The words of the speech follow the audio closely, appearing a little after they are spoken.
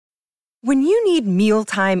When you need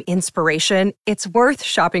mealtime inspiration, it's worth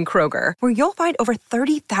shopping Kroger, where you'll find over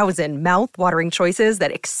 30,000 mouth-watering choices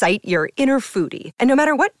that excite your inner foodie. And no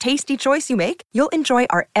matter what tasty choice you make, you'll enjoy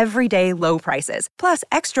our everyday low prices, plus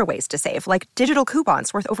extra ways to save, like digital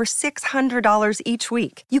coupons worth over $600 each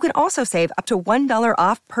week. You can also save up to $1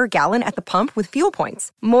 off per gallon at the pump with fuel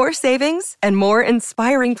points. More savings and more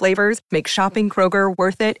inspiring flavors make shopping Kroger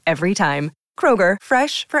worth it every time. Kroger,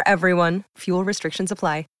 fresh for everyone. Fuel restrictions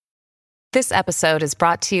apply. This episode is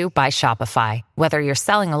brought to you by Shopify. Whether you're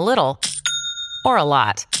selling a little or a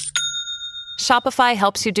lot, Shopify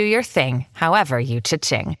helps you do your thing, however you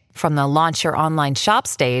cha-ching. From the launch your online shop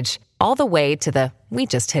stage, all the way to the we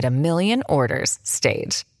just hit 1 million orders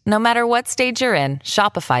stage. No matter what stage you're in,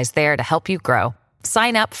 Shopify's there to help you grow.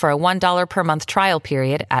 Sign up for a $1 per month trial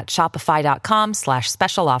period at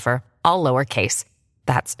shopify.com/special offer, all lowercase.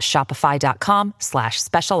 That's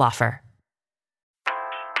shopify.com/special offer.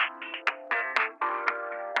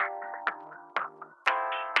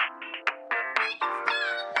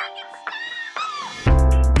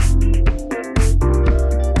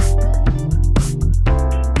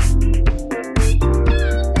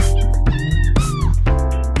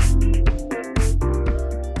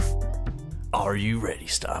 Are you ready,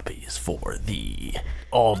 Stoppies, for the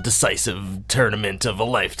all-decisive tournament of a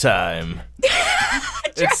lifetime?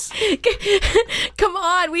 Come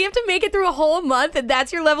on, we have to make it through a whole month, and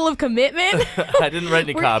that's your level of commitment? I didn't write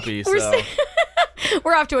any copies, so...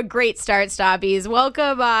 We're off to a great start, Stoppies.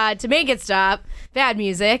 Welcome to Make It Stop. Bad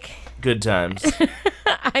music. Good times.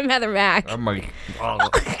 I'm Heather Mack. Oh my God.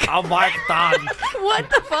 What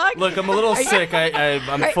the fuck? Look, I'm a little sick.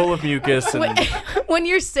 I'm full of mucus. And... When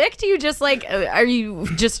you're sick, do you just are you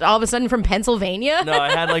just all of a sudden from Pennsylvania? No,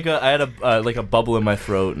 I had a bubble in my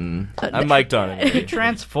throat, and I mic'd on it. You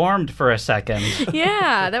transformed for a second.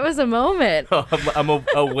 Yeah, that was a moment. I'm a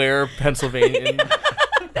aware Pennsylvanian.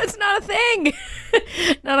 That's not a thing.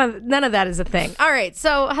 None of that is a thing. All right,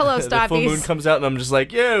 so hello, Stoppies. The full moon comes out, and I'm just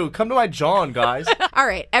like, yo, come to my John, guys. All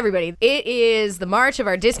right, everybody. It is the March of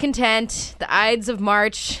our discontent, the Ides of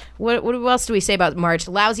March. What else do we say about March?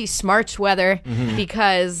 Lousy smarch weather,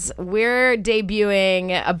 because we're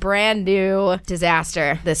debuting a brand new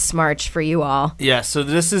disaster this March for you all. Yeah, so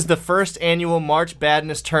this is the first annual March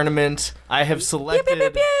Badness tournament. I have selected... Pew, pew,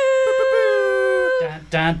 pew, pew. Kill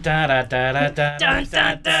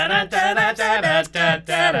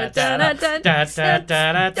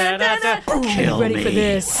ready me. for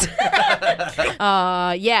this.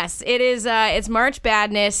 Yes, it is. It's March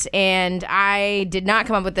Badness, and I did not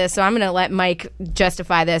come up with this, so I'm going to let Mike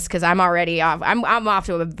justify this because I'm already off. I'm off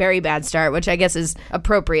to a very bad start, which I guess is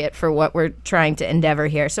appropriate for what we're trying to endeavor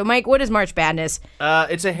here. So, Mike, what is March Badness?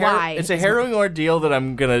 It's a harrowing ordeal that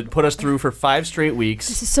I'm going to put us through for 5 straight weeks.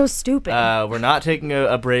 This is so stupid. We're not taking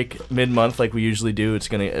a break mid-month like we usually do. It's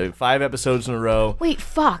going to 5 episodes in a row. Wait,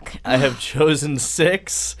 fuck. I have chosen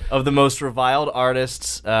 6 of the most reviled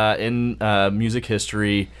artists in music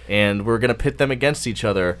history, and we're going to pit them against each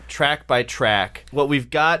other, track by track. What we've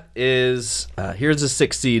got is, here's the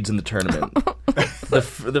 6 seeds in the tournament.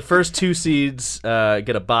 The first 2 seeds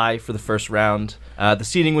get a bye for the first round. The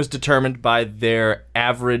seeding was determined by their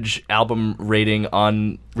average album rating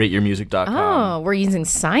on rateyourmusic.com. Oh, we're using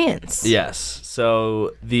science. Yes.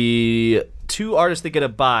 So the 2 artists that get a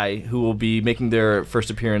bye who will be making their first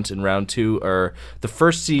appearance in round 2 are the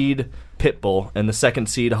first seed, Pitbull, and the second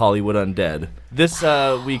seed, Hollywood Undead. This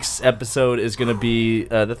week's episode is going to be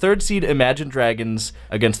the 3rd seed, Imagine Dragons,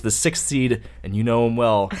 against the 6th seed, and you know him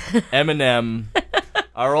well, Eminem,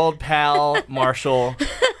 our old pal, Marshall,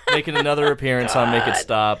 making another appearance on Make It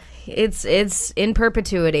Stop. It's in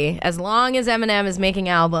perpetuity. As long as Eminem is making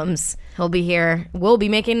albums, he'll be here. We'll be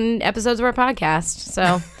making episodes of our podcast.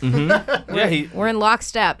 So we're in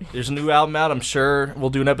lockstep. There's a new album out. I'm sure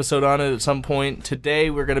we'll do an episode on it at some point.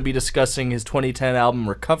 Today we're going to be discussing his 2010 album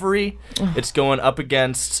Recovery. It's going up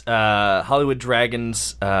against Hollywood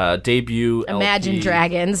Dragons' debut Imagine LP.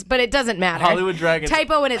 Dragons, but it doesn't matter. Hollywood Dragons.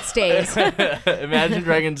 Typo and it stays. Imagine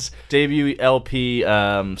Dragons' debut LP,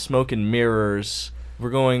 Smoke and Mirrors. We're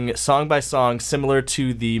going song by song, similar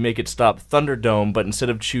to the Make It Stop Thunderdome, but instead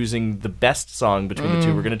of choosing the best song between the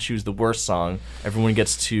 2, we're going to choose the worst song. Everyone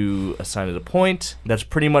gets to assign it a point. That's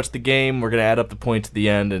pretty much the game. We're going to add up the points at the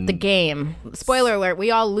end. And the game. Spoiler alert, we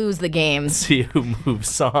all lose the game. See who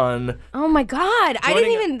moves on. Oh my God. I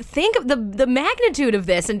didn't even think of the magnitude of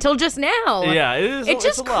this until just now. Yeah, it is.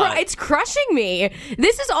 It's a lot. It's crushing me.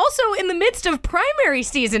 This is also in the midst of primary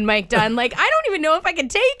season, Mike Dunn. I don't even know if I can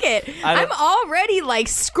take it. I'm already like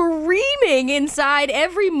screaming inside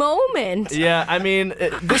every moment. Yeah, I mean,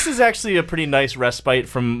 this is actually a pretty nice respite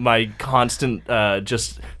from my constant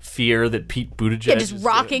just fear that Pete Buttigieg Yeah, just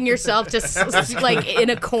rocking yourself just like in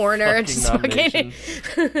a corner. Just fucking...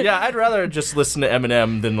 Yeah, I'd rather just listen to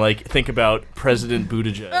Eminem than like think about President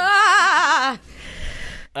Buttigieg. Ah!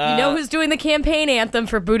 You know who's doing the campaign anthem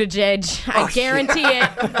for Buttigieg? I guarantee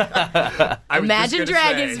it. Imagine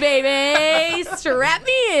Dragons, baby. Strap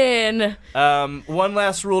me in. One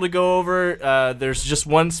last rule to go over. There's just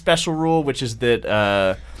one special rule, which is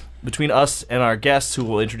that between us and our guests, who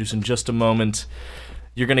we'll introduce in just a moment,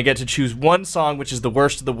 you're going to get to choose one song, which is the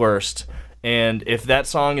worst of the worst. And if that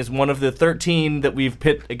song is one of the 13 that we've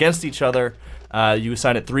pit against each other, you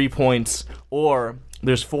assign it 3 points. Or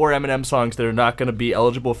there's 4 Eminem songs that are not going to be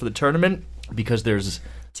eligible for the tournament because there's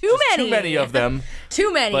too many of them.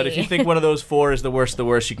 Too many. But if you think one of those 4 is the worst of the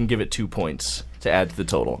worst, you can give it 2 points to add to the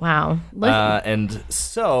total. Wow. And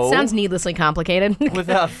so... Sounds needlessly complicated.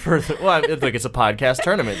 Without further... Well, look, it's a podcast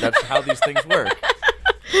tournament. That's how these things work.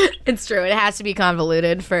 It's true. It has to be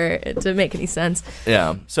convoluted for it to make any sense.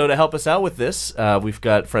 Yeah. So to help us out with this, we've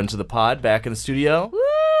got friends of the pod back in the studio.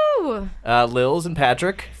 Woo! Lilz and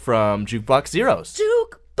Patrick from Jukebox Zeros.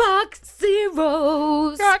 Jukebox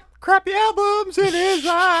Zeros. Got crappy albums in his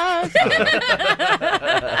eyes.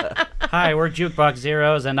 Hi, we're Jukebox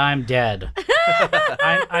Zeros, and I'm dead.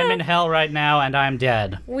 I'm in hell right now, and I'm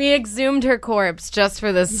dead. We exhumed her corpse just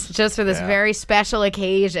for this very special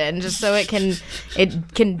occasion, just so it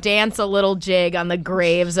can dance a little jig on the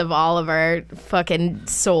graves of all of our fucking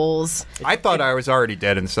souls. I thought I was already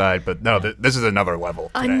dead inside, but no, this is another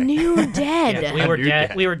level today. A new dead.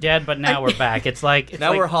 Yeah, we were dead, but now we're back.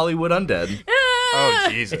 Now we're Hollywood undead. Oh,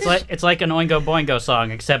 Jesus. It's like an Oingo Boingo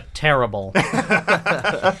song, except terrible.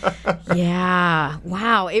 Yeah.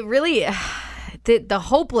 Wow. It really... The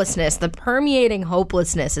hopelessness, the permeating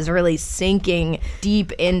hopelessness is really sinking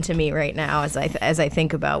deep into me right now as I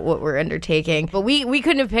think about what we're undertaking. But we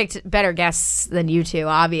couldn't have picked better guests than you two,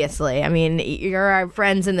 obviously. I mean, you're our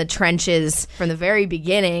friends in the trenches from the very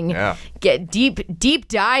beginning. Yeah. Get deep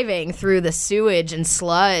diving through the sewage and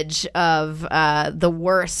sludge of the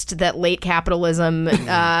worst that late capitalism,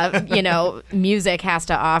 music has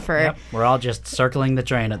to offer. Yep. We're all just circling the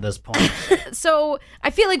drain at this point. So I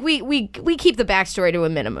feel like we keep the backstory to a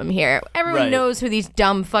minimum here. Everyone knows who these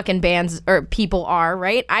dumb fucking bands or people are,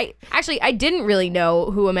 right? I didn't really know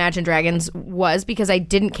who Imagine Dragons was because I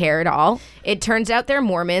didn't care at all. It turns out they're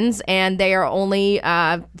Mormons, and they are only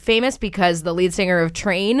famous because the lead singer of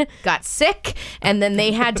Train got sick, and then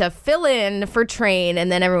they had to fill in for Train, and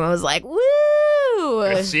then everyone was like, woo!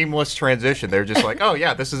 A seamless transition. They're just like, oh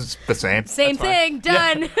yeah, this is the same. Same thing,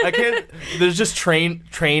 done. Yeah, I can't. There's just train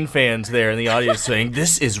fans there in the audience saying,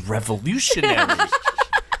 "This is revolutionary."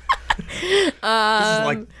 This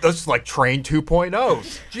is like Train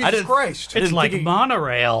 2.0. Jesus Christ. It's like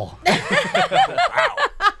monorail. Wow.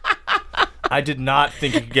 I did not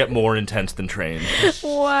think it could get more intense than Train.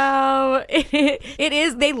 Wow. It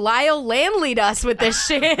is. They Lyle Landley'd us with this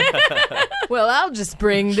shit. Well, I'll just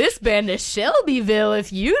bring this band to Shelbyville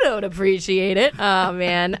if you don't appreciate it. Oh,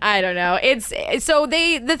 man. I don't know.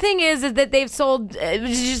 The thing is that they've sold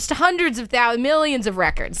just hundreds of millions of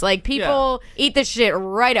records. Like, people eat this shit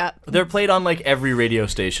right up. They're played on, like, every radio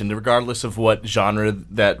station, regardless of what genre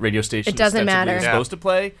that radio station it doesn't matter. is supposed to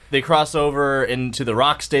play. They cross over into the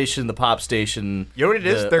rock station, the pop station. You know what it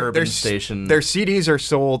is? Urban station. Their CDs are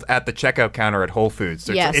sold at the checkout counter at Whole Foods.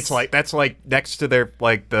 Yes. It's like next to their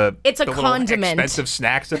It's a the condiment. Little expensive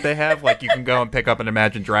snacks that they have. Like you can go and pick up an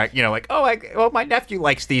Imagine Dragon. You know, like my nephew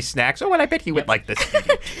likes these snacks. Oh, and I bet he would like this CD.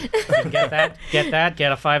 Get a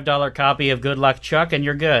 $5 copy of Good Luck Chuck, and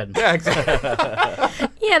you're good. Yeah, exactly.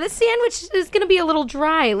 Yeah, this sandwich is going to be a little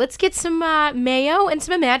dry. Let's get some mayo and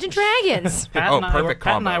some Imagine Dragons. Perfect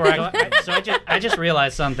combo. I just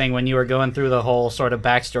realized something when you were going through the whole sort of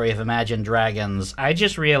backstory of Imagine Dragons. I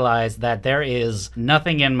just realized that there is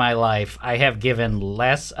nothing in my life I have given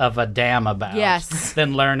less of a damn about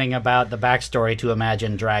than learning about the backstory to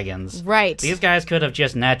Imagine Dragons. Right. These guys could have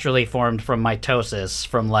just naturally formed from mitosis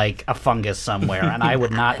from like a fungus somewhere, and I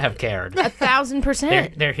would not have cared.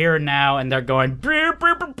 1,000%. They're here now, and they're going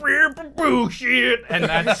bullshit, and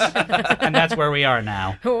that's where we are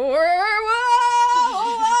now.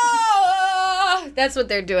 That's what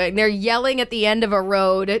they're doing. They're yelling at the end of a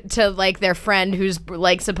road to like their friend who's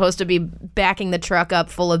like supposed to be backing the truck up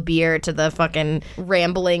full of beer to the fucking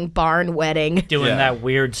rambling barn wedding. Doing that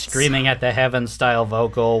weird screaming at the heavens style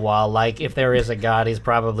vocal while like if there is a god, he's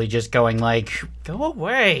probably just going like Go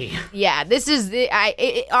away. Yeah, this is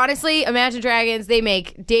honestly, Imagine Dragons. They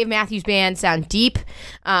make Dave Matthews Band sound deep,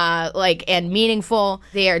 and meaningful.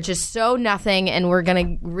 They are just so nothing, and we're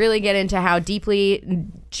gonna really get into how deeply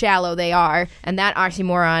shallow they are. And that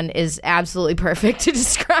oxymoron is absolutely perfect to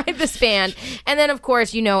describe this band. And then, of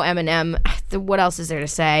course, Eminem. What else is there to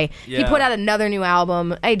say? Yeah. He put out another new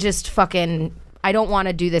album. I don't want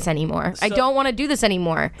to do this anymore. I don't want to do this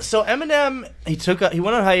anymore. So Eminem, he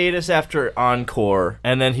went on hiatus after Encore,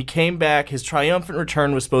 and then he came back. His triumphant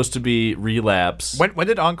return was supposed to be Relapse. When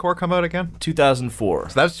did Encore come out again? 2004.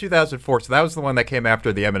 So that was 2004. So that was the one that came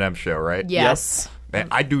after the Eminem show, right? Yes. Man,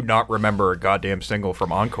 I do not remember a goddamn single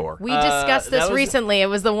from Encore. We discussed this recently. It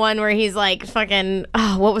was the one where he's like, fucking,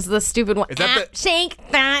 what was the stupid one? Is that shake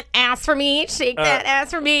that ass for me, shake that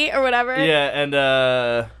ass for me, or whatever. Yeah, and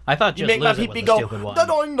I thought Just Lose It was the stupid one.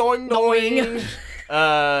 Doing, doing, doing.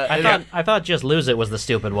 I thought Just Lose It was the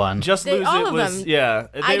stupid one. Just Lose all It of was, them. yeah.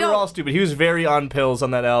 They were all stupid. He was very on pills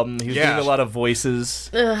on that album. He was doing a lot of voices,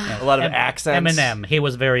 a lot of accents. Eminem, he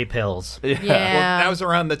was very pills. Yeah. Well, that was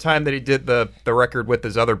around the time that he did the record with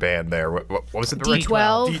his other band there. What was it? The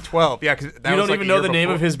D12? D12, yeah. Cause that You was don't even know the name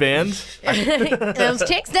of his band? Those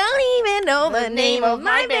chicks don't even know the name of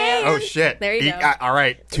my band. Oh, shit. There you go. All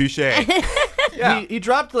right, touche. Yeah. He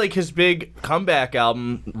dropped like his big comeback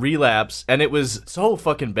album, Relapse, and it was so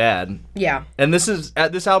fucking bad. Yeah. And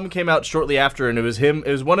this album came out shortly after, and it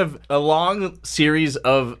was one of a long series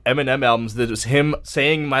of Eminem albums that was him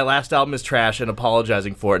saying my last album is trash and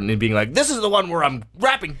apologizing for it, and then being like, this is the one where I'm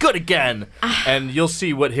rapping good again. And you'll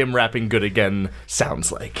see what him rapping good again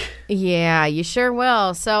sounds like. Yeah, you sure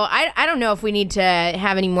will. So I don't know if we need to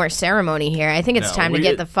have any more ceremony here. I think it's time to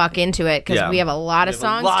get the fuck into it, because we have a lot of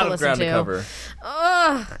songs to listen to. Cover.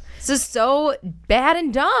 Ugh. This is so bad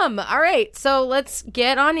and dumb. All right, so let's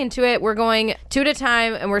get on into it. We're going two at a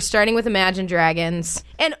time, and we're starting with Imagine Dragons.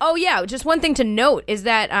 And oh yeah, just one thing to note is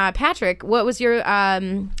that Patrick, what was your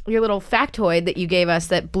little factoid that you gave us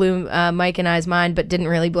that blew Mike and I's mind, but didn't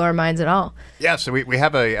really blow our minds at all? Yeah, so we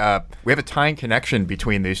have a tying connection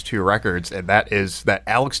between these two records, and that is that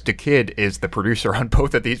Alex da Kid is the producer on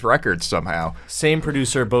both of these records somehow. Same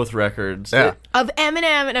producer, both records. Yeah. Of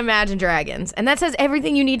Eminem and Imagine Dragons, and that says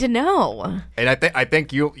everything you need to know. And I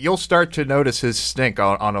think you'll start to notice his stink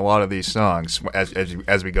on a lot of these songs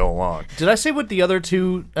as we go along. Did I say what the other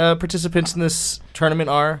two participants in this tournament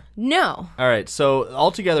are? No. All right, so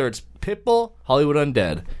altogether it's Pitbull, Hollywood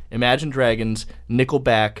Undead, Imagine Dragons,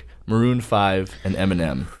 Nickelback, Maroon 5, and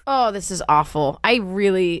Eminem. Oh, this is awful. I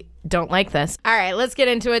really don't like this. All right, let's get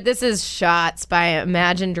into it. This is Shots by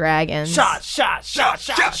Imagine Dragons. Shot.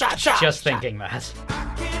 Just thinking that.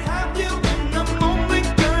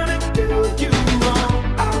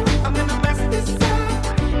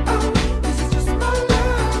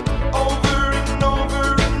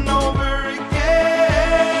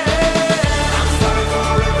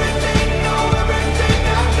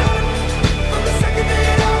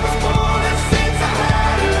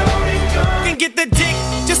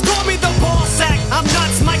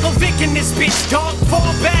 In this bitch, dog, fall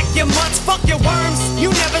back, you mutts, fuck your worms. You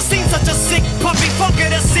never seen such a sick puppy, fuck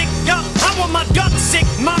it, a sick duck. I want my duck sick,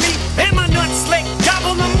 mommy, and my nuts slick.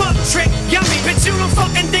 Gobble them up, trick, yummy. Bitch, you don't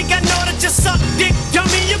fucking think I know that you suck dick,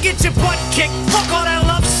 dummy. You get your butt kicked, fuck all that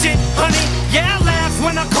love shit, honey. Yeah, I laugh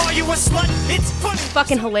when I call you a slut, it's funny.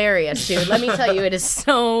 Fucking hilarious, dude. Let me tell you, it is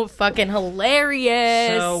so fucking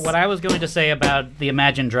hilarious. So, what I was going to say about the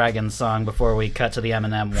Imagine Dragons song before we cut to the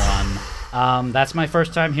Eminem one. That's my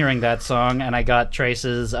first time hearing that song, and I got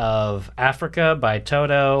traces of Africa by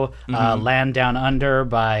Toto, Land Down Under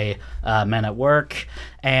by Men at Work,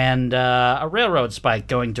 and a railroad spike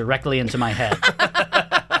going directly into my head.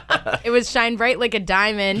 It was Shine Bright Like a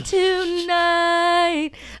Diamond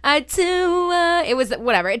tonight. It was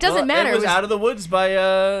whatever. It doesn't matter. It was Out of the Woods by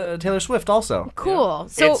Taylor Swift also. Cool.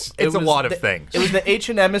 So it's a lot of things. It was the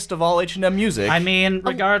H&Mist of all H&M music. I mean,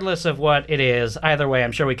 regardless of what it is, either way,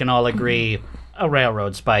 I'm sure we can all agree a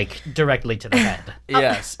railroad spike directly to the head.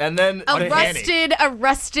 Yes, and then a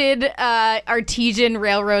rusted artesian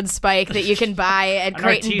railroad spike that you can buy at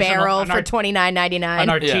Crate and Barrel for $29.99. An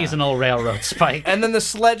artisanal railroad spike. And then the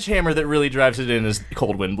sledgehammer that really drives it in is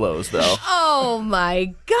Cold Wind Blows, though. Oh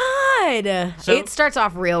my god! So, it starts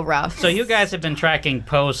off real rough. So you guys have been tracking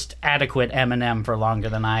post-adequate Eminem for longer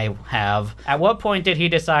than I have. At what point did he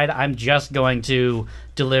decide I'm just going to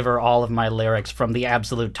deliver all of my lyrics from the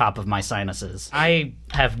absolute top of my sinuses? I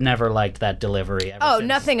have never liked that delivery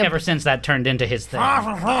ever since that turned into his thing. He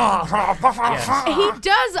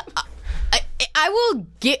does.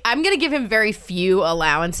 I'm going to give him very few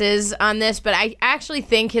allowances on this, but I actually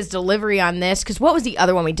think his delivery on this, because what was the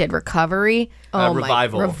other one we did? Recovery?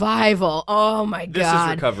 Revival. Revival. Oh, my God. This is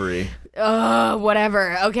Recovery.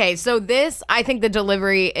 Whatever. Okay, so this, I think the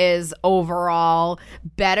delivery is overall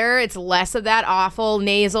better. It's less of that awful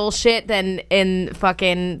nasal shit than in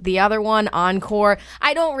fucking the other one, Encore.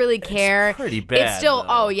 I don't really care. It's pretty bad. It's still,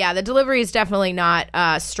 though. the delivery is definitely not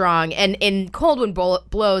strong. And in Cold Wind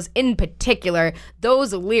Blows in particular,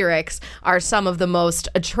 those lyrics are some of the most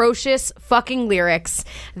atrocious fucking lyrics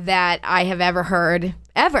that I have ever heard.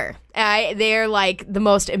 Ever. They're like the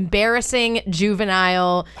most embarrassing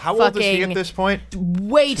juvenile. How old is he at this point?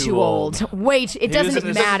 Way too old. It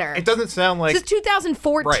doesn't matter. It doesn't sound like This is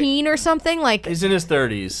 2014 or something. Like He's in his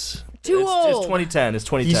 30s. Too old. It's 2010. It's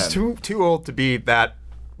 2010. he's too old to be that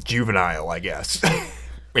juvenile, I guess,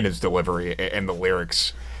 in his delivery and the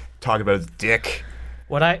lyrics. Talking about his dick.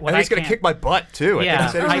 And he's gonna kick my butt too. Yeah, I think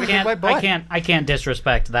he said he was gonna kick my butt. I can't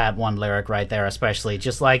disrespect that one lyric right there, especially.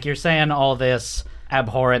 Just like you're saying all this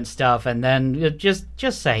abhorrent stuff, and then you just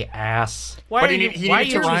say ass. Why are you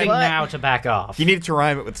choosing now to back off? He needed to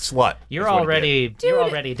rhyme it with slut. You're already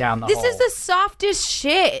down the hole. This is the softest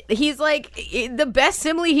shit. He's like, the best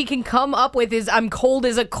simile he can come up with is "I'm cold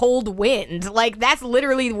as a cold wind." Like that's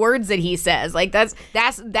literally words that he says. Like that's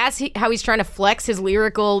how he's trying to flex his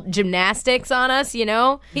lyrical gymnastics on us. You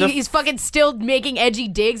know, he's fucking still making edgy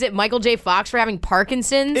digs at Michael J. Fox for having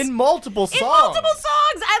Parkinson's in multiple songs.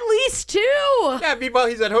 At least 2. Yeah. Meanwhile,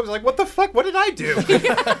 he's at home. He's like, "What the fuck? What did I do?"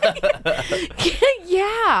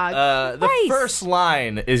 Yeah. The first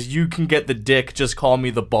line is "You can get the dick, just call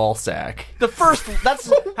me the ball sack." The first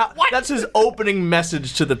that's his opening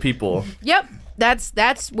message to the people. Yep.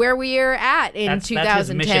 That's where we are at in 2010. That's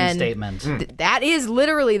his mission statement. That is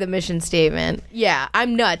literally the mission statement. Yeah,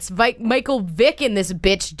 I'm nuts. Michael Vick in this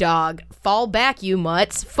bitch dog. Fall back, you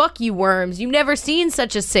mutts. Fuck you worms. You never seen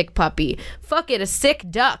such a sick puppy. Fuck it, a sick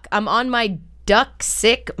duck. I'm on my duck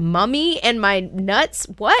sick mummy and my nuts.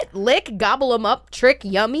 What? Lick, gobble 'em up, trick,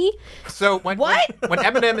 yummy. So when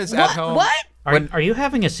Eminem is at home, What? Are you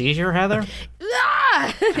having a seizure, Heather?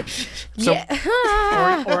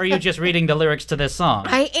 Yeah. Or are you just reading the lyrics to this song?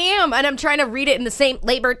 I am, and I'm trying to read it in the same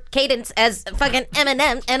labored cadence as fucking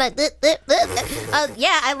Eminem. And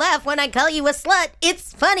I laugh when I call you a slut.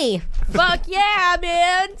 It's funny. Fuck yeah,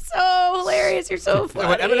 man. So hilarious. You're so funny.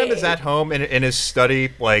 When Eminem is at home in his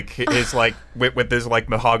study, like his with his like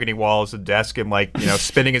mahogany walls and desk, and like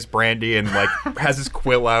spinning his brandy and like has his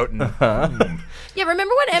quill out and. Yeah,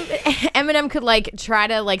 remember when Eminem could like try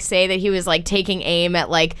to like say that he was like taking aim at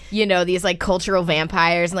like these like cultural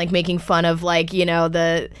vampires and like making fun of like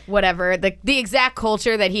the whatever the exact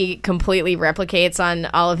culture that he completely replicates on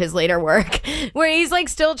all of his later work, where he's like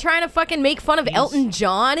still trying to fucking make fun of Elton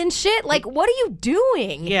John and shit. Like, what are you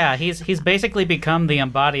doing? Yeah, he's basically become the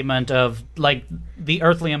embodiment of like the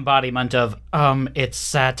earthly embodiment of it's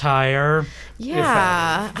satire.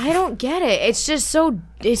 Yeah, I don't get it. It's just so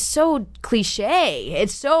cliche.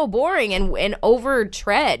 It's so boring and over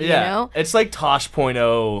tread, It's like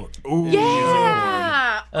Tosh.0.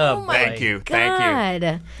 Yeah. Oh, my thank you.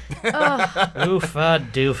 God.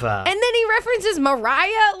 Oofa doofa. And then he references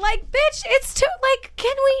Mariah. Like, bitch, it's too, like,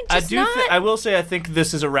 can we just I will say I think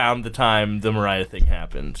this is around the time the Mariah thing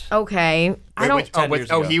happened. Okay. I don't... 10 years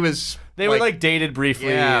ago. He was... They were like dated briefly.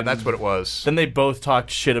 Yeah, that's what it was. Then they both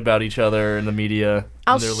talked shit about each other in the media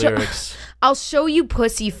and their lyrics. I'll show you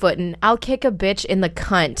pussyfootin'. I'll kick a bitch in the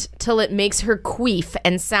cunt till it makes her queef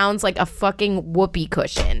and sounds like a fucking whoopee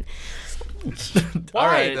cushion.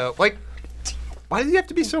 Why though? Like, why does he have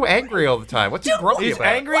to be so angry all the time? What's he grumpy He's about?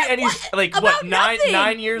 angry and he's like About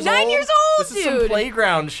 9 years old? 9 years old, This is some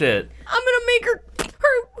playground shit. I'm gonna make her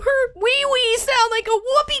wee wee sound like a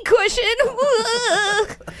whoopee cushion.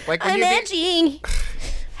 Like when I'm edgy.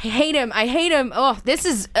 I hate him. Oh, this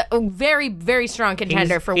is a very, very strong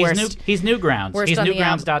contender for worst. He's Newgrounds. Worst He's on the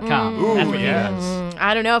Newgrounds.com. That's what he is.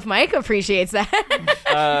 I don't know if Mike appreciates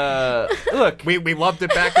that. Look, we loved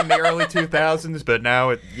it back in the early 2000s, but now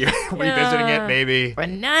revisiting it, maybe. We're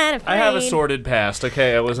not afraid. I have a sordid past.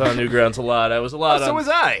 Okay, I was on Newgrounds a lot. So was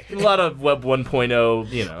I. A lot of Web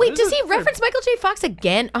 1.0. Wait, does he reference Michael J. Fox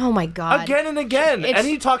again? Oh my God. Again and again. And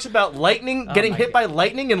he talks about lightning, getting hit by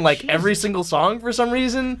lightning in like every single song for some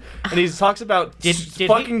reason. And he talks about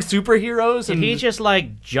fucking superheroes. Did he just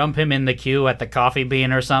like jump him in the queue at the Coffee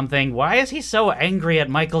Bean or something? Why is he so angry at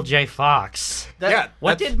Michael J. Fox? Yeah,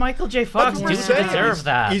 What did Michael J. Fox do to deserve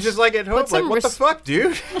that? He's just like at home, like, what the fuck,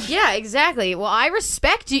 dude? Yeah, exactly. Well, I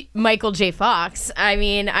respect Michael J. Fox. I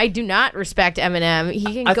mean, I do not respect Eminem.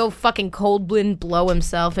 He can go fucking cold wind blow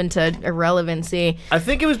himself into irrelevancy. I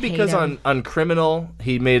think it was because on Criminal,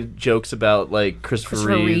 he made jokes about, like, Christopher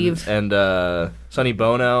Reeve and Sonny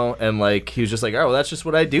Bono, and, like, he was just like, oh, well, that's just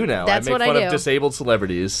what I do now. That's I make what fun I do. of disabled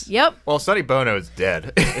celebrities. Yep. Well, Sonny Bono is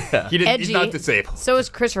dead. He's not disabled. So is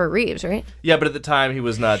Christopher Reeves, right? Yeah, but at the time, he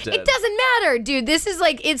was not dead. It doesn't matter, dude. This is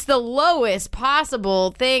like, it's the lowest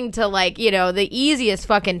possible thing to, like, you know, the easiest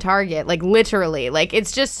fucking target, like, literally. Like,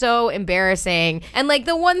 it's just so embarrassing. And, like,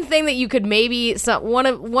 the one thing that you could maybe, one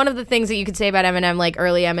of the things that you could say about Eminem, like,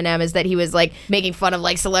 early Eminem, is that he was, like, making fun of,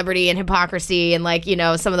 like, celebrity and hypocrisy and, like, you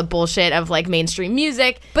know, some of the bullshit of, like, mainstream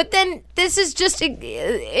music. But then this is just,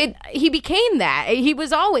 he became that. He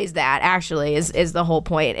was always that, actually, is the whole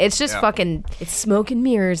point. It's just fucking, it's smoke and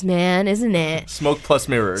mirrors, man, isn't it? Smoke plus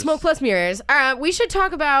mirrors. Smoke plus mirrors. We should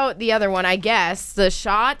talk about the other one, I guess. The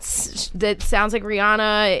Shots, that sounds like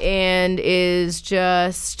Rihanna and is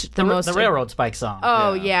just the most... The Railroad Spike song.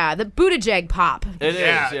 Oh, yeah. The Buttigieg pop. It is.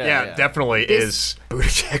 Yeah, definitely is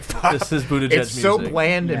Buttigieg pop. This is Buttigieg It's so music.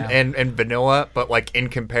 bland and vanilla, but, like, in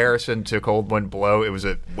comparison to Cold Wind Blow, it was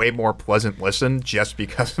a way more pleasant listen just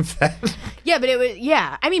because of that. Yeah, but it was,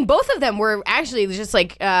 I mean, both of them were actually just,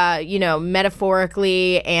 like, you know,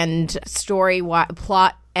 metaphorically and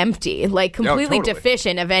plot empty, like completely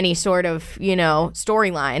deficient of any sort of, you know,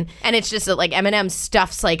 storyline. And it's just that, like, Eminem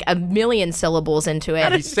stuffs like a million syllables into it.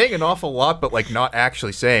 And he's saying an awful lot, but, like, not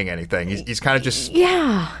actually saying anything. He's kind of just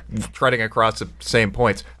treading across the same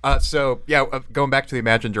points. Going back to the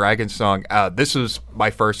Imagine Dragons song, this was my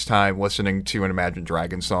first time listening to an Imagine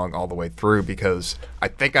Dragons song all the way through, because I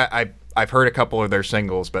think I've heard a couple of their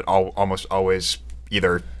singles, but almost always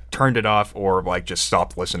either turned it off or, like, just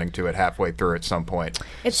stopped listening to it halfway through at some point.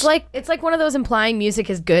 It's like one of those implying music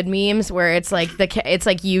is good memes where it's like it's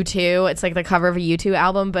like U2, it's like the cover of a U2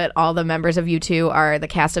 album, but all the members of U2 are the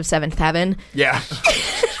cast of Seventh Heaven. Yeah.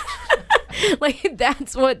 Like,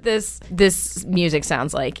 that's what this music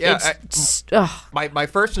sounds like. Yeah, My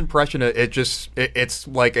first impression, it's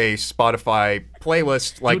like a Spotify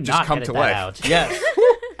playlist, like, just come to life. Yes.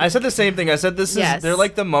 I said the same thing. I said they're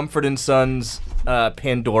like the Mumford & Sons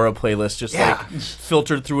Pandora playlist, just like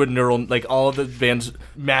filtered through a neural, like all of the bands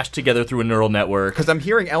mashed together through a neural network. Because I'm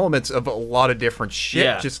hearing elements of a lot of different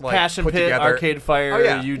shit, just like Passion put Pit, together. Arcade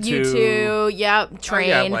Fire, U2, yep,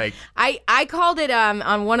 Train. Like, I called it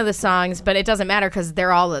on one of the songs, but it doesn't matter because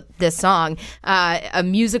they're all this song, a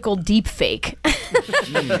musical deep fake.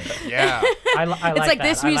 yeah. I like it's like that.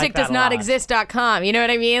 this I music like that does a not lot. exist.com. You know what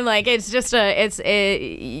I mean? Like, it's just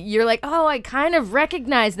you're like, oh, I kind of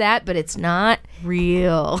recognize that, but it's not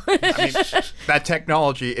real. I mean, that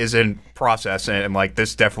technology is in process, and like,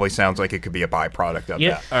 this definitely sounds like it could be a byproduct of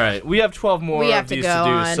that. All right, we have 12 more We have of to these go to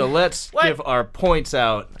do, on. so let's give our points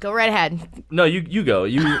out. Go right ahead. No, you go.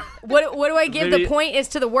 What do I give? Maybe- The point is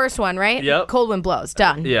to the worst one, right? Yep. Cold Wind Blows.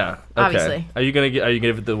 Done. Yeah. Okay. Obviously. Are you gonna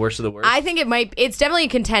give it the worst of the worst? I think it's definitely a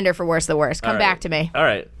contender for worst of the worst. Come back to me. All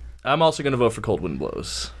right. I'm also gonna vote for Cold Wind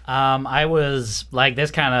Blows. I was like,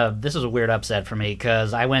 this is a weird upset for me,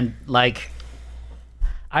 because I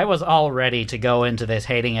was all ready to go into this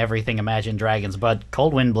hating everything Imagine Dragons, but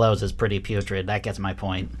Cold Wind Blows is pretty putrid. That gets my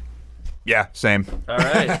point. Yeah, same. All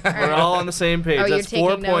right. We're all on the same page. Oh, you're That's 4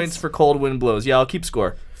 taking points notes? for Cold Wind Blows. Yeah, I'll keep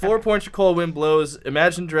score. 4 points for Cold Wind Blows.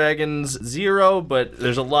 Imagine Dragons 0, but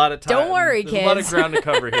there's a lot of time. Don't worry, There's a lot of kids. ground to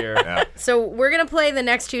cover here. So we're going to play the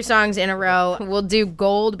next two songs in a row. We'll do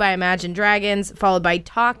Gold by Imagine Dragons, followed by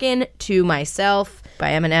Talkin' to Myself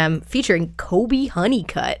by Eminem, featuring Kobe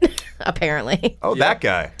Honeycutt, apparently. Oh, that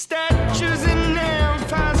guy. Statues and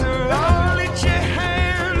empires are all at your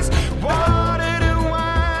hands. Water to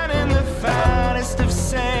wine and the finest of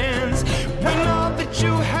sands. When all that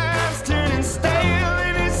you have's turning stale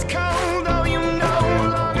and it's cold, oh, you no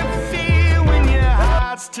longer feel when your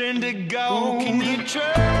heart's turned to gold. Can you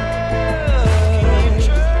trust? Can you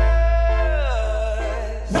trust?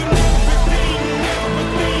 When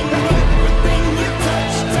everything you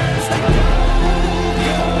touch turns to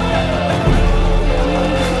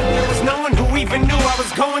There was no one who even knew I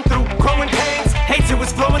was going through growing pains. Hatred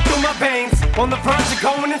was flowing through my veins. On the verge of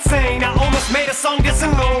going insane. I almost made a song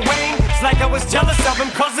dissing Lil Wayne. It's like I was jealous of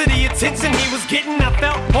him cause of the attention he was getting. I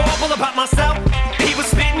felt horrible about myself. He was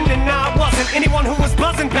spitting and I wasn't. Anyone who was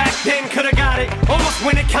buzzing back then could've got it. Almost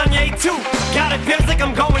went at Kanye too. God, it feels like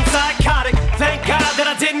I'm going psychotic. Thank God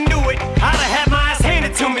that I didn't do it. I'd have had my ass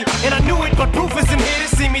handed to me. And I knew it, but proof isn't here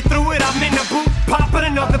to see me through it. I'm in the booth, popping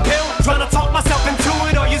another pill. Trying to talk myself into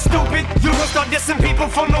it. Are you stupid? You will start dissing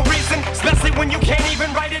people for no reason. Especially when you can't even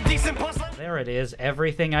it is.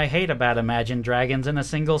 Everything I hate about Imagine Dragons in a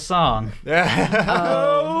single song.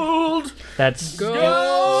 Gold! That's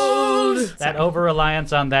Gold! that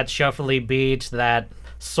over-reliance on that shuffly beat, that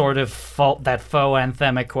sort of that faux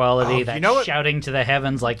anthemic quality, that shouting to the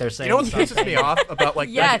heavens like they're saying You know what something. pisses me off about like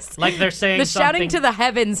Yes. Like they're saying The something... shouting to the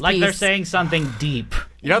heavens Like piece. they're saying something deep.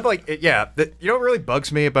 You know, like, you know what really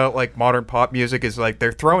bugs me about, like, modern pop music is, like,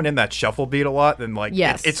 they're throwing in that shuffle beat a lot, and, like,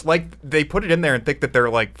 Yes. it's like they put it in there and think that they're,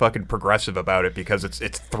 like, fucking progressive about it because it's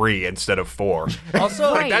 3 instead of 4.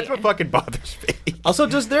 Also, Right. That's what fucking bothers me. Also,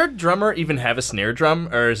 does their drummer even have a snare drum,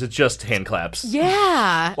 or is it just hand claps?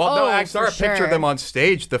 Yeah. Well, no, Oh, I saw for a picture sure. of them on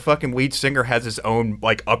stage. The fucking lead singer has his own,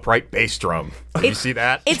 like, upright bass drum. Did you see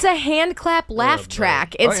that? It's a hand clap laugh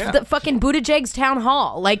track. It's yeah. the fucking Buttigieg's town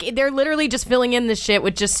hall. Like, they're literally just filling in this shit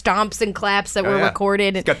with just stomps and claps that were yeah.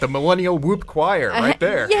 recorded. It's got the Millennial Whoop Choir right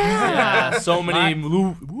there. Yeah. So many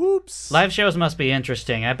whoops. Live shows must be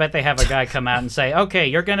interesting. I bet they have a guy come out and say, okay,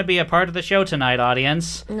 you're going to be a part of the show tonight,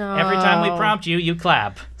 audience. No. Every time we prompt you, you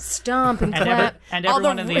clap. Stomp and And, clap. and All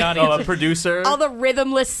everyone the in the ri- audience... Oh, a producer? All the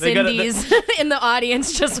rhythmless They gotta- Cindy's in the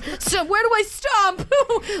audience just, so where do I stomp?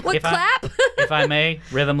 What, clap? If I may,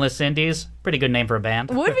 Rhythmless Indies, pretty good name for a band.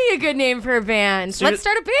 Would be a good name for a band. So Let's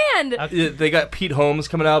start a band. Yeah, they got Pete Holmes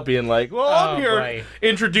coming out being like, well, I'm Oh, here boy.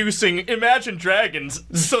 introducing Imagine Dragons,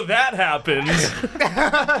 so that happens.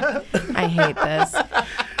 I hate this.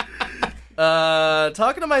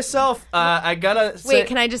 Talking to myself, I gotta say... Wait,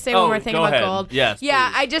 can I just say one more thing go about ahead. gold? Yes, Yeah,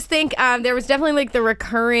 please. I just think there was definitely like the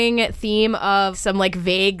recurring theme of some like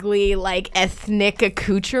vaguely like ethnic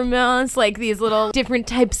accoutrements, like these little different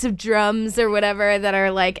types of drums or whatever that are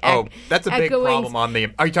like That's a big echoing- problem on the...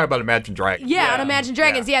 Are you talking about Imagine Dragons? Yeah, on Imagine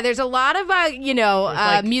Dragons. Yeah, there's a lot of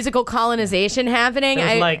like- musical colonization happening.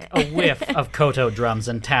 There's like a whiff of koto drums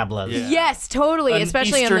and tablas. Yeah. Yes, totally, An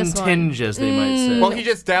especially Eastern on this one. tinge, as they might say. Well, he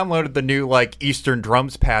just downloaded the new, like, Eastern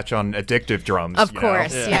drums patch on Addictive Drums. Of you know?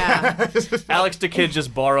 course, yeah. Alex the Kid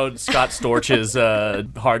just borrowed Scott Storch's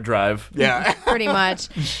hard drive. Yeah. Pretty much.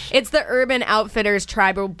 It's the Urban Outfitters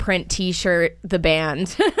Tribal Print T-shirt, the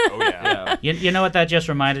band. Oh, yeah. You know what that just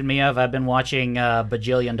reminded me of? I've been watching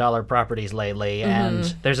Bajillion Dollar Properties lately, and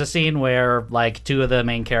there's a scene where like two of the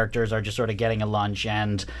main characters are just sort of getting a lunch,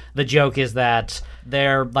 and the joke is that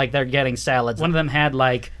they're getting salads. One of them had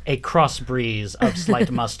like a cross breeze of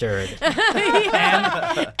slight mustard,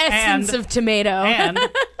 Essence of tomato.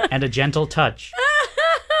 and a gentle touch.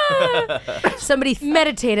 Somebody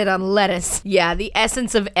meditated on lettuce. Yeah, the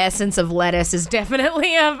essence of lettuce is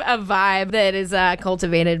definitely a vibe that is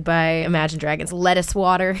cultivated by Imagine Dragons. Lettuce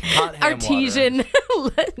water. Hot ham Artesian.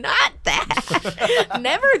 Not that.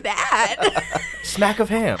 Never that. Smack of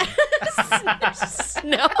ham.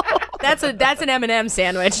 No. That's an Eminem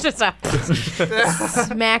sandwich. Just a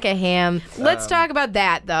smack a ham. Let's talk about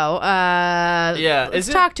that, though. Yeah, Let's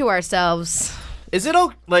talk to ourselves. Is it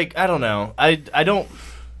like I don't know. I don't.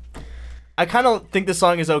 I kind of think the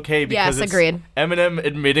song is okay because Yes, it's agreed. Eminem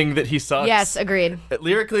admitting that he sucks. Yes, agreed.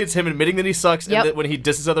 Lyrically, it's him admitting that he sucks, Yep. and that when he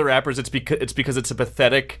disses other rappers, it's because it's a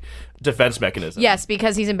pathetic defense mechanism. Yes,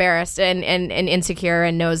 because he's embarrassed and insecure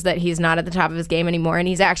and knows that he's not at the top of his game anymore. And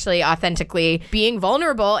he's actually authentically being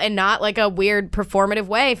vulnerable and not like a weird performative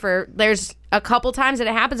way. There's a couple times that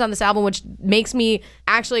it happens on this album, which makes me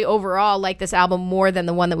actually overall like this album more than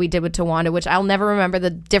the one that we did with Tawanda, which I'll never remember the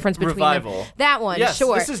difference between them. Revival. That one, Yes,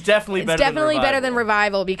 sure. this is definitely better It's definitely than better than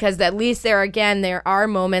Revival because at least there are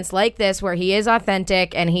moments like this where he is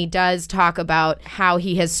authentic and he does talk about how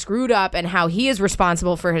he has screwed up and how he is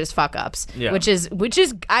responsible for his fuck ups. Yeah. Which is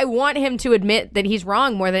I want him to admit that he's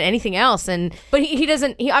wrong more than anything else. But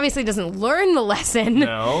he obviously doesn't learn the lesson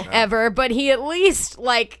No. ever, but he at least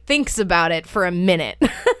like thinks about it for a minute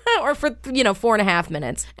or for 4.5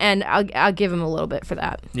 minutes. And I'll give him a little bit for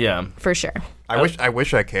that. Yeah. For sure. I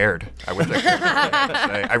wish I cared. I wish I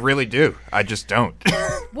cared. I really do. I just don't.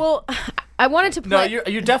 Well, I wanted to No, play.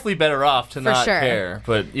 you're definitely better off to not sure. care.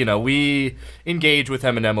 But, we engage with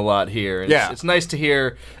Eminem a lot here. And Yeah. It's nice to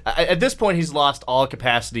hear. At this point, he's lost all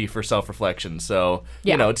capacity for self-reflection. So,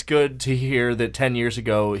 Yeah. it's good to hear that 10 years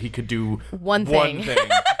ago he could do One thing.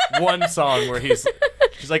 one song where he's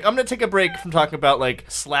like, I'm going to take a break from talking about, like,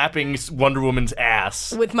 slapping Wonder Woman's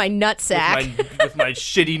ass. with my nutsack. With my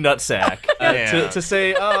shitty nutsack. Yeah. To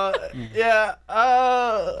say,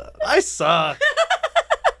 I suck.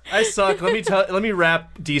 I suck. Let me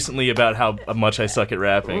rap decently about how much I suck at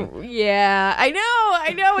rapping. Yeah, I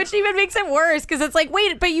know, which even makes it worse because it's like,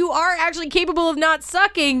 wait, but you are actually capable of not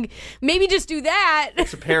sucking. Maybe just do that.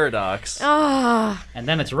 It's a paradox. And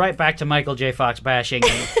then it's right back to Michael J. Fox bashing.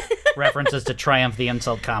 references to Triumph the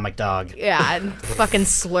Insult Comic Dog. Yeah, and fucking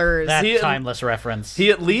slurs. That timeless reference.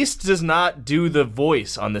 He at least does not do the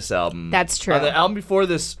voice on this album. That's true. On the album before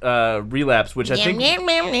this, Relapse, which I think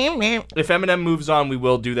if Eminem moves on, we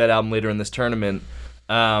will do that album later in this tournament.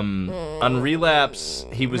 On Relapse,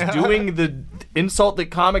 he was doing the Insult the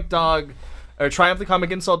Comic Dog, or Triumph the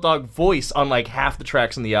Comic Insult Dog voice on like half the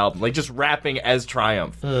tracks in the album, like just rapping as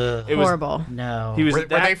Triumph. It was horrible. No. He was Were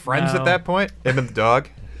they friends at that point? Him and the dog?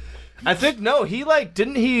 I think no. He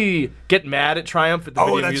didn't he get mad at Triumph at the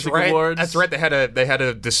Video Music Awards? That's right. They had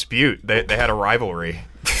a dispute. They had a rivalry.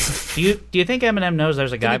 Do you think Eminem knows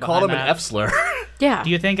there's a guy He called behind him that? an F slur. Yeah. Do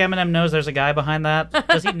you think Eminem knows there's a guy behind that?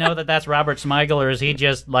 Does he know that that's Robert Smigel, or is he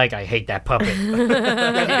just like, I hate that puppet? He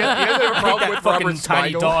has a problem with Fucking Robert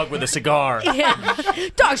tiny Smigel. dog with a cigar.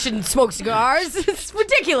 Dogs shouldn't smoke cigars. It's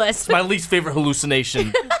ridiculous. My least favorite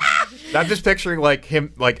hallucination. I'm just picturing like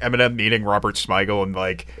him, like Eminem meeting Robert Smigel and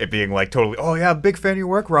like it being like totally, oh yeah, big fan of your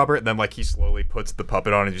work, Robert. And then like he slowly puts the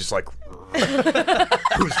puppet on and just like, who's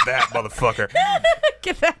that motherfucker?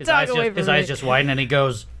 Get that dog away from me. His eyes just widen and he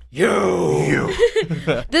goes, You.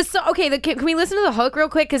 This okay. Can we listen to the hook real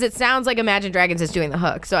quick? Because it sounds like Imagine Dragons is doing the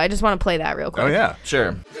hook. So I just want to play that real quick. Oh yeah,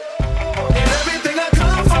 Sure. Everything I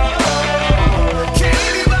come for, can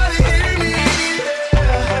anybody hear me?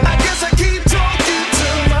 I guess I keep talking to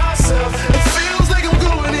myself. It feels like I'm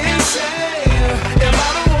going insane. Am I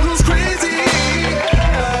the one who's crazy?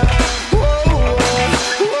 Whoa.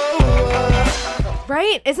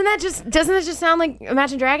 Right? Doesn't that just sound like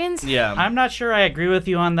Imagine Dragons? Yeah. I'm not sure I agree with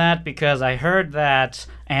you on that because I heard that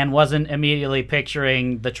and wasn't immediately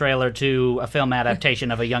picturing the trailer to a film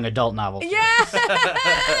adaptation of a young adult novel.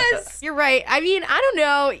 Yes, you're right. I mean, I don't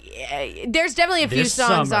know. There's definitely a few This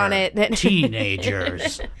songs summer, on it that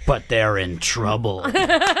teenagers, but they're in trouble.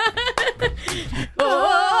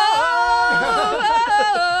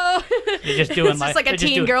 They're just doing it's just like a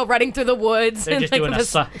teen girl running through the woods. They're and just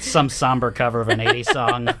like doing some somber cover of an 80s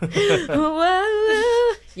song.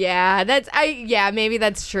 Yeah, maybe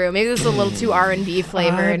that's true. Maybe this is a little too R&B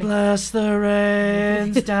flavored. Bless the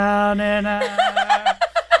rains down in Africa.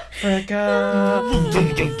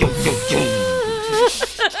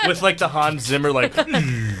 With like the Hans Zimmer, like, the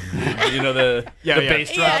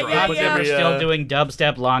bass drop. We're still doing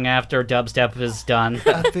dubstep long after dubstep is done.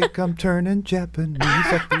 I think I'm turning Japanese.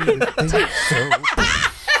 I really think so.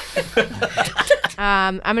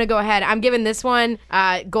 I'm gonna go ahead. I'm giving this one.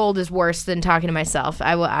 Gold is worse than Talking to Myself.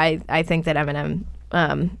 I think that Eminem.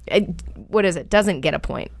 What is it? Doesn't get a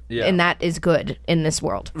point, and that is good in this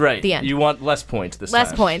world. Right. The end. You want less points this Less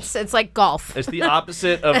time. points. It's like golf. It's the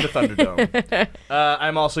opposite of the Thunderdome.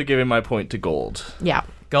 I'm also giving my point to Gold. Yeah.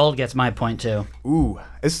 Gold gets my point too. Ooh,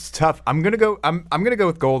 this is tough. I'm gonna go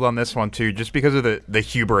with Gold on this one too, just because of the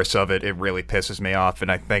hubris of it. It really pisses me off, and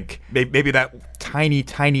I think maybe that tiny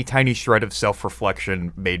shred of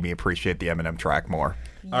self-reflection made me appreciate the Eminem track more.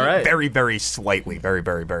 All right. Very, very slightly. Very,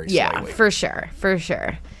 very, very slightly. Yeah, for sure.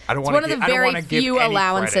 I don't It's want one of the very few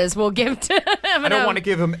allowances we'll give to Eminem. I don't want to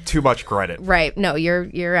give him too much credit. Right. No,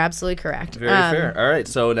 you're absolutely correct. Very fair. All right,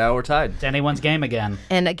 so now we're tied. It's anyone's game again.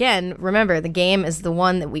 And again, remember, the game is the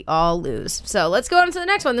one that we all lose. So let's go on to the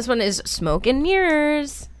next one. This one is Smoke and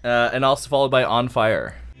Mirrors. And also followed by On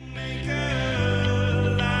Fire.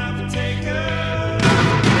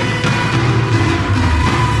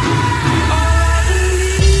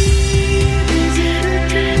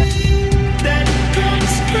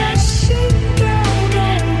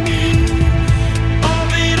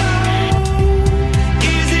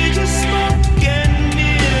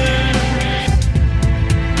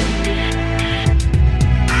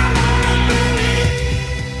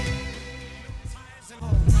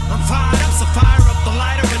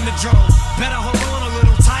 Better hold on a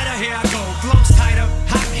little tighter, here I go. Glows tighter,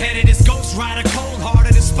 hot-headed as Ghost Rider,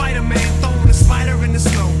 cold-hearted as Spider-Man, throwing a spider in the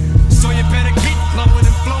snow. So you better get glowing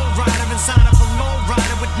and flow rider and sign up a low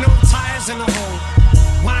rider with no tires in the hole.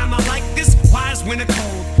 Why am I like this? Why is winter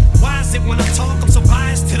cold? Why is it when I talk I'm so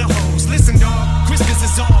biased to the hoes? Listen, dog, Christmas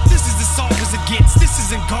is off. This is as soft as it gets. This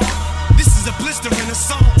isn't golf. This is a blister in a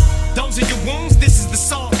song. Those are your wounds. This is the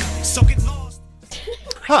song. So get lost.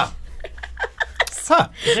 Huh.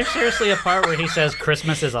 Is there seriously a part where he says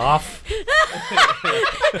Christmas is off? He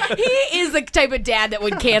is the type of dad that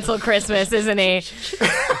would cancel Christmas, isn't he?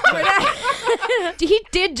 He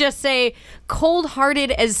did just say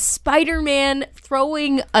cold-hearted as Spider-Man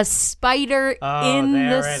throwing a spider in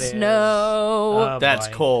the snow. Oh, That's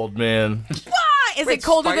boy. cold, man. Is it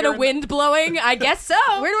colder than a wind blowing? I guess so.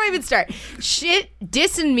 Where do I even start? Shit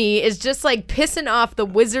dissing me is just like pissing off the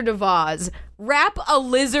Wizard of Oz. Wrap a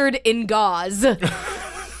lizard in gauze.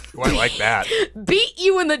 Ooh, I like that. Beat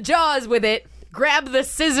you in the jaws with it. Grab the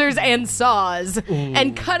scissors and saws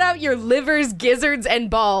and cut out your livers, gizzards, and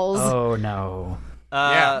balls. Oh, no.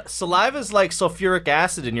 Saliva's like sulfuric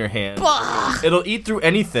acid in your hand. Bah. It'll eat through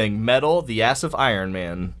anything. Metal, the ass of Iron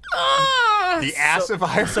Man. The ass of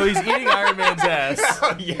Iron Man. So he's eating Iron Man's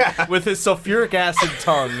ass Yeah. with his sulfuric acid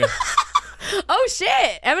tongue. Oh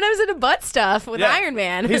shit! Eminem's into butt stuff with Iron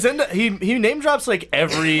Man. He's into he name drops like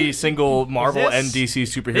every single Marvel and DC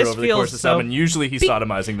superhero over the course of the album, and usually he's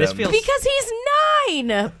sodomizing them. because he's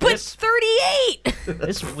 9, but 38.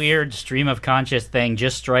 This weird stream of conscious thing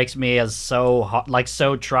just strikes me as so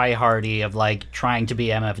try-hardy of like trying to be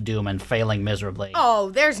MF Doom and failing miserably. Oh,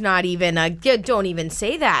 there's not even a. Don't even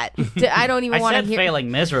say that. I don't even want to I said hear.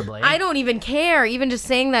 failing miserably. I don't even care. Even just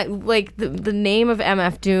saying that, like the name of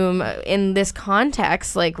MF Doom in this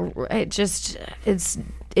context, like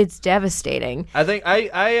it's devastating. I think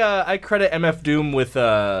I credit MF Doom with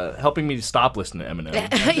helping me stop listening to Eminem.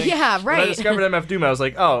 Yeah, right. When I discovered MF Doom, I was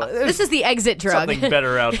like, oh, This is the exit drug. something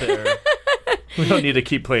better out there. We don't need to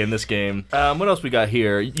keep playing this game. What else we got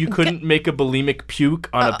here? You couldn't make a bulimic puke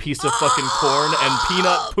on a piece of fucking corn and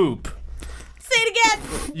peanut poop. Say it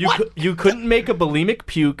again. You couldn't make a bulimic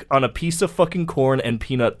puke on a piece of fucking corn and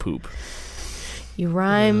peanut poop. You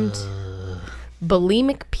rhymed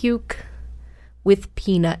bulimic puke with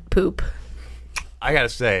peanut poop. I gotta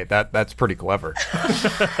say, that's pretty clever.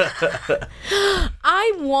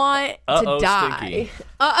 I want to die. Stinky.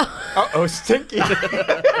 Uh-oh, stinky.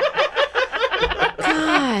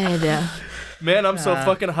 God. Man, I'm so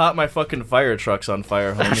fucking hot, my fucking fire truck's on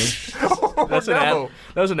fire, homie.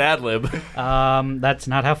 That was an ad lib. That's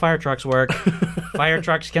not how fire trucks work. Fire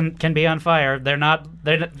trucks can be on fire. They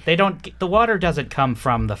don't. The water doesn't come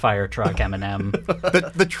from the fire truck, Eminem.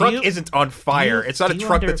 The truck isn't on fire. It's not a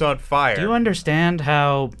truck that's on fire. Do you understand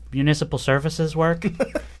how municipal services work?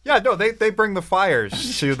 Yeah, no, they bring the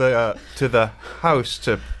fires to the house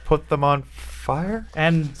to put them on fire.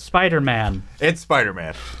 And Spider-Man. It's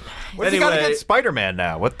Spider-Man. What's he got against Spider-Man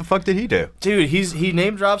now? What the fuck did he do? Dude, he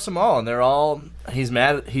name drops them all, and they're all. He's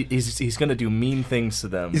mad. He's gonna do mean things to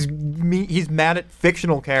them. He's mad at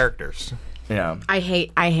fictional characters. Yeah. I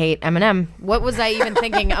hate Eminem. What was I even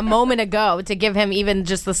thinking a moment ago to give him even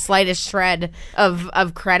just the slightest shred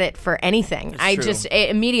of credit for anything? I just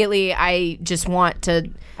want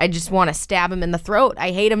to stab him in the throat.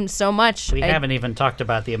 I hate him so much. We haven't even talked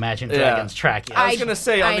about the Imagine Dragons track yet. I was gonna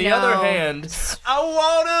say, on the other hand, I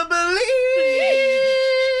wanna believe.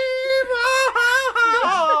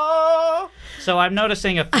 So I'm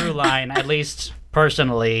noticing a through line, at least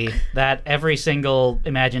personally, that every single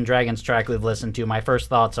Imagine Dragons track we've listened to, my first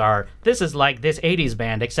thoughts are, this is like this 80s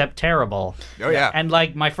band, except terrible. Oh, yeah. And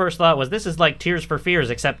like, my first thought was, this is like Tears for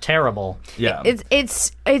Fears, except terrible. Yeah.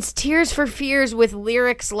 It's Tears for Fears with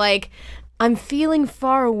lyrics like, I'm feeling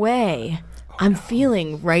far away. I'm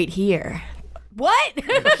feeling right here. What?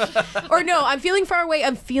 Or no, I'm feeling far away.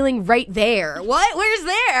 I'm feeling right there. What? Where's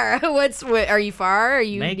there? Are you far? Are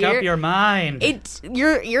you Make near? up your mind.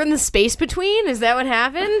 You're in the space between? Is that what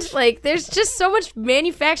happened? Like, there's just so much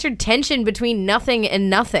manufactured tension between nothing and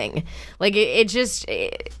nothing. Like, it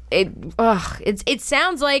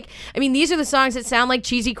sounds like, I mean, these are the songs that sound like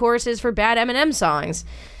cheesy choruses for bad Eminem songs.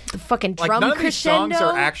 The fucking drum none crescendo. of these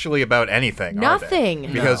songs are actually about anything. Nothing. Are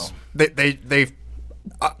they? Because they've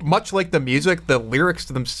much like the music, the lyrics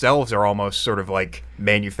to themselves are almost sort of like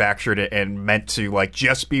manufactured and meant to like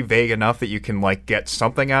just be vague enough that you can like get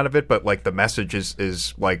something out of it, but like the message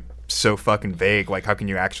is like so fucking vague. Like, how can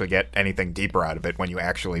you actually get anything deeper out of it when you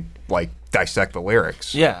actually like dissect the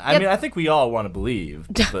lyrics? Yeah, I mean, I think we all want to believe,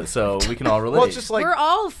 but so we can all relate. Well, it's just like we're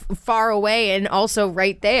all far away and also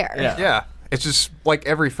right there. Yeah. It's just like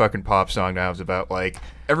every fucking pop song now is about like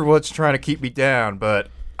everyone's trying to keep me down, but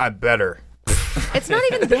I'm better. It's not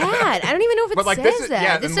even that. I don't even know if it like, says that.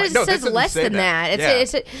 Yeah, this says says less than that.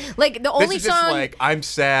 It's like the only this is song. Just like, I'm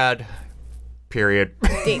sad. Period.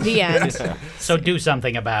 The end. So do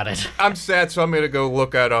something about it. I'm sad, so I'm going to go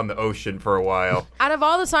look out on the ocean for a while. Out of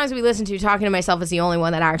all the songs we listened to, Talking to Myself is the only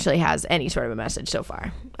one that actually has any sort of a message so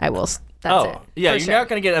far. That's it. Yeah, for you're sure. not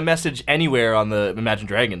going to get a message anywhere on the Imagine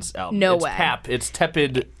Dragons album. No it's way. It's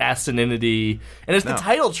tepid asininity, and it's the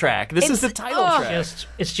title track. This is the title track.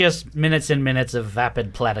 It's just minutes and minutes of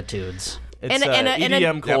vapid platitudes. It's and a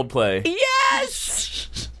EDM Coldplay.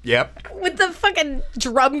 Yes! Yep. With the fucking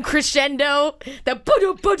drum crescendo. The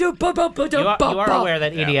You are aware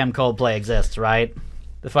that EDM Coldplay exists, right?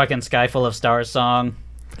 The fucking Sky Full of Stars song.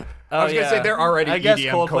 I was gonna say they're already. I guess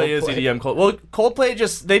EDM Coldplay is EDM. Well,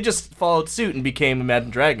 Coldplay just followed suit and became Imagine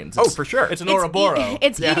Dragons. For sure. It's an Ouroboros.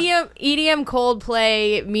 It's EDM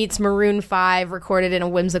Coldplay meets Maroon 5 recorded in a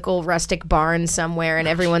whimsical rustic barn somewhere, and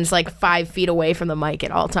everyone's like 5 feet away from the mic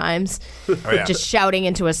at all times, just shouting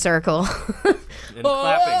into a circle. And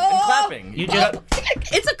clapping.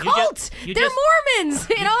 It's a cult. They're Mormons.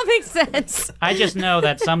 It all makes sense. I just know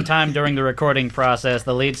that sometime during the recording process,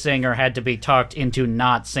 the lead singer had to be talked into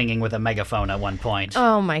not singing with a megaphone at one point.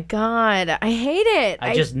 Oh my God. I hate it.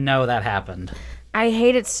 I just know that happened. I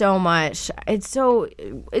hate it so much. It's so.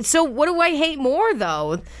 What do I hate more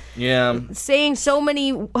though? Yeah. Saying so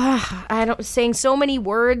many words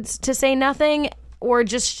to say nothing, or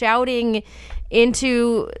just shouting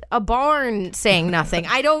into a barn saying nothing.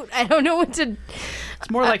 I don't know what to. It's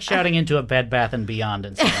more like shouting into a Bed Bath & Beyond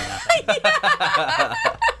and saying nothing.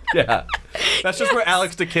 Yeah. That's just where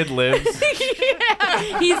Alex the Kid lives.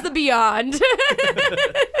 Yeah, he's the Beyond.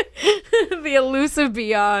 The elusive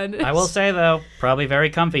Beyond. I will say, though, probably very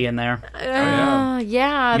comfy in there.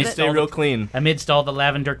 Yeah. You stay real clean. Amidst all the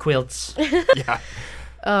lavender quilts. Yeah.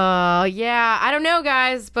 Yeah. I don't know,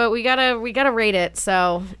 guys, but we gotta rate it.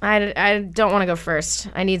 So I don't want to go first.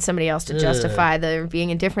 I need somebody else to justify there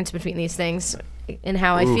being a difference between these things and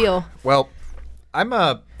how I feel. Well, I'm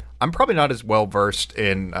probably not as well versed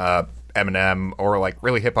in Eminem or like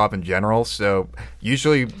really hip hop in general. So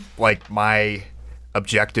usually, like my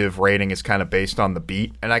objective rating is kind of based on the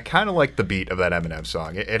beat, and I kind of like the beat of that Eminem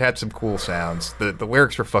song. It had some cool sounds. The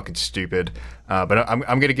lyrics were fucking stupid, but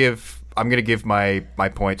I'm gonna give my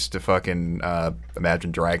points to fucking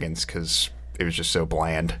Imagine Dragons because it was just so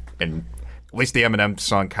bland, and at least the Eminem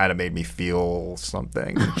song kind of made me feel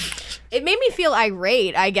something. It made me feel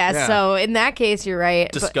irate, I guess. Yeah. So in that case, you're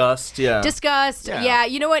right. Disgust, yeah. Disgust, yeah.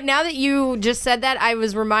 You know what? Now that you just said that, I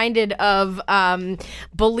was reminded of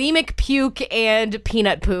bulimic puke and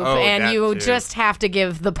peanut poop, and that you too. just have to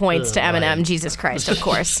give the points to Eminem. Jesus Christ, of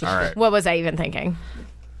course. All right. What was I even thinking?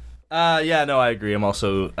 Yeah, no, I agree. I'm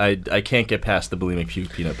also I can't get past the bulimic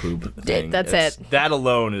puke peanut poop thing. That's it. That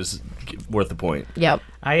alone is worth the point. Yep.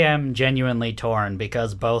 I am genuinely torn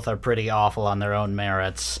because both are pretty awful on their own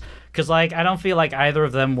merits. Because, like, I don't feel like either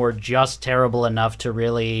of them were just terrible enough to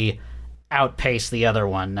really outpace the other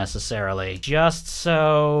one necessarily. Just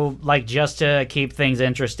to keep things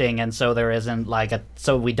interesting, and so there isn't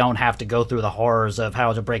so we don't have to go through the horrors of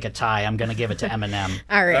how to break a tie. I'm gonna give it to Eminem.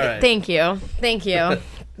 All right. Thank you.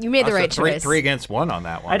 You made the right choice. 3-1 on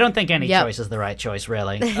that one. I don't think any choice is the right choice,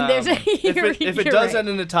 really. If it does end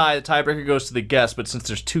in a tie, the tiebreaker goes to the guest. But since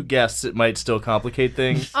there's 2 guests, it might still complicate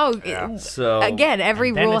things. So again,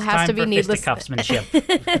 every rule has to be needless.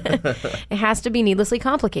 It has to be needlessly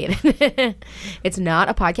complicated. It's not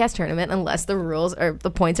a podcast tournament unless the rules or the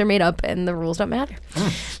points are made up and the rules don't matter.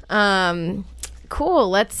 Cool.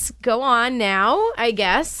 Let's go on now, I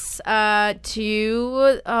guess,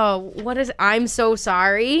 to what is I'm So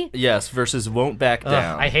Sorry? Yes, versus Won't Back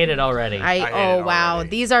Down. I hate it already. Wow. already.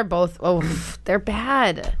 These are both they're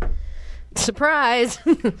bad. Surprise.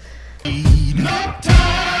 I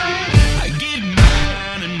get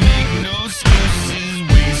mine and make no excuses,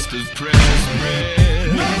 waste of precious breath.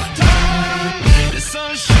 The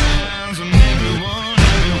sun shines on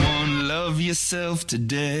everyone, love yourself to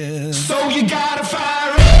death. So you gotta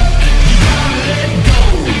fire up, you gotta let go.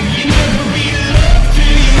 You never be loved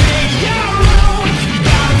till you make your own. You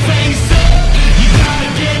gotta face up, you gotta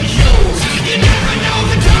get yours. You never know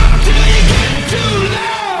the top till you get too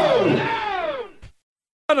low.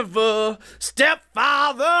 Son of a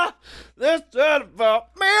stepfather, this son of a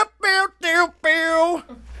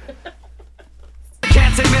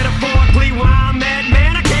Can't say metaphorically where I'm at,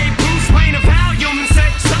 man. I can't Bruce Wayne of Valium and say,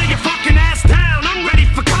 settle your fucking ass down. I'm ready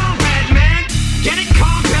for combat, man. Get it,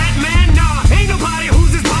 combat, man? Nah, ain't nobody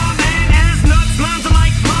who's his bomb, man. Ass nuts, lines are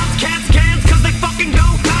like moms, cats, cans, cause they fucking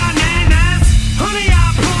don't bananas. Honey,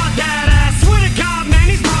 I applaud that ass. Swear to God, man,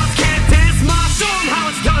 these bras can't dance. Ma, show 'em how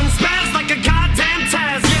it's done. Spaz like a goddamn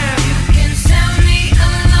Taz, yeah. You can sound the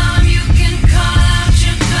alarm, you can call out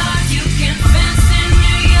your guard, you can fence in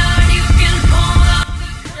your yard, you can pull out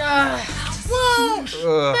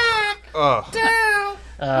Oh, boy.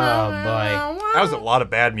 That was a lot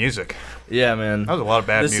of bad music. Yeah, man. That was a lot of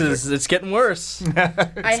bad music. It's getting worse.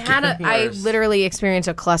 I literally experienced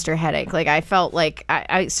a cluster headache. Like I felt like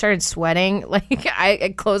I started sweating. Like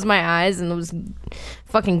I closed my eyes and was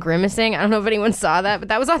fucking grimacing. I don't know if anyone saw that, but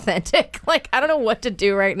that was authentic. Like I don't know what to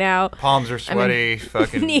do right now. Palms are sweaty.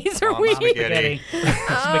 Fucking knees are weak. Spaghetti.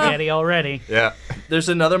 Spaghetti already. Yeah. There's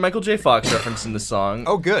another Michael J. Fox reference in the song.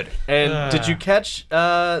 Oh, good. And did you catch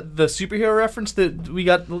the superhero reference that we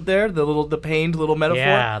got there? The pained little metaphor?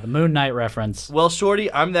 Yeah, the Moon Knight reference. Well, shorty,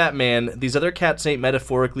 I'm that man. These other cats ain't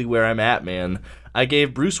metaphorically where I'm at, man. I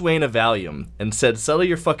gave Bruce Wayne a Valium and said, settle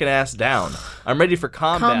your fucking ass down. I'm ready for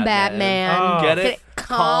combat, man. Oh. Get it?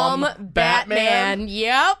 Batman.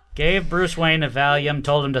 Yep. Gave Bruce Wayne a Valium,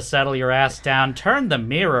 told him to settle your ass down, turn the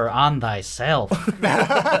mirror on thyself.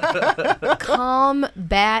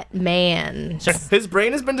 Batman. His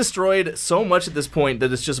brain has been destroyed so much at this point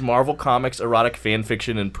that it's just Marvel Comics, erotic fan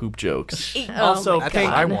fiction, and poop jokes. Also, That's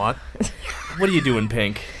Pink, what I want. what are you doing,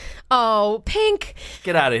 Pink? Oh, Pink.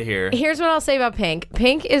 Get out of here. Here's what I'll say about Pink.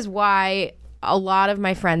 Pink is why a lot of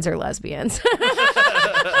my friends are lesbians.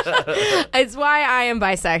 It's why I am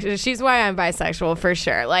bisexual. She's why I'm bisexual for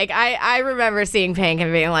sure. Like I remember seeing Pink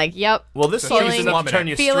and being like, "Yep." Well, this song is feeling- enough to turn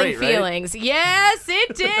you feeling straight, right? feelings. Yes,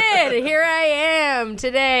 it did. Here I am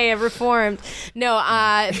today, reformed. No,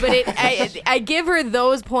 but I give her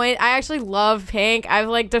those points. I actually love Pink. I've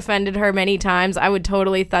like defended her many times. I would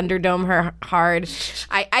totally Thunderdome her hard.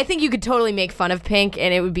 I think you could totally make fun of Pink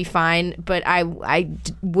and it would be fine, but I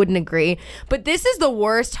wouldn't agree. But this is the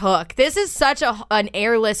worst hook. This is such an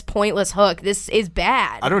airless, pointless hook. This is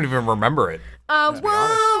bad. I don't even remember it. Won't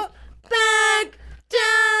back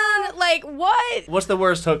down. Like, what? What's the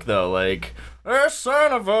worst hook, though? Like, a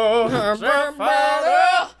son of a... The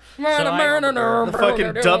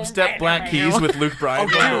fucking dubstep Black Keys with Luke Bryan.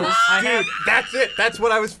 Dude, that's it. That's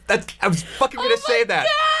what I was fucking gonna say that.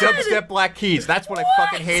 Dubstep Black Keys. That's what I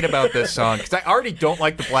fucking hate about this song. Because I already don't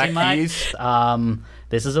like the Black Keys.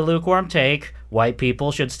 This is a lukewarm take. White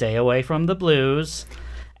people should stay away from the blues.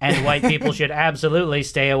 And white people should absolutely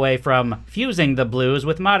stay away from fusing the blues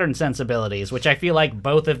with modern sensibilities, which I feel like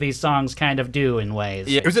both of these songs kind of do in ways.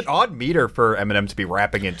 Yeah. It was an odd meter for Eminem to be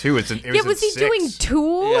rapping in, too. Was he doing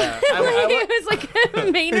Tool? Yeah. It was like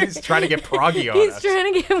Maynard. He's trying to get proggy on He's us.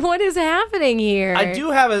 trying to get, what is happening here? I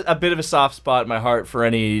do have a bit of a soft spot in my heart for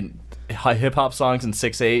any hip-hop songs in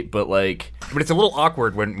 6/8, but like... But it's a little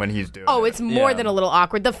awkward when he's doing it. it's more than a little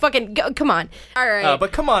awkward. The fucking, come on. All right.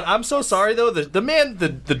 But come on, I'm so sorry, though. The man, the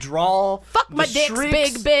drawl... Fuck my the dick's shrieks.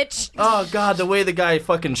 big, bitch. Oh, God, the way the guy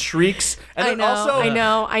fucking shrieks. And then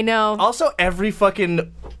I know. Also, every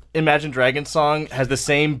fucking Imagine Dragons song has the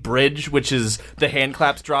same bridge, which is the hand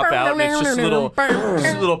claps drop out, and it's just little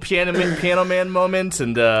piano man moments.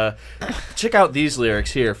 And check out these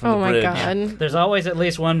lyrics here from the bridge. Oh my God. There's always at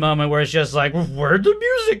least one moment where it's just like, where'd the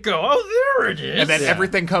music go? Oh, there it is. And then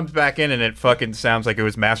everything comes back in, and it fucking sounds like it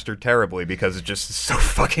was mastered terribly because it just is so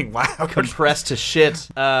fucking loud. Compressed to shit.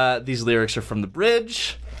 These lyrics are from the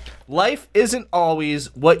bridge. Life isn't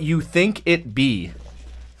always what you think it be.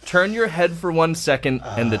 Turn your head for 1 second,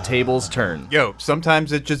 and the tables turn. Yo,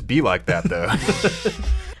 sometimes it just be like that, though.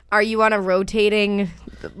 Are you on a rotating,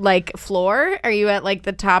 like, floor? Are you at, like,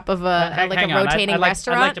 the top of a rotating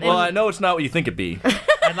restaurant? Well, I know it's not what you think it be.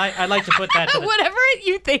 I'd like to put that to the, Whatever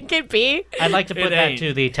you think it be. I'd like to put It that ain't.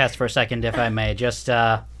 to the test for a second, if I may. Just,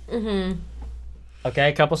 Okay,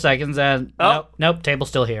 a couple seconds, and nope, table's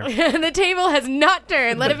still here. The table has not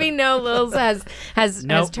turned. Let it be known, Lilz has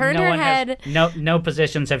turned her head. No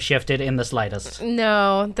positions have shifted in the slightest.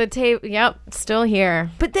 No, the table, yep, still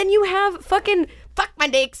here. But then you have fucking, fuck my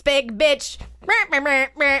dick's big, bitch.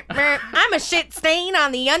 I'm a shit stain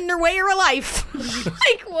on the underwear of life.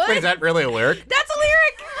 Like, what? Wait, is that really a lyric? That's a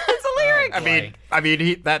lyric. That's a lyric. I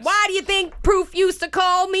mean, that's... Why do you think Proof used to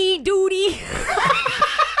call me Duty?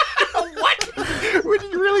 What? When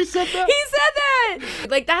you really said that? He said that.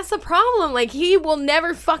 Like, that's the problem. Like, he will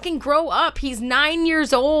never fucking grow up. He's 9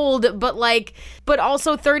 years old, but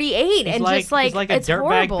also 38, He's and like, just like he's like a it's dirtbag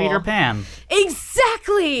horrible. Peter Pan.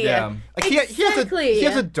 Exactly. Yeah. Like, he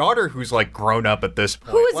has a daughter who's like grown up at this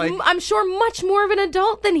point. Who is, like, I'm sure, much more of an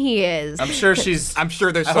adult than he is. I'm sure there's I'm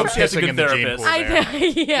sure there's I some hope she has a pissing good in the gene therapist. pool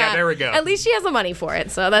there. Yeah, there we go. At least she has the money for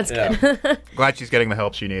it, so that's good. Glad she's getting the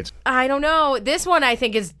help she needs. I don't know. This one I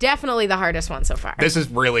think is definitely the hardest one so far. This is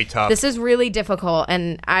really tough. This is really difficult,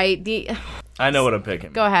 and I know what I'm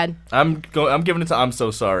picking. Go ahead. I'm giving it to I'm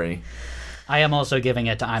So Sorry. I am also giving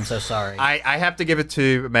it to I'm So Sorry. I have to give it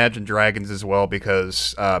to Imagine Dragons as well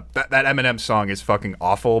because that Eminem song is fucking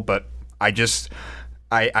awful, but I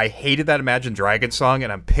hated that Imagine Dragons song,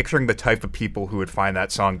 and I'm picturing the type of people who would find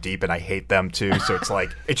that song deep, and I hate them too, so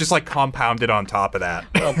it's just like compounded on top of that.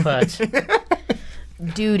 Well put.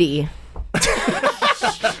 Duty.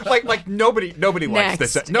 like nobody likes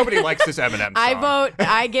Next. this. Nobody likes this Eminem song.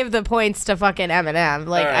 I give the points to fucking Eminem.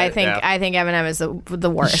 Like, All right, I think Eminem is the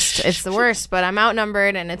worst. It's the worst, but I'm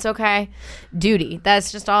outnumbered, and it's okay. Duty.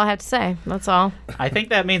 That's just all I have to say. That's all. I think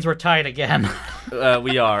that means we're tied again.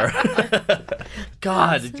 We are.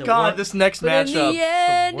 God, this next But in matchup. the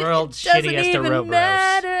end, world's it doesn't shittiest even rope roast.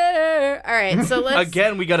 matter. All right, so let's.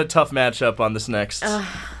 Again, we got a tough matchup on this next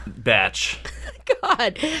batch.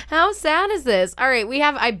 God, how sad is this? All right, we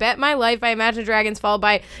have "I Bet My Life" by Imagine Dragons, followed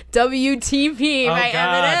by "WTP" Oh, by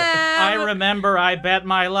God. Eminem. I remember I Bet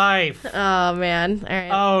My Life. Oh man! All right,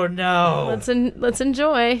 Oh, no. let's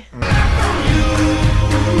enjoy.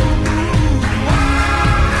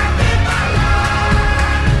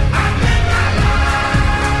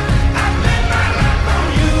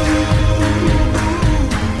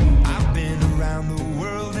 I've been around the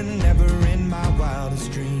world and never in my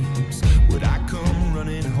wildest dreams would I come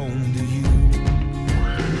running home to you.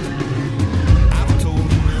 I've told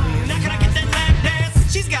a million. Now can I get that lap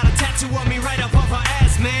dance? She's got a tattoo of me right up off her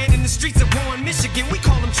ass, man. In the streets of Warren, Michigan, we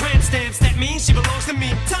call them tramp stamps. That means she belongs to me.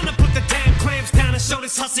 Time to put the damn clamps down and show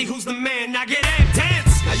this hussy who's the man. Now get amped,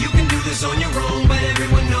 dance. Now you can do this on your own, but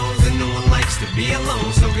everyone knows that no one likes to be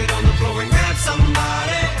alone. So get on the floor and grab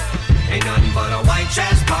somebody. Ain't nothing but a white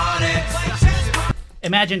trash party.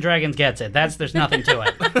 Imagine Dragons gets it. There's nothing to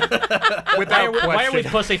it. Without Why are we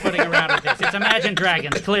question. pussyfooting around with this? It's Imagine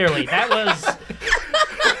Dragons, clearly. That was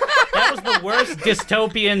the worst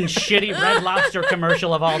dystopian, shitty Red Lobster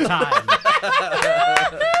commercial of all time.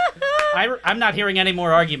 I'm not hearing any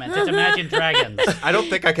more arguments. It's Imagine Dragons. I don't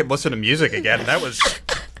think I can listen to music again. That was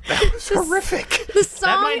horrific. The song.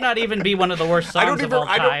 That might not even be one of the worst I don't songs of even- all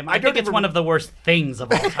I don't- time. I I don't think it's even- one of the worst things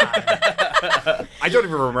of all time. I don't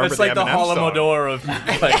even remember It's like the Eminem song. Holodomor of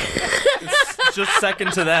like, it's just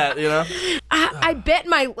second to that, you know. I bet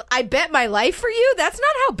my life for you. That's not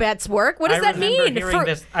how bets work. What does that mean?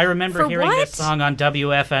 I remember for hearing what? this song on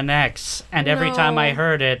WFNX, and every time I No.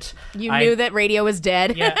 heard it, You I knew that radio was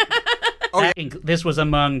dead. Yeah. This was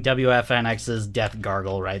among WFNX's death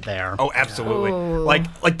gargle right there. Oh, absolutely.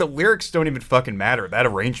 Like the lyrics don't even fucking matter. That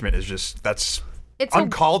arrangement is just It's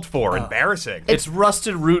uncalled for, embarrassing. It's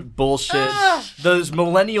rusted root bullshit. Those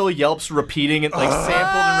millennial yelps repeating it, like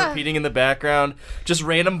sampled and repeating in the background. Just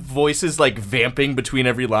random voices like vamping between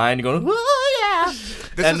every line, going, "Oh yeah!"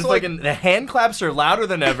 And is like- fucking the hand claps are louder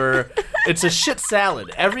than ever. It's a shit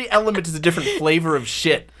salad. Every element is a different flavor of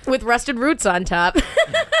shit. with rusted roots on top.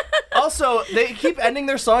 Also, they keep ending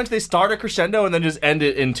their songs. They start a crescendo and then just end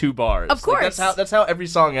it in 2 bars. Of course. Like, that's how every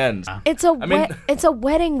song ends. It's it's a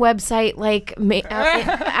wedding website, like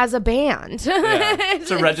as a band. Yeah. It's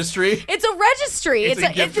a registry. It's a registry. It's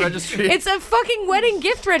a gift registry. It's a fucking wedding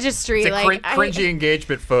gift registry. It's a like cringy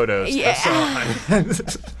engagement photos. Yeah.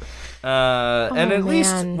 And at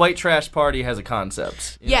least man. White Trash Party has a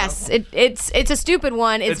concept. you Yes, it's a stupid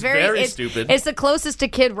one. It's very stupid. It's the closest to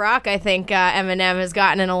Kid Rock I think Eminem has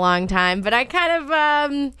gotten in a long time. But I kind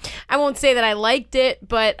of I won't say that I liked it,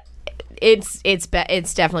 but it's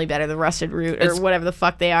definitely better than Rusted Root or It's- whatever the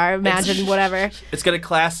fuck they are. Imagine whatever. know? It's got a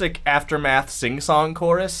classic Aftermath sing-song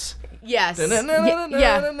chorus. Yes.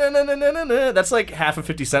 Yeah. That's like half of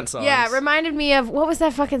 50 Cent songs. Yeah, it reminded me of, what was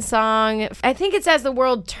that fucking song? I think it's As the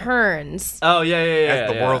World Turns. Oh, yeah.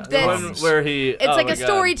 As the world The one comes. where he... It's like a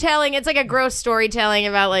storytelling. It's like a gross storytelling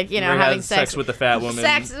about, like, Where he having has sex with the fat woman.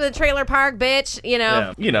 Sex in the trailer park, bitch,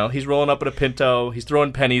 Yeah. He's rolling up in a Pinto. He's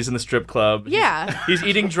throwing pennies in the strip club. Yeah. He's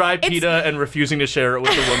eating dry pita and refusing to share it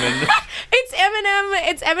with the woman. It's Eminem.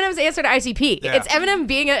 It's Eminem's answer to ICP. Yeah. It's Eminem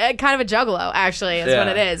being a kind of a juggalo, actually, is what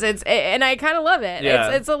it is. And I kind of love it.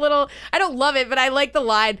 Yeah. It's a little, I don't love it, but I like the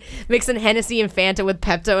line, mixing Hennessy and Fanta with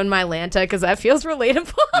Pepto and Mylanta, because that feels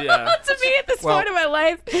relatable Yeah. to me at this point in my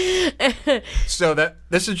life. So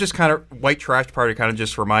this is just kind of White Trash Party. Kind of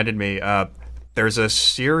just reminded me. There's a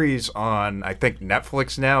series on I think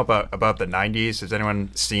Netflix now about the '90s. Has anyone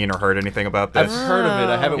seen or heard anything about this? I've heard of it.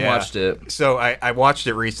 I haven't Yeah. watched it. So I watched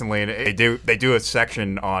it recently, and they do a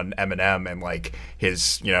section on Eminem and like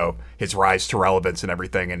his rise to relevance and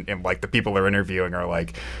everything, and like the people they're interviewing are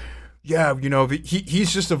like, yeah,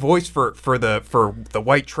 he's just a voice for the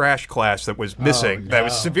white trash class that was missing, that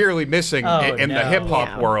was severely missing in the hip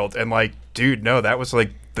hop world, and like, dude, no, that was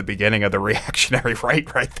like the beginning of the reactionary right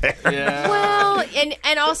there. Yeah. Well,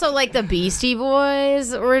 and also like the Beastie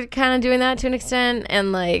Boys were kind of doing that to an extent,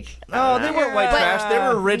 and like No, they weren't white trash. They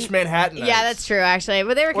were rich Manhattanites. yeah, that's true actually.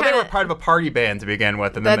 But they were Well, kind they of were part of a party band to begin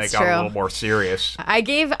with, and then they That's got true. a little more serious. I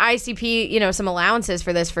gave ICP, some allowances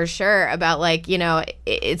for this for sure. About like,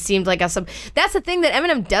 it seemed like that's the thing that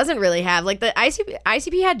Eminem doesn't really have. Like the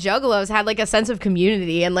ICP had Juggalos had like a sense of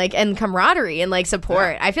community and like and camaraderie and like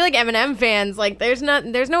support. I feel like Eminem fans like there's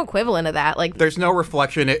no equivalent of that. Like There's no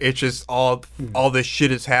reflection. It's just all this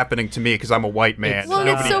shit is happening to me because I'm a white man. Well, and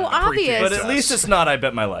it's Nobody so appreciates obvious. But at us. least it's not I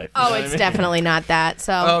Bet My Life. You know oh, what I it's mean? definitely not that.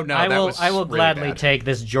 So Oh no, I that will. was I will really gladly bad. take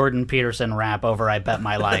this Jordan Peterson rap over "I Bet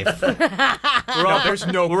My Life." There's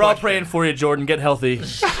no. We're all question. praying for you, Jordan. Get healthy.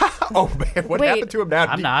 Oh man, what Wait. happened to him now?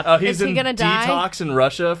 I'm not. He's Is he in gonna die? detox in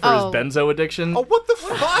Russia for Oh. his benzo addiction. Oh, what the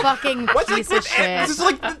fuck? fucking What's piece like of with shit. This is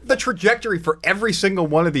like the trajectory for every single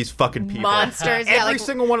one of these fucking people. Monsters, yeah, Every like-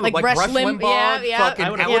 single one of them, like like Rush Rush Limb- Limbaugh, yeah, fucking I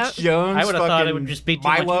would've- Alex Jones, I would have thought it fucking would just be too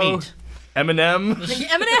Milo. much meat. Eminem.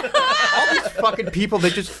 Eminem. All these fucking people, they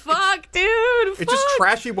just. Fuck, dude. It's just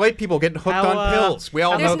trashy white people getting hooked How, on pills. We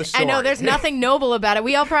all know the story. I know there's nothing noble about it.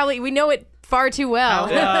 We know it far too well.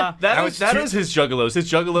 That was is his juggalos. His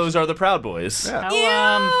juggalos are the Proud Boys.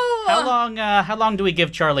 Yeah. How long do we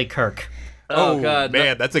give Charlie Kirk? Oh, God.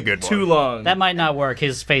 man, that's a good one. Too long. That might not work.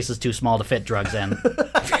 His face is too small to fit drugs in.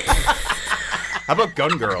 How about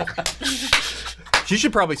Gun Girl? She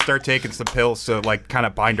should probably start taking some pills to like kind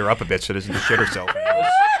of bind her up a bit so she doesn't shit herself.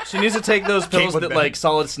 She needs to take those pills Caitlin that Bennett. like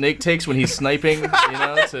Solid Snake takes when he's sniping,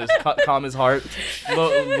 to calm his heart.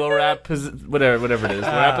 Whatever it is.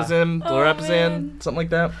 Lorapazan, something like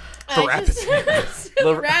that.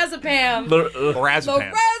 Lorazepam.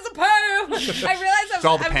 Lorazepam. I realize It's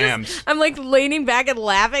all the Pams. I'm like leaning back and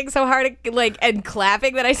laughing so hard, like and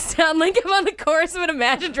clapping that I sound like I'm on the chorus of an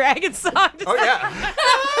Imagine Dragons song. Oh yeah.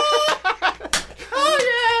 Oh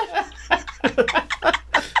yeah.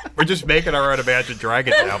 We're just making our own Imagine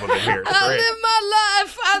Dragons album in here. It's I great. live my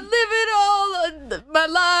life. I live it all. My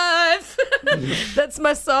life. That's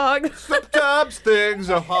my song. Sometimes things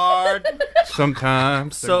are hard.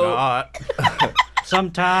 Sometimes they're not.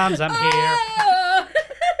 Sometimes I'm here.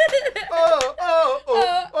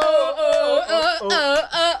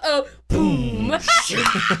 Boom.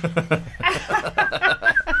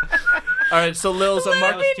 All right, so Lilz, I'm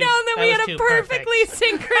Let marking. me know that we that had was a too perfectly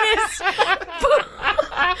synchronous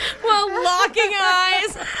while locking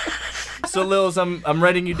eyes. So Lilz, I'm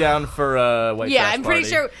writing you down for White Yeah, Trash I'm pretty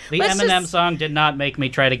Party. sure. The let's Eminem just- song did not make me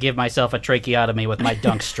try to give myself a tracheotomy with my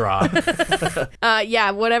dunk straw.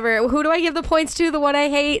 Yeah, whatever. Who do I give the points to? The one I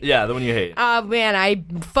hate? Yeah, the one you hate. Oh man, I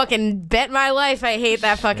fucking bet my life I hate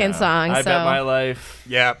that fucking song. I so. Bet My Life.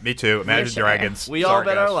 Yeah, me too. Imagine sure. Dragons. We all Sorry,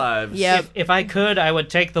 bet guys. our lives. Yep. If I could, I would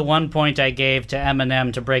take the 1 point I gave to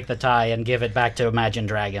Eminem to break the tie and give it back to Imagine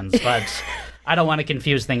Dragons, but I don't want to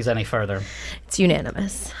confuse things any further. It's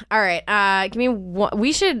unanimous. All right, give me one.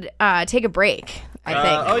 We should take a break, I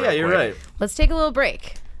think. Oh yeah, you're right. Let's take a little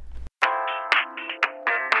break.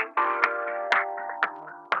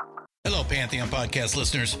 Hello, Pantheon Podcast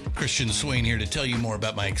listeners. Christian Swain here to tell you more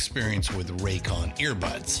about my experience with Raycon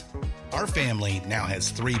earbuds. Our family now has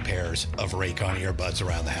 3 pairs of Raycon earbuds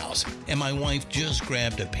around the house, and my wife just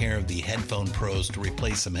grabbed a pair of the Headphone Pros to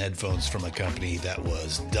replace some headphones from a company that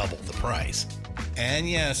was double the price. And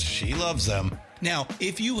yes, she loves them. Now,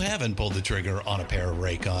 if you haven't pulled the trigger on a pair of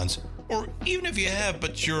Raycons, or even if you have,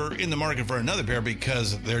 but you're in the market for another pair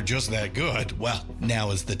because they're just that good, well,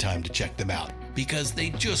 now is the time to check them out, because they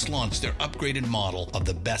just launched their upgraded model of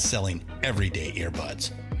the best-selling everyday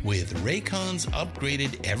earbuds. With Raycon's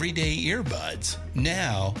upgraded everyday earbuds,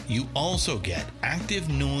 now you also get active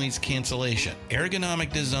noise cancellation,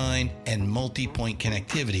 ergonomic design, and multi-point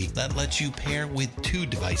connectivity that lets you pair with 2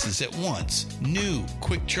 devices at once. New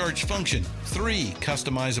quick charge function, 3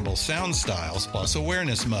 customizable sound styles, plus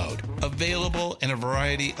awareness mode. Available in a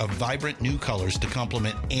variety of vibrant new colors to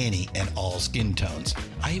complement any and all skin tones.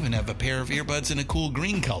 I even have a pair of earbuds in a cool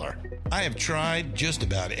green color. I have tried just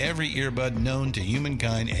about every earbud known to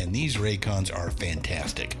humankind, and these Raycons are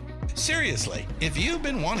fantastic. Seriously, if you've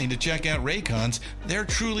been wanting to check out Raycons, there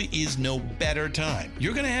truly is no better time.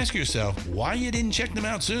 You're going to ask yourself why you didn't check them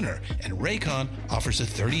out sooner, and Raycon offers a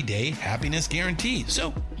 30-day happiness guarantee.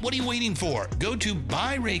 So what are you waiting for? Go to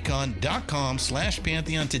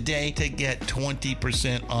buyraycon.com/Pantheon today to get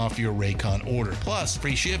 20% off your Raycon order, plus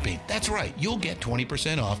free shipping. That's right, you'll get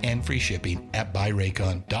 20% off and free shipping at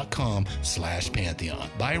buyraycon.com/Pantheon.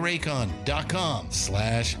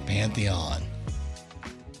 buyraycon.com/Pantheon.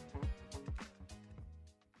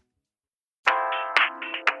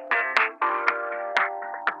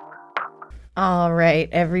 All right,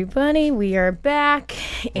 everybody, we are back.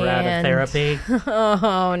 We're out of therapy.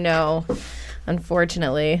 Oh, no.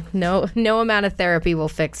 Unfortunately, no amount of therapy will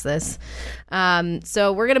fix this.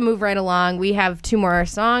 So we're going to move right along. We have 2 more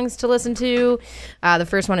songs to listen to. The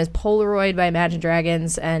first one is Polaroid by Imagine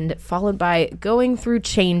Dragons, and followed by Going Through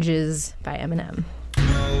Changes by Eminem.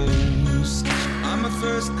 I'm a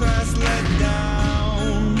first class let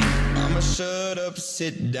down. I'm a shut up,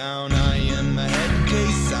 sit down. I am a head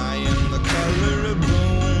case. I am the color of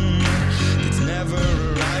boom. It's never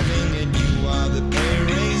arriving, and you are the pay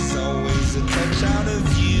raise. Always a touch out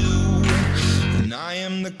of you. And I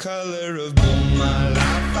am the color of boom. My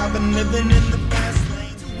life, I've been living in the fast lane.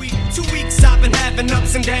 2 weeks I've been having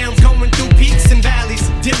ups and downs, going through peaks and valleys,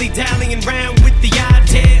 dilly-dallying around with the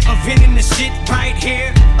idea of ending the shit right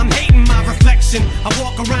here. I'm hating my reflection. I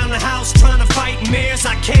walk around the house trying to fight mirrors.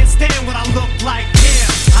 I can't stand what I look like. Yeah,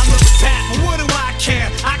 I look fat, but what do I care?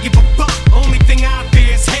 I give a fuck. Only thing I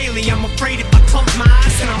fear is Haley. I'm afraid if I close my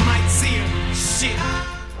eyes then I might see her. Shit.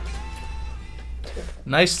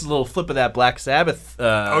 Nice little flip of that Black Sabbath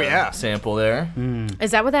sample there.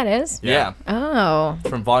 Is that what that is? Yeah. Oh.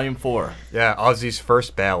 From Volume 4. Yeah, Ozzy's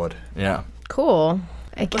first ballad. Yeah. Cool.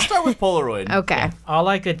 Let's start with Polaroid. Okay. All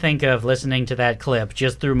I could think of listening to that clip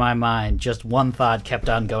just through my mind, just one thought kept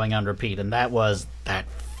on going on repeat, and that was that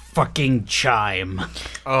fucking chime.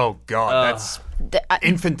 Oh, God, that's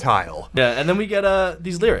infantile. Yeah, and then we get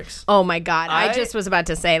these lyrics. Oh my God! I just was about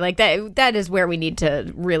to say, like, that is where we need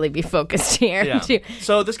to really be focused here. Yeah. Too.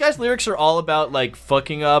 So this guy's lyrics are all about like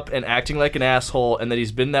fucking up and acting like an asshole, and that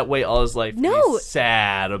he's been that way all his life. No, and he's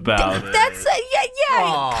sad about it. That's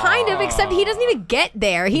kind of. Except he doesn't even get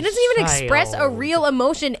there. He doesn't even express a real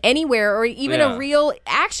emotion anywhere, or even a real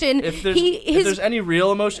action. If there's any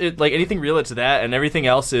real emotion, like anything real, it's that, and everything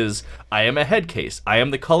else is I am a head case. I am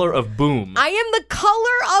the color of boom. I am the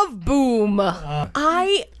color of boom.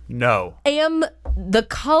 I am the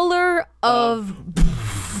color of.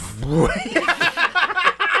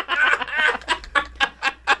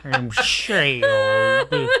 I'm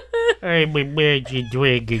sailed. I'm Imagine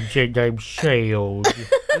Dragons and I'm sailed.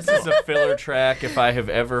 This is a filler track if I have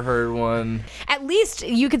ever heard one. At least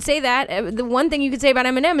you could say that. The one thing you could say about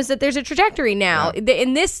Eminem is that there's a trajectory now. Yeah.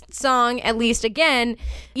 In this song, at least, again,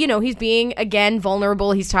 you know, he's being, again,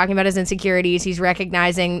 vulnerable. He's talking about his insecurities. He's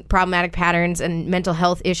recognizing problematic patterns and mental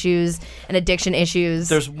health issues and addiction issues.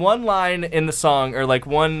 There's one line in the song, or like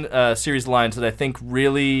one series of lines that I think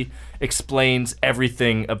really explains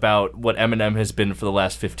everything about what Eminem has been for the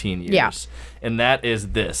last 15 years. Yeah. And that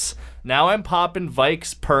is this. Now I'm popping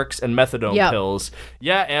Vikes, perks, and methadone pills.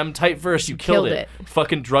 Yeah, M, tight verse, you killed it.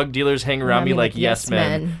 Fucking drug dealers hang around me like yes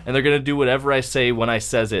men. And they're going to do whatever I say when I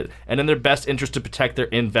says it. And in their best interest to protect their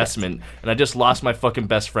investment. And I just lost my fucking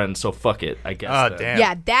best friend, so fuck it, I guess. Damn.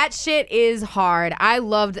 Yeah, that shit is hard. I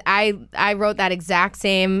wrote that exact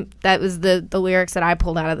same, that was the lyrics that I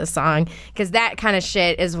pulled out of the song. Because that kind of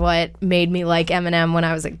shit is what made me like Eminem when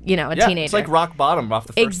I was a teenager. It's like rock bottom off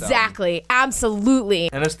the first album. Absolutely.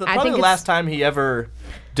 And it's probably the last time he ever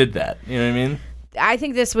did that. You know what I mean? I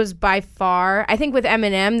think this was by far. I think with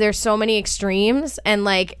Eminem, there's so many extremes, and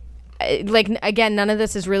like again, none of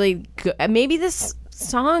this is really good. Maybe this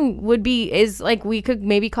song is like we could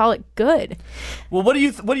maybe call it good. Well, what do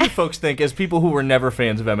you folks think as people who were never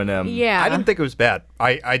fans of Eminem? Yeah, I didn't think it was bad.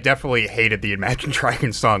 I definitely hated the Imagine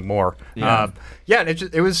Dragons song more. And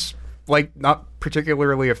it was like not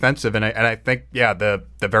particularly offensive, and I think the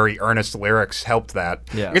very earnest lyrics helped that.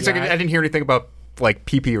 I didn't hear anything about like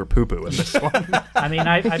pee-pee or poo-poo in this one. I mean,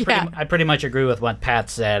 I pretty much agree with what Pat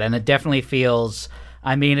said, and it definitely feels.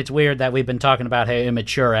 I mean, it's weird that we've been talking about how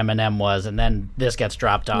immature Eminem was, and then this gets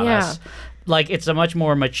dropped on us. Like, it's a much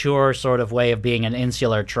more mature sort of way of being an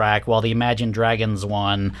insular track, while the Imagine Dragons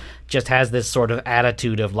one just has this sort of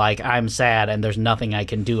attitude of, like, I'm sad and there's nothing I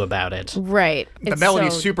can do about it. Right. The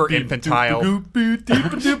melody's super infantile. Well, you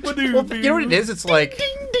know what it is? It's like,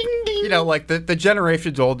 you know, like the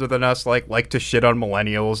generations older than us like to shit on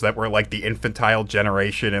millennials that were like the infantile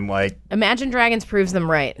generation, and like Imagine Dragons proves them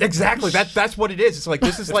right. Exactly. That's what it is. It's like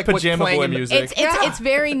this is like what's pajama playing boy in music. It's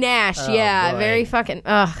very Nash. Very fucking.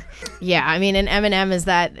 Yeah. I mean, and Eminem is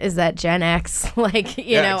that Gen X, like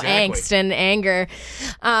exactly. Angst and anger.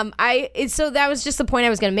 So that was just the point I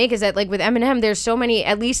was going to make, is that like with Eminem, there's so many.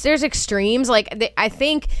 At least there's extremes. Like I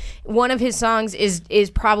think one of his songs is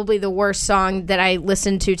probably the worst song that I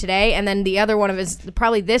listened to today. and then the other one of his,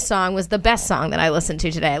 probably this song was the best song that I listened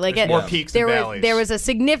to today. Like, More peaks and valleys. There was a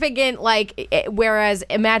significant, like, whereas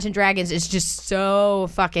Imagine Dragons is just so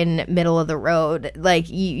fucking middle of the road. Like,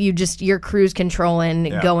 you're cruise controlling,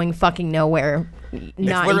 going fucking nowhere. It's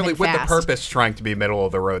literally with the purpose trying to be middle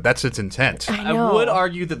of the road. That's its intent. I I would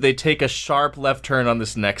argue that they take a sharp left turn on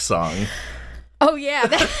this next song. Oh, yeah.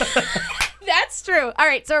 That's true. All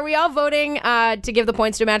right, so are we all voting to give the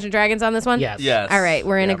points to Imagine Dragons on this one? Yes. Yes. All right,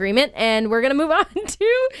 we're in agreement, and we're going to move on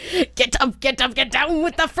to Get Down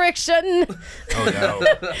with the Friction. Oh,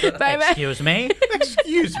 no. Excuse me?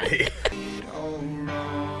 Excuse me.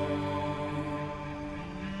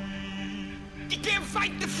 You can't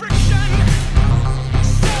fight the friction.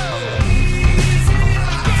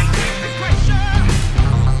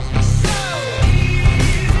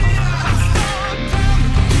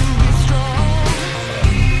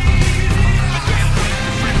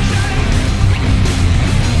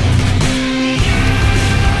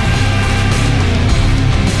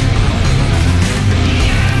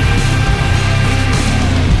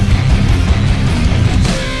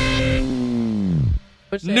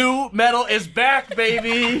 New metal is back,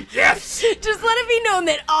 baby. Yes. Just let it be known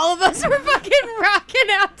that all of us were fucking rocking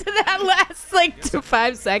out to that last, like,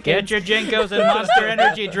 5 seconds. Get your Jinkos and Monster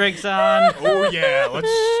Energy drinks on. Oh, yeah. Let's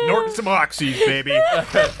snort some oxys, baby.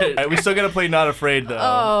 We still gotta play Not Afraid, though.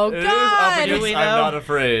 Oh, It is God. up against Do we I'm know? Not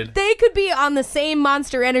Afraid. They could be on the same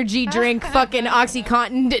Monster Energy drink fucking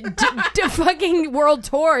OxyContin fucking world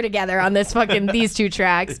tour together on this fucking, these two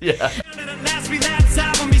tracks. Yeah. Last relapse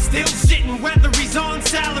album, he's still shitting. Whether he's on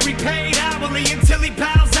salary, paid hourly, until he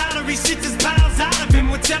bows out or he shits his bowels out of him.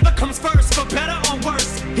 Whichever comes first, for better or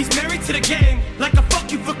worse. He's married to the game, like a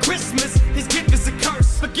fuck you for Christmas. His gift is a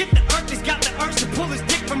curse. Forget the earth, he's got the urge to pull his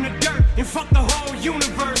dick from the dirt and fuck the whole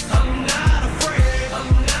universe. I'm not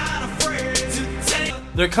afraid to take.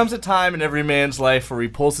 There comes a time in every man's life where he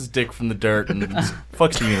pulls his dick from the dirt and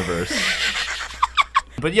fucks the universe.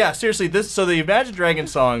 But yeah, seriously, so the Imagine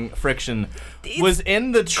Dragons song "Friction" was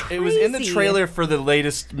in the it was in the crazy. trailer for the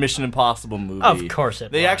latest Mission Impossible movie. Of course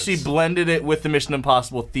it They was. actually blended it with the Mission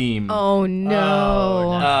Impossible theme. Oh,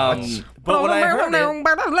 no. But when I heard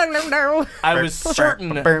it, I was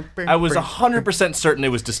certain, I was 100% certain it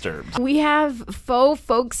was Disturbed. We have faux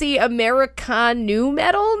folksy America new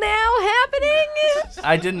metal now happening.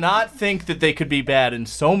 I did not think that they could be bad in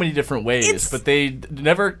so many different ways, but they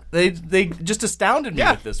just astounded me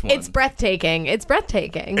with this one. It's breathtaking. It's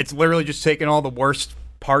breathtaking. It's literally just taking all the worst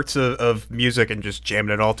parts of music and just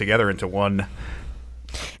jamming it all together into one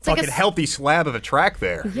fucking healthy slab of a track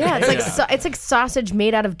there. Yeah, it's like it's like sausage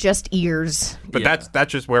made out of just ears. But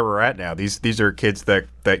that's just where we're at now. These are kids that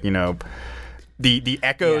you know, the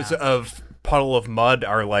echoes of Puddle of Mud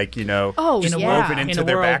are like, you know, woven into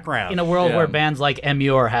their background. In a world where bands like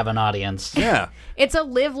Emure have an audience. Yeah. It's a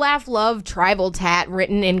live, laugh, love tribal tat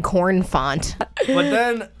written in corn font. But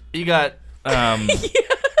then you got I'm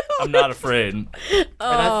Not Afraid. And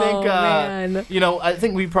I think man. you know, I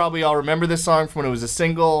think we probably all remember this song from when it was a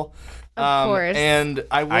single. Of course. And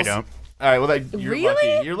I don't. All right, well, you're Really?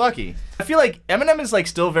 lucky. You're lucky. I feel like Eminem is like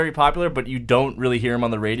still very popular, but you don't really hear him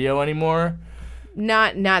on the radio anymore.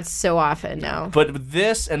 Not so often, no. But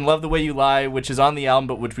this and Love the Way You Lie, which is on the album,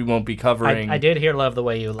 but which we won't be covering. I did hear Love the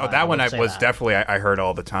Way You Lie. Oh, that one I will was say that. definitely I heard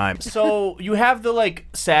all the time. So you have the like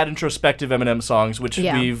sad introspective Eminem songs, which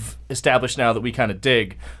we've established now that we kind of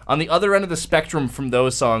dig. On the other end of the spectrum from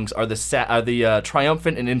those songs are the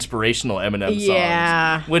triumphant and inspirational Eminem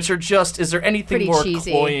songs, which are just, is there anything Pretty more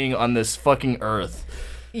cheesy. cloying on this fucking earth?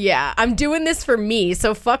 Yeah, I'm doing this for me,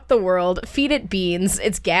 so fuck the world. Feed it beans.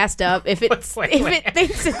 It's gassed up. If it Wait. it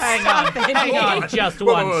thinks it's Hang stopping on, just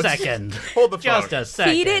one second. Hold the Just phone. a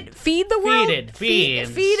second. Feed the world. Feed it beans.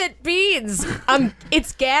 Feed it beans.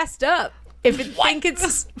 It's gassed up. If it think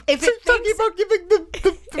it's if it thinks about giving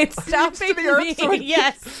the it's stopping the earth, so me, it-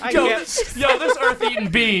 yes. Yo, this earth eating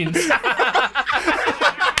beans.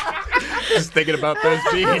 just thinking about those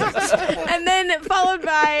beans. And then followed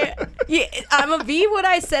by, I'm a be what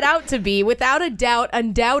I set out to be, without a doubt,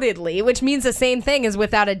 undoubtedly, which means the same thing as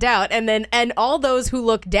without a doubt. And then, and all those who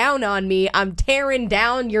look down on me, I'm tearing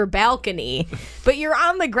down your balcony, but you're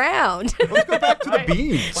on the ground. Let's go back to the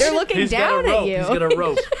beans. They're looking He's down got a rope. at you. He's got a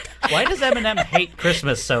rope. Why does Eminem hate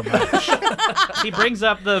Christmas so much? He brings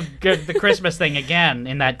up the Christmas thing again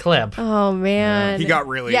in that clip. Oh man, He got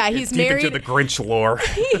really he's deep married. into the Grinch lore.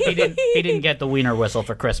 He didn't get the wiener whistle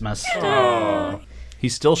for Christmas.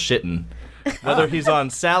 He's still shitting. Whether he's on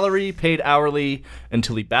salary, paid hourly,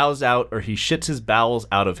 until he bows out, or he shits his bowels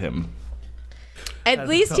out of him. At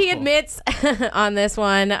least he admits on this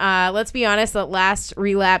one. Let's be honest, that last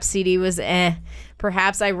Relapse CD was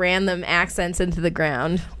Perhaps I ran them accents into the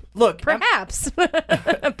ground. Look, perhaps.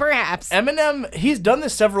 Perhaps. Eminem, he's done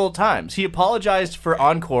this several times. He apologized for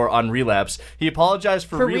Encore on Relapse. He apologized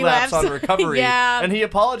for Relapse on Recovery. Yeah. And he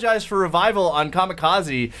apologized for Revival on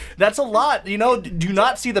Kamikaze. That's a lot. You know, do you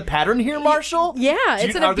not see the pattern here, Marshall? Yeah,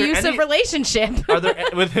 it's an abusive relationship. Are there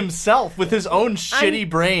with himself, with his own shitty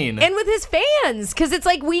brain. And with his fans. Because it's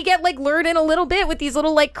like we get like lured in a little bit with these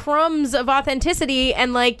little like crumbs of authenticity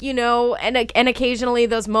and like, you know, and occasionally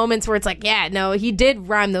those moments where it's like, yeah, no, he did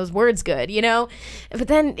rhyme those words good, you know? But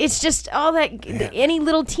then it's just all that, any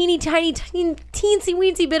little teensy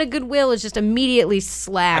weensy bit of goodwill is just immediately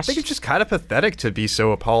slashed. I think it's just kind of pathetic to be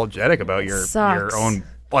so apologetic about your own,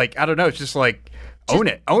 like, I don't know, it's just like, own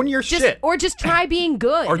it. Own your shit. Or just try being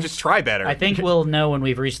good. Or just try better. I think we'll know when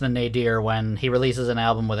we've reached the nadir when he releases an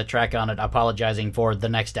album with a track on it apologizing for the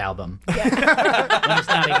next album. Yeah. When it's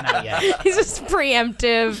not even out yet. He's just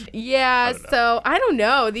preemptive. Yeah, so I don't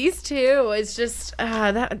know. These two, it's just,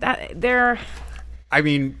 they're... I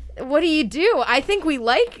mean... What do you do? I think we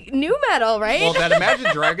like new metal, right? Well, that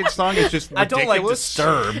Imagine Dragons song is just ridiculous. I don't like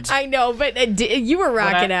Disturbed. I know, but you were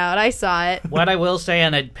rocking out. I saw it. What I will say,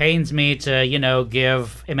 and it pains me to, you know,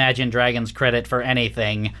 give Imagine Dragons credit for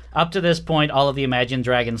anything. Up to this point, all of the Imagine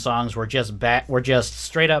Dragons songs were just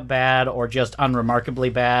straight up bad or just unremarkably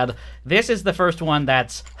bad. This is the first one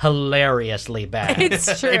that's hilariously bad.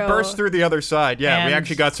 It's true. It burst through the other side. Yeah, we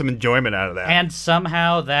actually got some enjoyment out of that. And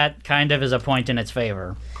somehow that kind of is a point in its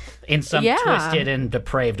favor. In some twisted and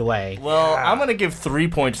depraved way. Well, I'm going to give 3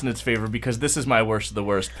 points in its favor because this is my worst of the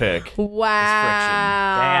worst pick.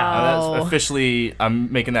 Wow. That's officially,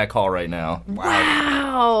 I'm making that call right now.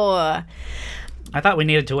 Wow. I thought we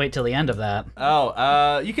needed to wait till the end of that.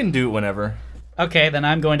 Oh, you can do it whenever. Okay, then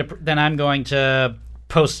I'm going to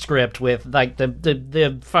postscript with like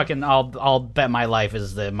the fucking I'll bet my life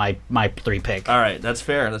is my 3 pick. All right, that's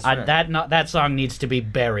fair. That song needs to be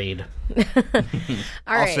buried.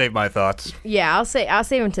 I'll save my thoughts. Yeah, I'll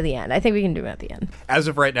save them to the end. I think we can do them at the end. As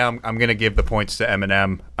of right now, I'm going to give the points to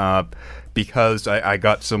Eminem because I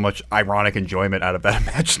got so much ironic enjoyment out of that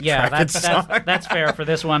Imagine Dragons song. That's fair. For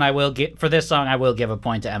this one, for this song, I will give a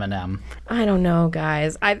point to Eminem. I don't know,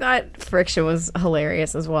 guys. I thought Friction was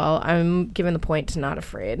hilarious as well. I'm giving the point to Not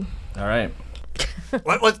Afraid. All right.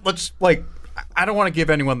 Let's like. I don't want to give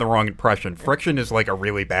anyone the wrong impression. Friction is like a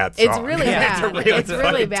really bad song. It's really bad. It's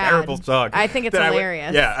really bad. Terrible song. I think it's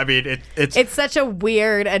hilarious. I mean, it's such a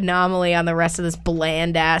weird anomaly on the rest of this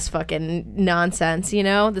bland ass fucking nonsense. You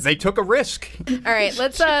know, they took a risk. All right,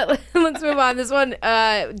 let's move on. This one,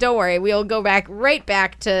 don't worry, we'll go right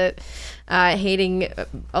back to hating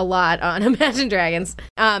a lot on Imagine Dragons.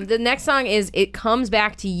 The next song is "It Comes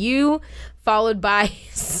Back to You," followed by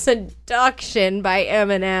Seduction by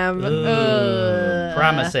Eminem.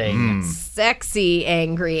 Promising. Sexy,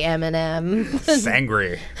 angry Eminem.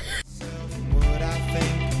 Sangry. What I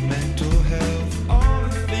think, mental health, all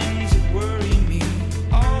the things that worry me,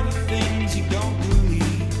 all the things you don't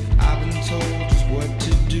believe. I've been told just what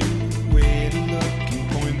to do, where to look and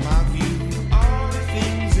point my view. All the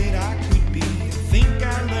things that I could be, I think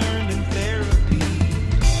I learned in therapy.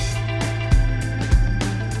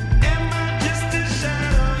 Am I just a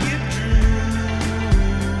shadow you drew?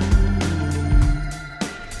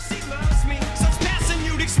 She loves me, so it's passing,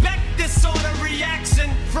 you'd expect this sort of reaction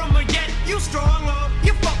from her, yet you strong on,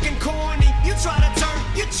 you fucking corny. You try to turn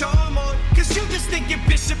your charm on, cause you just think you're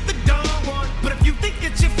Bishop the Don Juan. But if you think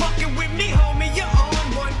that you're fucking with me, homie, you're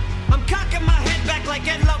on one. I'm cocking my head back like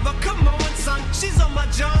Ed Lover, come on, son. She's on my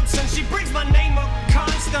Johnson, she brings my name up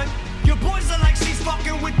constant. Your boys are like she's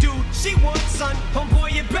fucking with dude, she wants son.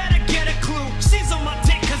 Homeboy, you better get a clue. She's on my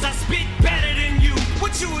dick cause I spit better than you.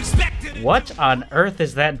 What you expected? What on earth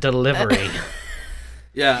is that delivery?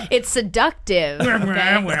 Yeah. It's seductive.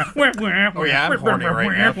 Okay? Oh yeah, I'm horny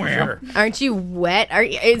right now for sure. Aren't you wet?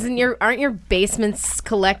 Aren't your basements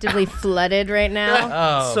collectively flooded right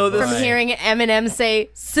now? So this From hearing Eminem say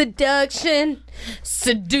seduction,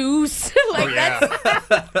 seduce.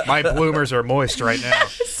 My bloomers are moist right now.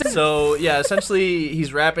 So yeah, essentially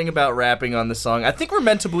he's rapping about rapping on the song. I think we're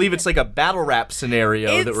meant to believe it's like a battle rap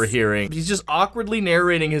scenario that we're hearing. He's just awkwardly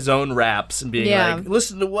narrating his own raps and being like,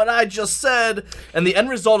 listen to what I just said. And the end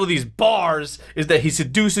result of these bars is that he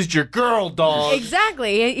seduces your girl, dog.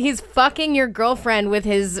 Exactly. He's fucking your girlfriend with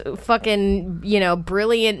his fucking,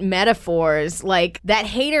 brilliant metaphors. Like, that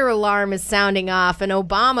hater alarm is sounding off and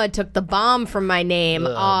Obama took the bomb from my name.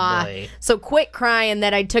 Boy. So quit crying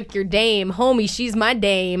that I took your dame. Homie, she's my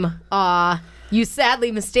dame. You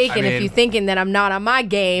sadly mistaken if you thinking that I'm not on my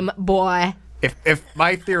game, boy. If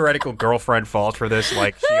my theoretical girlfriend falls for this,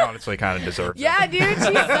 like, she honestly kind of deserves it. Yeah, dude,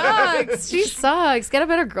 she sucks. She sucks. Get a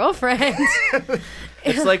better girlfriend.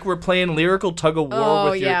 It's like we're playing lyrical tug of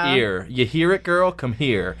war with your ear. You hear it, girl? Come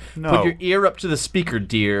here. No. Put your ear up to the speaker,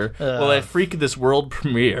 dear, while I freak this world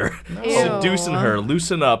premiere. Seducing her,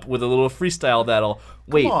 loosen up with a little freestyle that'll...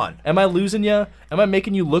 Wait, on. Am I losing you? Am I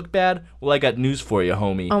making you look bad? Well, I got news for you,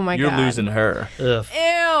 homie. Oh my You're God. losing her. Ugh.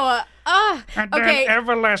 Ew. And Okay. then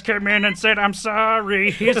Everlast came in and said, I'm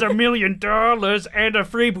sorry, here's $1 million and a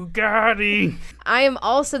free Bugatti. I am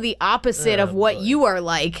also the opposite of what you are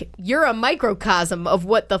like. You're a microcosm of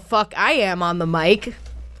what the fuck I am on the mic.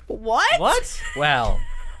 What? What? Well,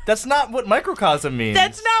 That's not what microcosm means.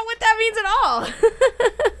 That's not what that means at all.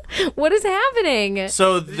 What is happening?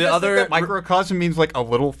 So Did you the just other... think that microcosm means like a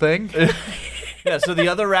little thing? Yeah, so the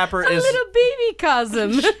other rapper A is... little baby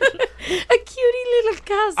cosm. A cutie little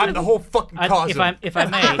cosm. I'm the whole fucking cosm. if I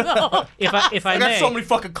may, if I I got may, so many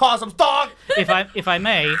fucking cosms, dog! if I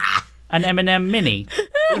may, an Eminem mini.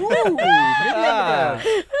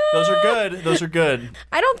 Those are good. Those are good.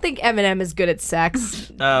 I don't think Eminem is good at sex.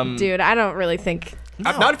 Dude, I don't really think...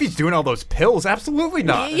 Not if he's doing all those pills. Absolutely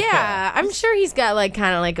not. Yeah, I'm sure he's got like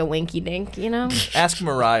kind of like a winky dink, you know? Ask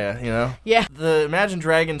Mariah, you know? Yeah. The Imagine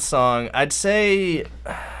Dragons song, I'd say...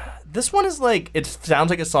 This one is like... It sounds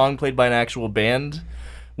like a song played by an actual band,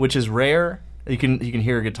 which is rare. You can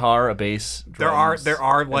hear a guitar, a bass, drums, There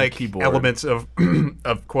are and a like keyboard. elements of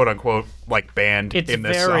of quote unquote like band It's in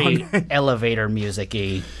this very song. elevator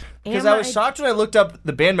music-y. Because I was shocked when I looked up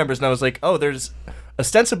the band members and I was like, oh, there's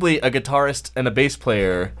ostensibly a guitarist and a bass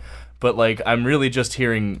player, but like I'm really just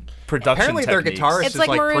hearing production Apparently their techniques. guitarist It's is like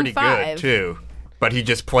like Maroon pretty 5. good too. But he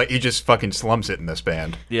just fucking slums it in this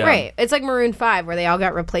band. Yeah. Right. It's like Maroon 5, where they all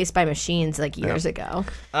got replaced by machines like years ago.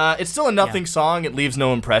 It's still a nothing song. It leaves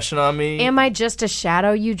no impression on me. Am I just a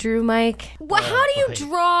shadow you drew, Mike? How do you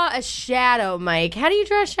draw a shadow, Mike? How do you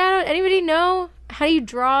draw a shadow? Anybody know? How do you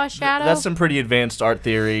draw a shadow? That's some pretty advanced art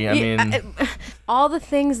theory. I mean, all the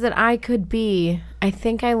things that I could be, I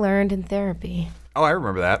think I learned in therapy. Oh, I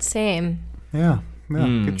remember that. Same. Yeah.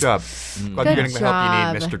 Good job. Glad you're getting the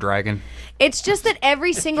help you need, Mr. Dragon. It's just that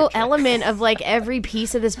every single element of like every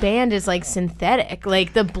piece of this band is like synthetic.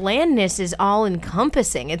 Like the blandness is all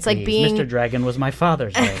encompassing. It's like being... Mr. Dragon was my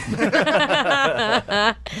father's name.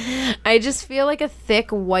 I just feel like a thick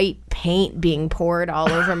white paint being poured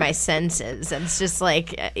all over my senses. It's just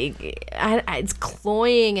like it's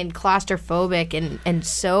cloying and claustrophobic and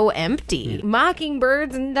so empty.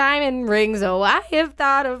 Mockingbirds and diamond rings. Oh, I have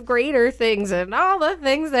thought of greater things and all the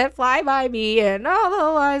things that fly by me and all the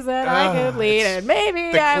lies that I could lead and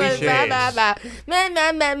maybe the I was cliches.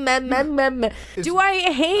 Do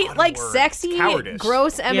I hate like word. sexy, Cowardice.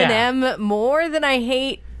 gross Eminem more than I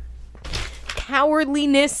hate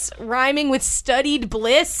cowardliness rhyming with studied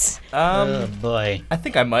bliss? Oh, boy. I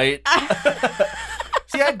think I might.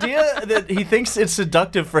 It's the idea that he thinks it's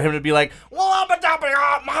seductive for him to be like,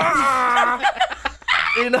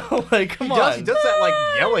 you know, like, come on. He does that like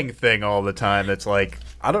yelling thing all the time. It's like,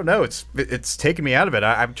 I don't know. It's taking me out of it.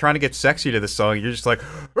 I'm trying to get sexy to the song. You're just like,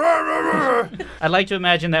 I'd like to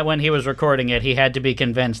imagine that when he was recording it, he had to be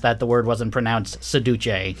convinced that the word wasn't pronounced seduce.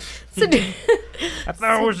 I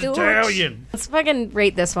thought it was Seduce. Italian. Let's fucking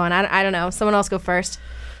rate this one. I don't know. Someone else go first.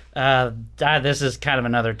 This is kind of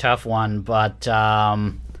another tough one, but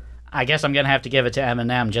I guess I'm going to have to give it to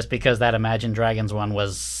Eminem just because that Imagine Dragons one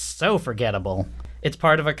was so forgettable. It's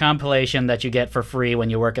part of a compilation that you get for free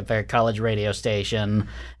when you work at the college radio station,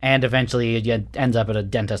 and eventually it ends up at a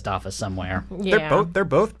dentist office somewhere. Yeah. they're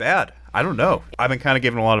both bad. I don't know. I've been kind of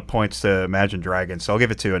giving a lot of points to Imagine Dragons, so I'll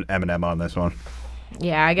give it to an Eminem on this one.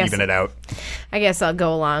 Yeah, I guess. Even it out. I guess I'll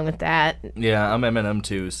go along with that. Yeah, I'm Eminem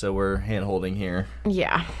too, so we're hand-holding here.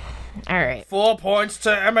 Yeah. All right. 4 points to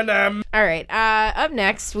Eminem. All right. Up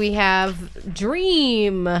next we have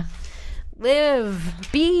Dream,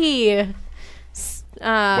 Live, Be.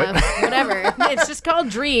 Whatever. It's just called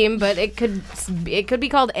Dream, but it could be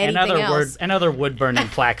called anything else. And other wood-burning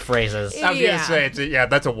plaque phrases. I was going to say,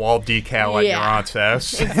 that's a wall decal at your aunt's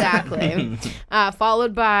house. Exactly.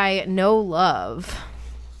 Followed by No Love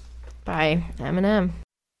by Eminem.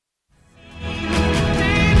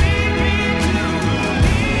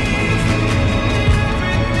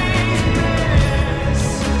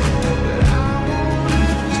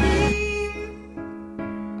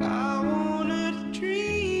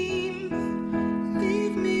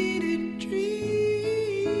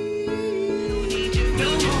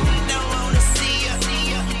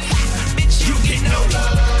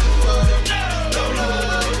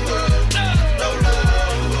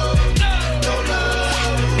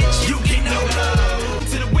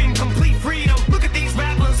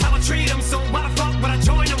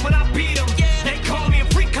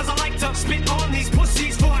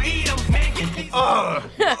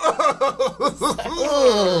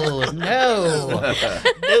 Oh, no.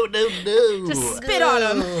 No. Just spit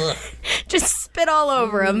on them. Just spit all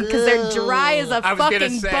over them because they're dry as a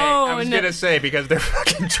fucking bone. I was gonna say because they're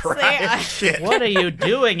fucking dry as shit. What are you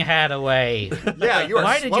doing, Hadaway? Yeah, you are.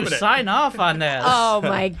 Why did you sign off on this? Oh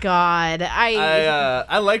my god!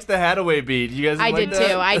 I liked the Hadaway beat. You guys? I like did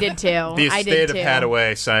that? too. I did too. The I estate did of too.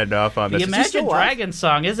 Hadaway signed off on The this. Imagine Dragons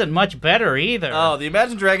song isn't much better either. Oh, the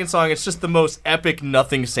Imagine Dragons song, it's just the most epic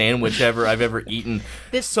nothing sandwich I've ever eaten.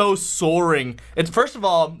 It's so soaring. It's first of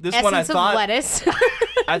all, this one I Essence of thought lettuce.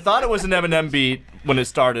 I thought it was an Eminem beat when it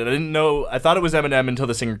started. I didn't know. I thought it was Eminem until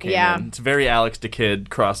the singer came in. It's a very Alex the Kid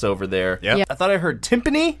crossover there. Yep. I thought I heard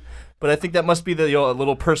timpani, but I think that must be the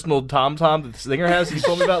little personal tom-tom that the singer has. You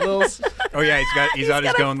told me about Lilz. Oh yeah, he's got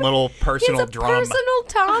his own little personal drum. Personal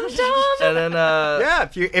tom-tom. And then Yeah,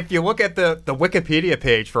 if you look at the Wikipedia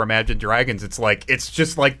page for Imagine Dragons, it's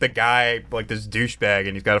just like the guy, like this douchebag,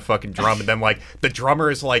 and he's got a fucking drum, and then like the drummer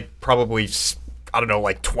is like probably, I don't know,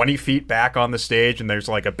 like 20 feet back on the stage, and there's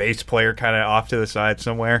like a bass player kind of off to the side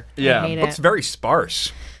somewhere. yeah. I hate Looks it. very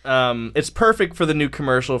sparse. It's perfect for the new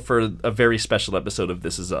commercial for a very special episode of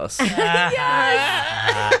This Is Us.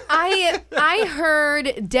 I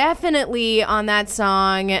heard definitely on that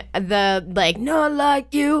song the like not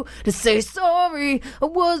like you to say sorry. I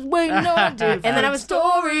was waiting on you, and then I was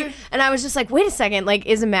story, and I was just like, wait a second, like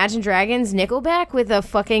is Imagine Dragons Nickelback with a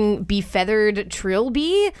fucking befeathered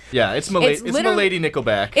trilby? Yeah, it's Milady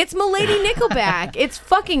Nickelback. It's Milady Nickelback. It's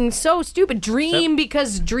fucking so stupid. Dream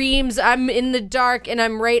because dreams. I'm in the dark and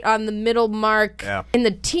I'm right on the middle mark. Yeah. In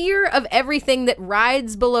the tier of everything that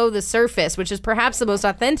rides below the surface, which is perhaps the most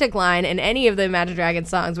authentic line in any of the Imagine Dragons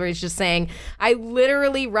songs, where he's just saying, I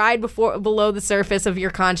literally ride below the surface of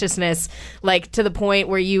your consciousness, like to the point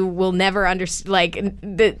where you will never understand. Like,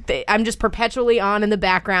 I'm just perpetually on in the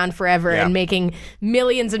background forever and making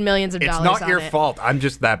millions and millions of It's dollars. not your fault. I'm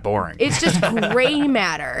just that boring. It's just gray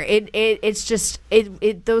matter. It's just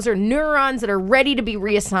those are neurons that are ready to be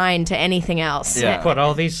reassigned to anything else. Yeah. Put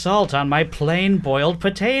all these salt on my plain boiled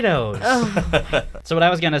potatoes. So what I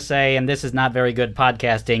was going to say, and this is not very good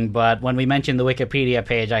podcasting, but when we mentioned the Wikipedia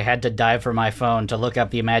page, I had to dive for my phone to look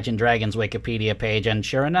up the Imagine Dragons Wikipedia page, and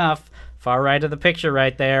sure enough, far right of the picture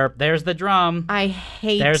right there's the drum. I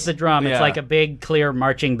hate. There's the drum. Yeah. It's like a big, clear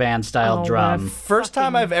marching band style drum. First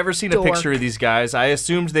time I've ever seen dork. a picture of these guys, I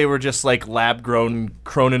assumed they were just like lab-grown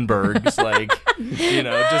Cronenbergs, like,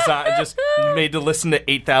 just made to listen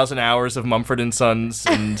to 8,000 hours of Mumford & Sons,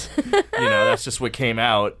 and, that's just what came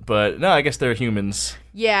out. But no, I guess they're humans.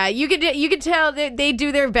 Yeah, you could tell that they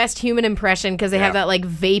do their best human impression because they have that like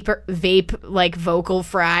vape like vocal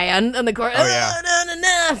fry on the chorus. Oh,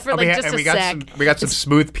 yeah. For like just a sec. We got some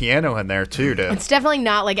smooth piano in there too. It's definitely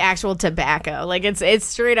not like actual tobacco. Like it's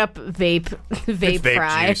straight up vape vape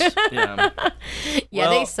fry. juice. Yeah. Yeah,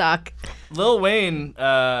 Well, they suck. Lil Wayne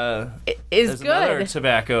Is has another good.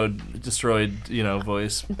 tobacco destroyed,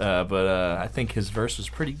 voice, but I think his verse was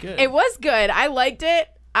pretty good. It was good. I liked it.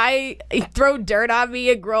 I throw dirt on me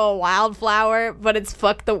and grow a wildflower, but it's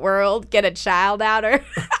fuck the world, get a child out her.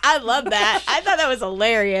 I love that. I thought that was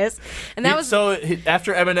hilarious. And that was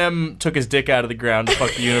after Eminem took his dick out of the ground to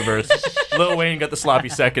fuck the universe, Lil Wayne got the sloppy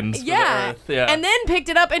seconds. For the Earth. Yeah. And then picked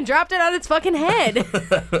it up and dropped it on its fucking head.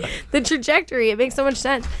 The trajectory, it makes so much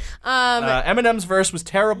sense. Eminem's verse was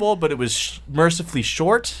terrible, but it was mercifully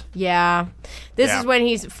short. Yeah. This Yeah. is when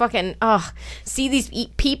he's fucking, see these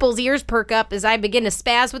people's ears perk up as I begin to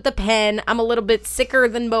spaz with the pen. I'm a little bit sicker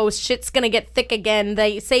than most. Shit's gonna get thick again.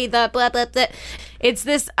 They say the blah, blah, blah. It's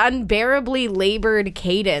this unbearably labored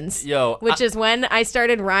cadence. Which is when I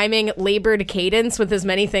started rhyming labored cadence with as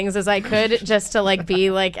many things as I could just to like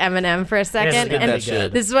be like Eminem for a second. Get And that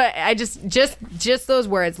shit. this is what I just those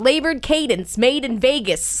words. Labored cadence, made in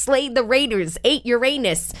Vegas, slayed the Raiders, ate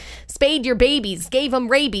Uranus, spayed your babies, gave them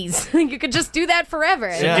rabies. You could just do that forever.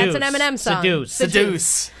 That's an Eminem song.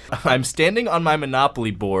 Seduce. I'm standing on my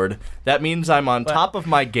Monopoly board. That means I'm on top of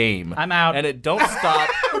my game. I'm out. And it don't stop.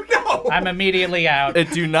 I'm immediately out.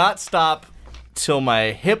 It do not stop till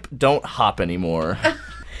my hip don't hop anymore.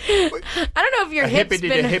 I don't know if your hips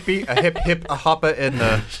been... a hip a hoppa, and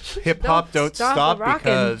the hip hop don't stop rockin'.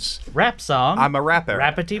 because Rap song. I'm a rapper.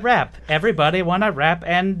 Rappity rap. Everybody wanna rap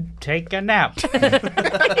and take a nap.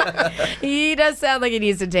 He does sound like he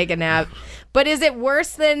needs to take a nap. But is it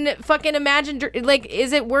worse than fucking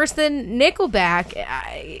is it worse than Nickelback?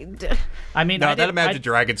 I mean, No, that Imagine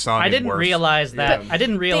Dragons song I is didn't worse. realize that. I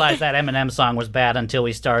didn't realize that Eminem song was bad until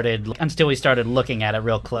we started looking at it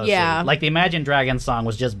real closely. Yeah. Like the Imagine Dragons song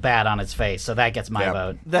was just bad on its face, so that gets my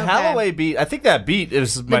vote. The Halloway beat, I think that beat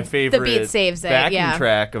is my favorite beat saves it, backing yeah.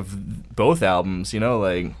 track of both albums,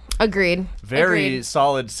 Agreed. Very Agreed.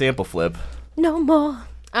 solid sample flip. No more.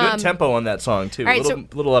 Good tempo on that song too. all right,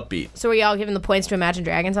 little upbeat. So are y'all giving the points to Imagine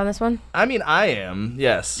Dragons on this one? I mean, I am.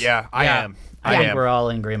 Yes. Yeah, I am. I think we're all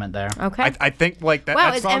in agreement there. Okay. I think like that.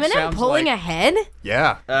 Wow, that is song Eminem sounds pulling like, ahead?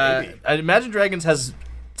 Yeah. Imagine Dragons has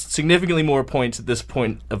significantly more points at this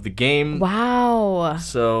point of the game. Wow.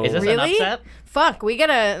 So Is this Really? an upset? Fuck, we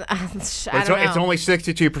gotta. I It's, don't know. it's only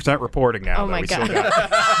 62% reporting now. Oh my Still God.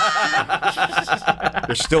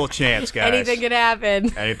 There's still a chance, guys. Anything could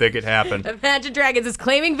happen. Anything could happen. Imagine Dragons is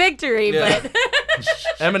claiming victory, Yeah. but Does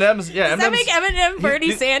does that make Eminem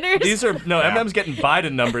Bernie Sanders? These are Eminem's getting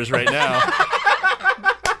Biden numbers right now.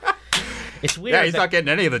 It's weird. Yeah, he's not getting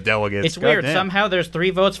any of the delegates. It's weird. Goddamn. Somehow there's 3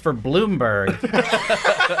 votes for Bloomberg.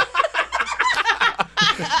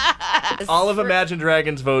 All of Imagine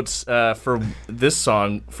Dragons votes for this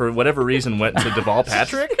song, for whatever reason, went to Deval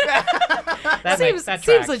Patrick. That Seems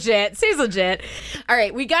tracks. legit. Seems legit. All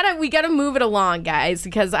right, we gotta move it along, guys,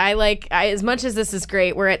 because I as much as this is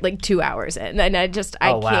great, we're at like 2 hours in, and I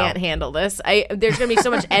Oh, wow. can't handle this. There's gonna be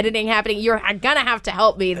so much editing happening. You're gonna have to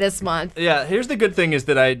help me this month. Yeah, here's the good thing is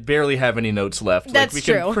that I barely have any notes left. That's we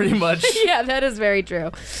true. Can pretty much. Yeah, that is very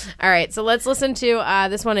true. All right, so let's listen to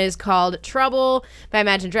this one is called Trouble by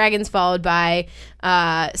Imagine Dragons, followed by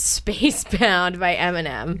Spacebound by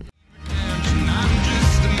Eminem.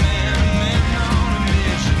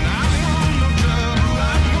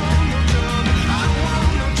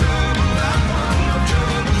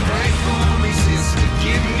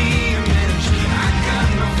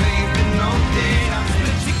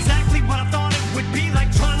 It's exactly what I thought it would be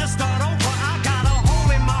like trying to start over. I got a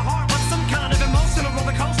hole in my heart, but some kind of emotional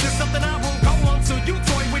roller coaster. Something I won't go on, so you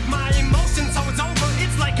toy with my emotions, so it's over.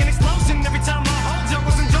 It's like an explosion every time I hold you.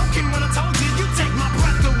 Wasn't joking when I told you you take my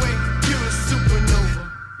breath away. You're a supernova,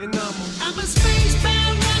 and I'm a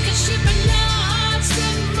spacebound rocket ship and hearts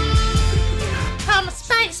that move. I'm a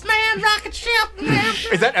spaceman rocket ship.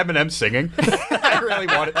 Is that Eminem singing? I really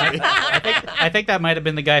want it to be. I think that might have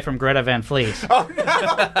been the guy from Greta Van Fleet.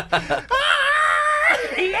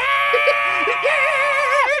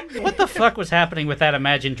 What the fuck was happening with that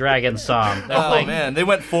Imagine Dragons song? Oh man, they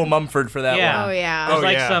went full Mumford for that Yeah. one. Oh yeah. There's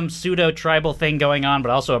like yeah. some pseudo-tribal thing going on, but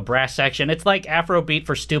also a brass section. It's like Afrobeat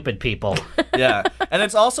for stupid people. Yeah, and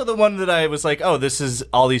it's also the one that I was like, oh, this is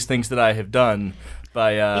all these things that I have done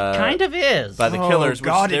by. It kind of is. By the Killers, which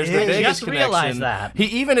God, it there's the is. biggest Just realized connection. that. He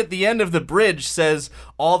even at the end of the bridge says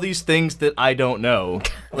all these things that I don't know.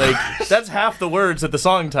 Like that's half the words of the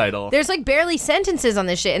song title. There's like barely sentences on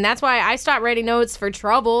this shit, and that's why I stopped writing notes for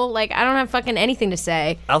Trouble. Like I don't have fucking anything to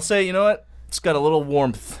say. I'll say, you know what? It's got a little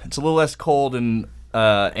warmth. It's a little less cold and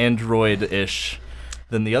Android-ish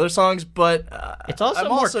than the other songs, but It's also I'm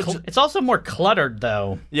more. also It's also more cluttered,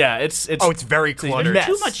 though. yeah, it's It's very a cluttered. mess.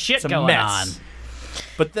 Too much shit It's a going mess. on.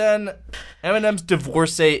 But then Eminem's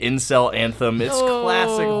divorcee incel anthem. It's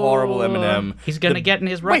classic horrible Eminem. He's gonna get in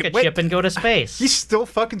his rocket wait. ship and go to space. He's still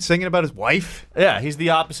fucking singing about his wife? Yeah, he's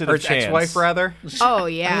the opposite Or of his Chance. ex-wife, rather? Oh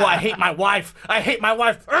yeah. Oh, I hate my wife. I hate my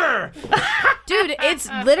wife. Urgh. Dude, it's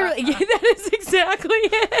literally that is exactly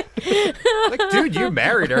it. Like, dude, you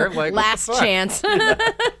married her. Like, what the Last fuck? chance.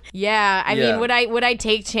 Yeah, I Yeah. mean, would I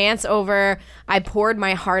take chance over I poured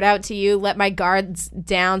my heart out to you, let my guards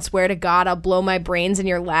down, swear to God I'll blow my brains in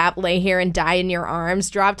your lap, lay here and die in your arms,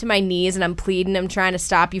 drop to my knees and I'm pleading, I'm trying to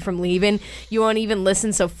stop you from leaving. You won't even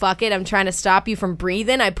listen, so fuck it. I'm trying to stop you from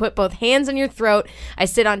breathing. I put both hands on your throat. I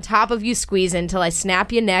sit on top of you squeezing till I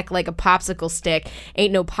snap your neck like a popsicle stick.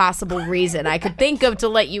 Ain't no possible reason I could think of to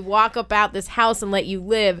let you walk up out this house and let you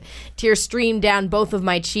live. Tears stream down both of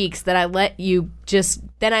my cheeks that I let you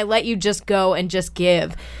just go and just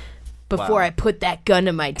give. Before I put that gun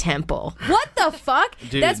to my temple. What the fuck?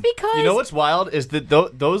 Dude, That's because you know what's wild is that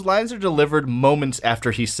those lines are delivered moments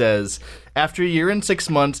after he says, "After a year and 6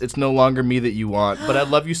 months, it's no longer me that you want, but I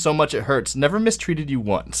love you so much it hurts. Never mistreated you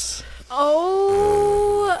once."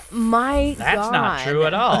 Oh my god. That's not true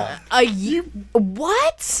at all.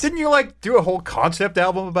 What? Didn't you, like, do a whole concept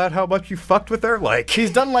album about how much you fucked with her? Like,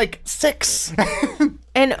 He's done like 6.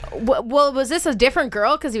 And well, was this a different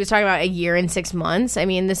girl? Because he was talking about a year and 6 months. I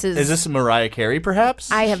mean, this is. Is this Mariah Carey,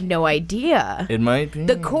 perhaps? I have no idea. It might be.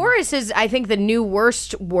 The chorus is, I think, the new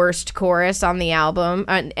worst chorus on the album,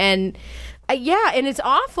 and yeah, and it's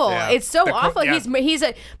awful. Yeah. It's so The awful. yeah. He's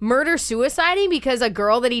a murder-suiciding because a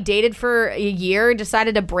girl that he dated for a year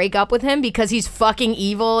decided to break up with him because he's fucking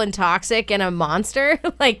evil and toxic and a monster,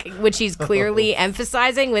 like, which he's clearly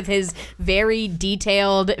emphasizing with his very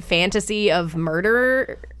detailed fantasy of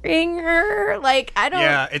murdering her. Like, I don't.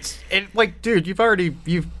 yeah, it's like, dude,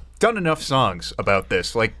 you've done enough songs about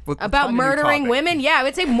this. Like About murdering women? Yeah, I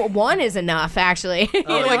would say one is enough, actually.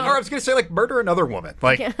 Or I was going to say, like, murder another woman.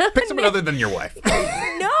 Like, pick someone other than your wife.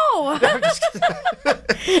 No.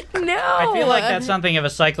 No. I feel like that's something of a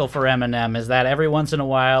cycle for Eminem, is that every once in a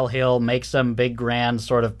while he'll make some big grand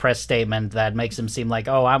sort of press statement that makes him seem like,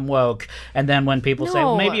 oh, I'm woke. And then when people say,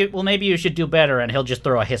 maybe you should do better, and he'll just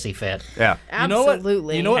throw a hissy fit. Yeah.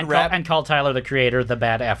 Absolutely. You know what and call Tyler, the Creator, the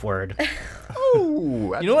bad F word.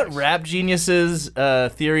 Ooh, you know what Rap Genius's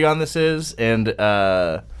theory on this is? And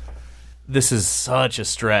this is such a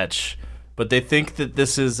stretch. But they think that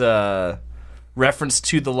this is a reference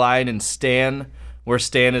to the line in Stan, where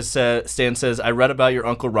Stan says, I read about your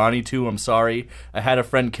Uncle Ronnie too, I'm sorry. I had a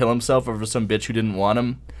friend kill himself over some bitch who didn't want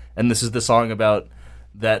him. And this is the song about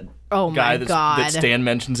that guy that Stan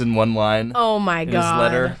mentions in one line. Oh my God. His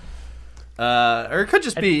letter. Or it could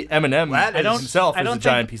just be Eminem himself as a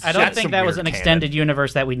giant piece of shit. I don't think that was an extended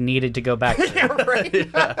universe that we needed to go back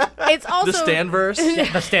to. It's also the Stanverse?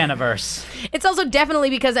 The Staniverse. It's also definitely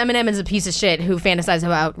because Eminem is a piece of shit who fantasizes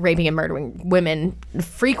about raping and murdering women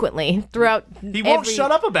frequently throughout. He won't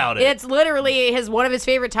shut up about it. It's literally one of his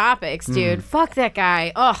favorite topics, dude. Fuck that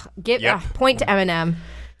guy. Point to Eminem.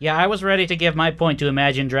 Yeah, I was ready to give my point to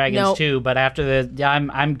Imagine Dragons too, but after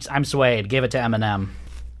I'm swayed. Give it to Eminem.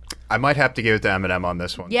 I might have to give it to Eminem on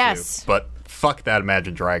this one, yes. too. But fuck that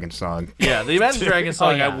Imagine Dragons song. Yeah, the Imagine Dragons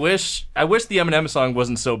song, I wish the Eminem song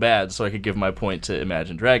wasn't so bad so I could give my point to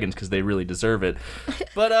Imagine Dragons because they really deserve it.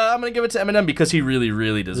 But I'm going to give it to Eminem because he really,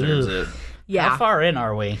 really deserves it. Yeah. How far in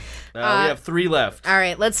are we? We have 3 left. All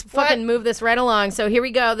right, let's fucking move this right along. So here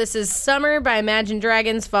we go. This is Summer by Imagine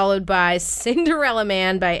Dragons, followed by Cinderella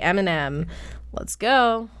Man by Eminem. Let's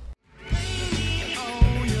go.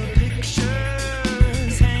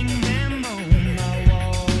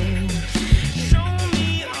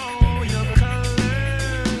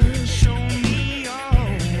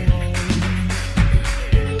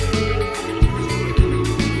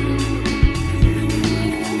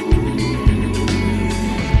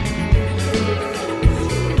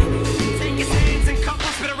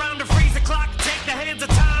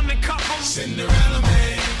 Cinderella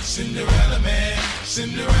Man, Cinderella Man,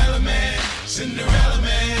 Cinderella Man, Cinderella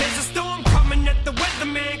Man. There's a storm coming that the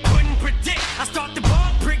weatherman couldn't predict. I start the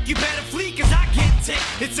ball prick, you better flee cause I get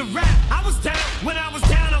ticked. It's a wrap, I was down, when I was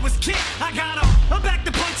down I was kicked. I got up, I'm back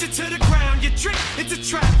to punch it to the ground. You trick, it's a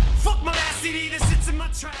trap, fuck my ass CD that sits in my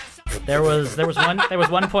trash. There was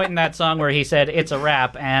one point in that song where he said it's a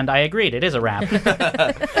rap, and I agreed, it is a rap.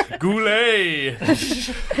 Goulet.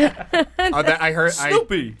 I heard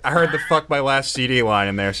Snoopy. I heard the fuck my last CD line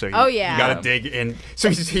in there, so you gotta dig in. So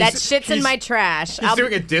that shit's in my trash. He's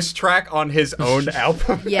doing a diss track on his own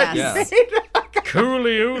album. Yes.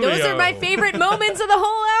 Coolio. Those are my favorite moments of the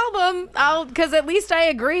whole album. Because at least I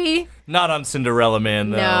agree. Not on Cinderella Man,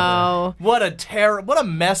 though. No. What a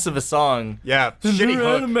mess of a song. Yeah, shitty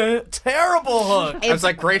hook. Man. Terrible hook. I was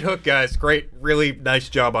like, great hook, guys. Great, really nice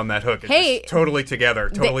job on that hook. It's just totally together.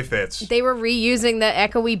 Totally fits. They were reusing the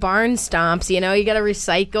echoey barn stomps. You know, you got to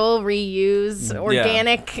recycle, reuse,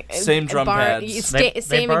 organic. Same drum pads.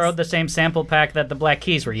 They borrowed the same sample pack that the Black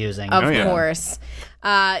Keys were using. Of course.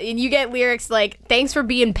 And you get lyrics like, thanks for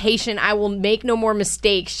being patient. I will make no more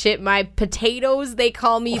mistakes. Shit, my potatoes, they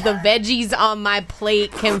call me the veggies on my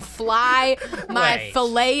plate can fly. My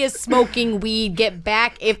fillet is smoking weed. Get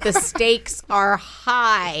back if the stakes are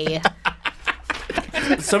high.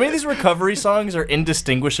 Some of these recovery songs are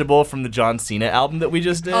indistinguishable from the John Cena album that we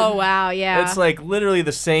just did. Oh wow, yeah. It's like literally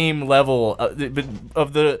the same level of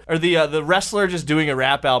the wrestler just doing a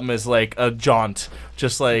rap album is like a jaunt,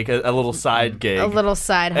 just like a little side gig, a little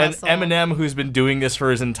side hustle. And Eminem, who's been doing this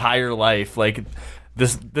for his entire life, like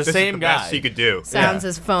this same is the guy. Best he could do. Sounds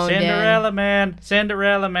as phoned Cinderella Man,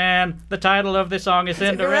 Cinderella Man. The title of this song is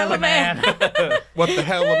Cinderella Man. What the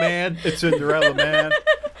hell, man? It's Cinderella Man.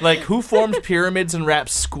 Like, who forms pyramids and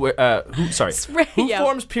raps square? Who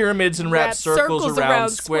forms pyramids and raps circles around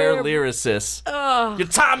square lyricists? Your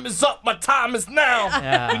time is up, my time is now.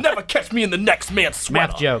 Yeah. You never catch me in the next man's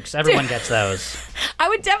sweater. Math jokes, everyone gets those. I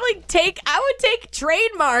would take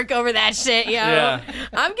trademark over that shit, yo. Yeah.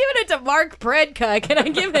 I'm giving it to Mark Predka. Can I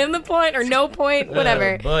give him the point or no point?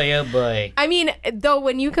 Whatever. Oh boy. I mean, though,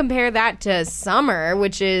 when you compare that to Summer,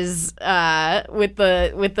 which is with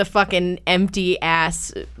the fucking empty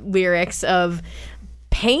ass lyrics of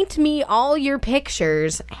paint me all your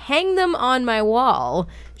pictures, hang them on my wall,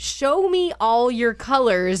 show me all your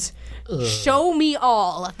colors. Show me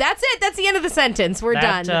all. That's it. That's the end of the sentence. We're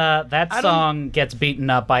done. That song gets beaten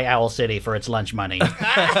up by Owl City for its lunch money. Yes.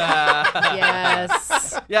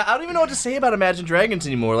 Yeah, I don't even know what to say about Imagine Dragons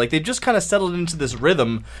anymore. Like, they've just kind of settled into this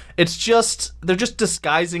rhythm. It's just, they're just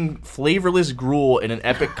disguising flavorless gruel in an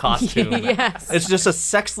epic costume. Yes. It's just a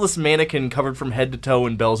sexless mannequin covered from head to toe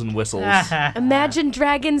in bells and whistles. Imagine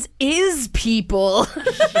Dragons is people.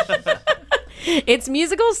 It's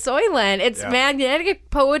musical Soylent. It's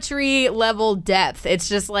magnetic poetry level depth. It's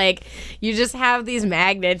just like you just have these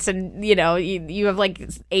magnets and, you have like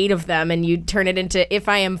 8 of them and you turn it into If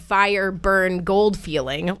I Am Fire, Burn, Gold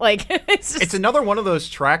feeling. Like it's another one of those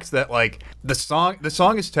tracks that like the song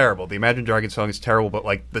is terrible. The Imagine Dragons song is terrible, but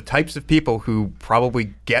like the types of people who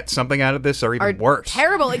probably get something out of this are even worse.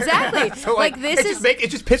 Terrible, exactly. So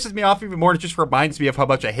it just pisses me off even more and it just reminds me of how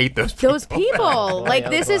much I hate those people. Those people.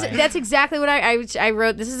 That's exactly what I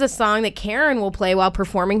wrote. This is a song that Karen will play while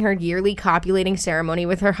performing her yearly copulating ceremony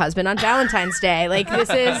with her husband on Valentine's Day. Like this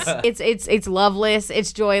is it's loveless,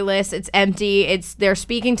 it's joyless, it's empty. They're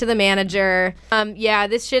speaking to the manager.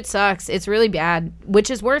 This shit sucks. It's really bad. Which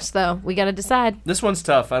is worse though? We got to decide. This one's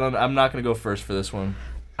tough. I'm not going to go first for this one.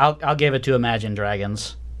 I'll give it to Imagine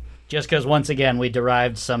Dragons. Just because, once again, we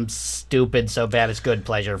derived some stupid so bad it's good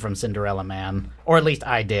pleasure from Cinderella Man. Or at least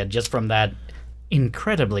I did, just from that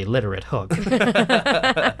incredibly literate hook.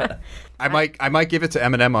 I might give it to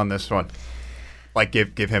Eminem on this one. Like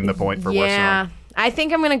give him the point for worst song. I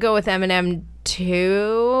think I'm gonna go with Eminem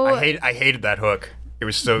too. I hated that hook. It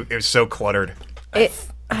was so cluttered. I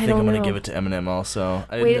think I'm gonna give it to Eminem also.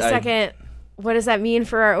 Wait a second. What does that mean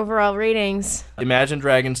for our overall ratings? Imagine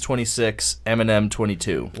Dragons 26, Eminem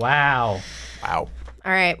 22. Wow. All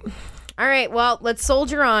right. Well, let's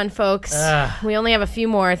soldier on, folks. We only have a few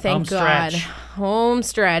more. Thank God. Home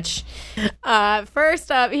stretch.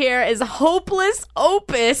 First up here is Hopeless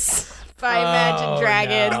Opus by Imagine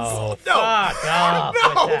Dragons. No. Fuck off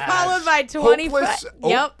with that. Followed by 25. Hopeless.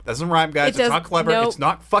 Yep. Doesn't rhyme, guys. It's not clever. Nope. It's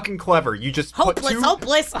not fucking clever. You just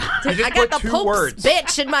Hopeless. I got the two Pope's words.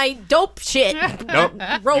 bitch in my dope shit. Nope.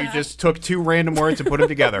 Rope. You just took 2 random words and put them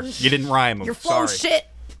together. You didn't rhyme them. Your flow shit.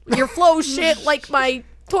 Your flow shit like my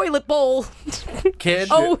toilet bowl. Kid.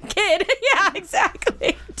 Oh, kid. Yeah,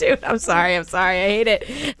 exactly. Dude, I'm sorry. I hate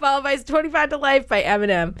it. Followed by 25 to Life by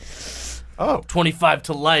Eminem. Oh. 25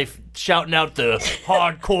 to Life. Shouting out the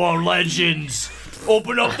hardcore legends.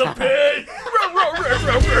 Open up the pit.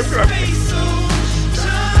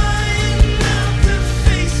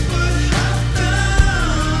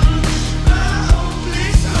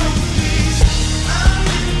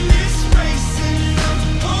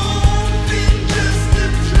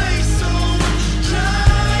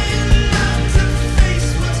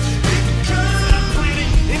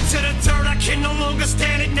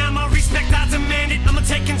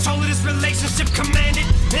 Take control of this relationship, command it.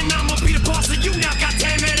 And I'ma be the boss of you now,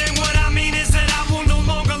 goddammit. And what I mean is that I will no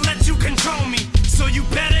longer let you control me. So you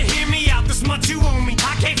better hear me out, this much you owe me.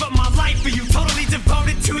 I gave up my life for you, totally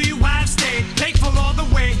devoted to you. I've stayed faithful all the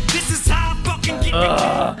way. This is how I fucking get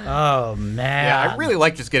Oh, man. Yeah, I really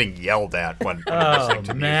like just getting yelled at when listening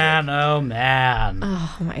to music. Oh, man.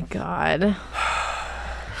 Oh, my God.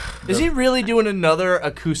 Is he really doing another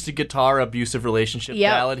acoustic guitar abusive relationship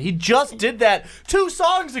Yep. ballad? He just did that 2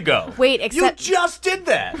 songs ago. Wait, except... You just did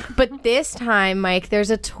that. But this time, Mike,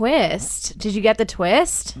 there's a twist. Did you get the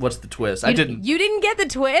twist? What's the twist? I didn't. You didn't get the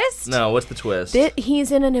twist? No, what's the twist?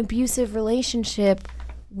 He's in an abusive relationship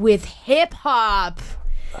with hip-hop.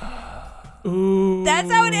 Ooh.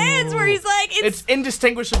 That's how it ends, where he's like... It's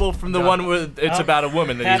indistinguishable from the one where it's about a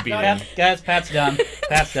woman that he's beating. Guys, Pat's done.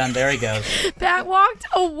 Pat's done. There he goes. Pat walked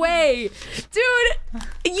away. Dude,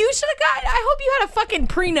 you should have got... I hope you had a fucking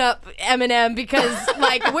prenup, Eminem, because,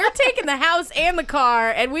 like, we're taking the house and the car,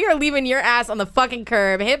 and we are leaving your ass on the fucking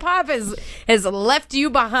curb. Hip-hop has left you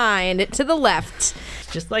behind to the left.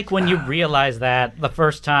 Just like when you realize that the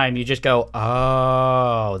first time, you just go,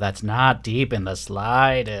 oh, that's not deep in the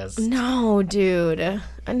slightest. No, dude.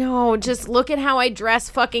 No, just look at how I dress,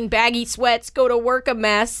 fucking baggy sweats, go to work a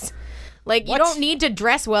mess. Like, you don't need to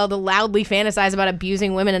dress well to loudly fantasize about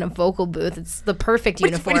abusing women in a vocal booth. It's the perfect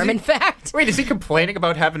uniform, in fact. Wait, is he complaining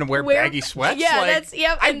about having to wear baggy sweats? Yeah, like, that's,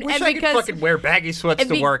 yep. I wish I could fucking wear baggy sweats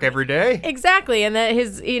to work every day. Exactly, and that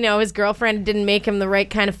his girlfriend didn't make him the right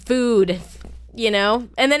kind of food.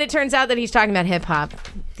 And then it turns out that he's talking about hip-hop.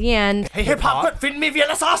 The end. Hey, hip-hop, quit feeding me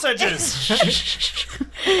via sausages!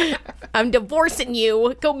 I'm divorcing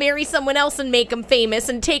you. Go marry someone else and make them famous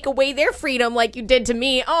and take away their freedom like you did to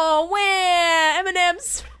me. Oh, wow.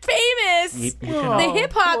 Eminem's famous. You can The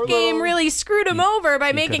hip hop game really screwed him over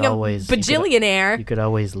by making him bajillionaire. You could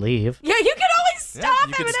always leave. Yeah, you could always stop.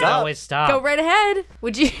 you could Eminem. stop. Always stop. Go right ahead.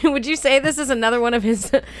 Would you say this is another one of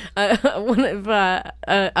his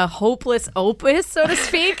a hopeless opus, so to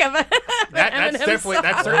speak? Of That's Eminem definitely song?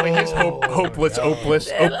 that's certainly his hopeless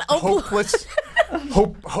opus. Hopeless.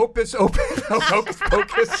 Hocus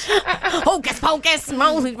pocus. Hocus pocus,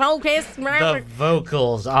 moly focus. The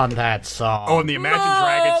vocals on that song. Oh, and the Imagine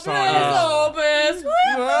Dragons song.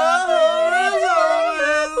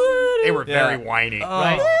 They were very whiny.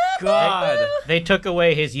 Right? God. They took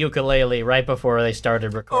away his ukulele right before they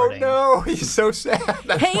started Oh recording. no, he's so sad.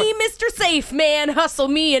 That's Hey, Mr. Safe Man, hustle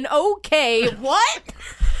me an okay. What?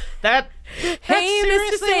 That. Hey,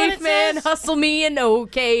 Mr. Safe Man, hustle me an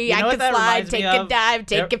okay. You know I what can that slide, reminds me take a of? dive,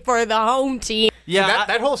 take it for the home team. Yeah,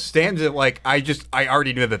 that whole stanza, like I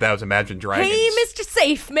already knew that was Imagine Dragons. Hey, Mr.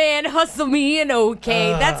 Safe Man, hustle me an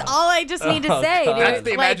okay. That's all I just need to say, dude. That's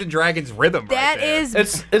the Like, Imagine Dragons rhythm. that right there.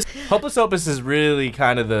 is it's Hopeless Opus is really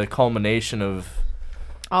kind of the culmination of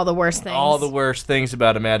all the worst things. all the worst things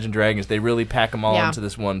about Imagine Dragons. They really pack them all Yeah. into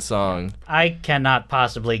this one song. I cannot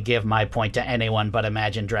possibly give my point to anyone but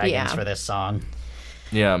Imagine Dragons Yeah. for this song.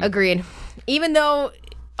 Yeah. Agreed. Even though,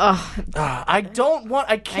 I can't.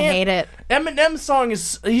 I hate it. Eminem's song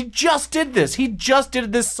he just did this. He just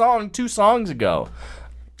did this song 2 songs ago.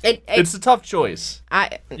 It's a tough choice.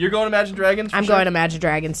 You're going Imagine Dragons? I'm going Imagine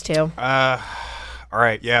Dragons too. All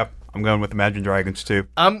right, yeah, I'm going with Imagine Dragons too.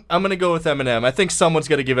 I'm gonna go with Eminem. I think someone's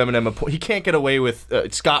gonna give Eminem a point. He can't get away with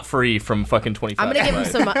scot-free from fucking 25. I'm gonna give him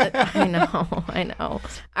some. I know.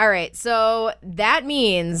 All right, so that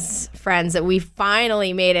means, friends, that we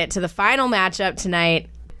finally made it to the final matchup tonight.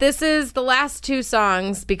 This is the last 2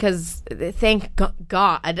 songs because thank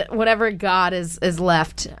God, whatever God is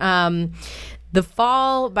left. The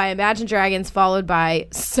Fall by Imagine Dragons, followed by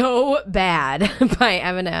So Bad by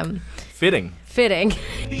Eminem. Fitting. Fitting. I'm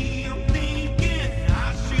thinking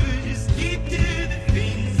I should just keep to the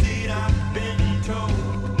things that I've been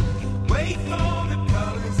told. Wait for the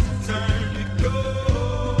colors to turn to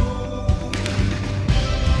gold.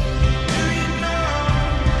 Do you know?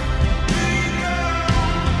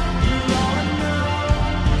 You're all I know.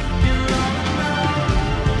 You're all I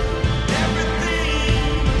know.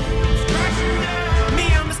 Everything's crashing down. Me,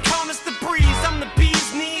 I'm as calm as the breeze. I'm the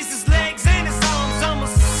bee's knees, his legs, and his arms. I'm a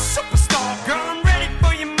superstar. Girl, I'm ready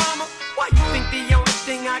for you, mama. Why you think the only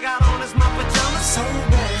thing I got on is my pajamas? So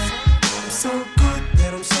bad, I'm so good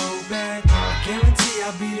that I'm so bad. I guarantee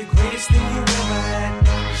I'll be the greatest thing you ever had.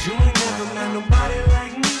 'Cause you ain't never met nobody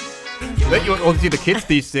like me. And you Well, see, the kids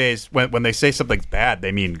these days, when they say something's bad,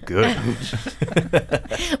 they mean good.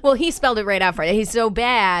 Well, he spelled it right out for you. He's so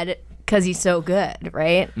bad because he's so good,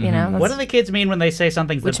 right? You know. What do the kids mean when they say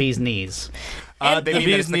something's the bee's knees? They The mean that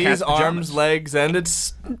bee's it's the knees, cat's pajamas. arms, legs, and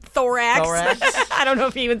it's Thorax. Thorax. I don't know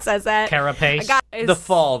if he even says that. Carapace. the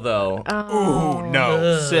fall, though. Ooh,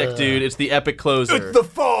 no. Sick, dude. It's the epic closer. It's the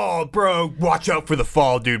fall, bro. Watch out for the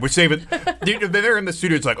fall, dude. We're saving. Dude, they're in the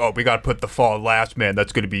studio. It's like, oh, we gotta put the fall last, man.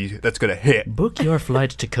 That's gonna hit. Book your flight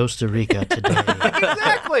to Costa Rica today.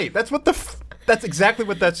 Exactly. That's exactly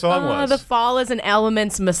what that song was. The Fall is an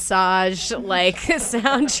Elements massage like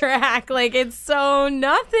soundtrack. Like it's so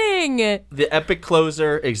nothing. The epic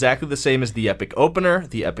closer, exactly the same as the epic opener,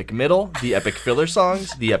 the epic middle, the epic filler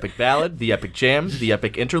songs, the epic ballad, the epic jam, the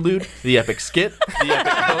epic interlude, the epic skit, the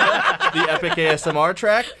epic coda, the epic ASMR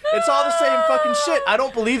track. It's all the same fucking shit. I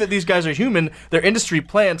don't believe that these guys are human. They're industry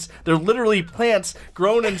plants. They're literally plants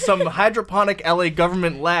grown in some hydroponic LA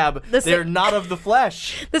government lab. They're not of the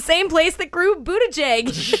flesh. The same place that grew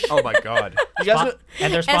Buttigieg. Oh my god. You guys know-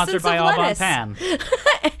 And they're sponsored Essence by of Au Bon lettuce. Pan.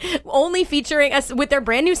 Only featuring us with their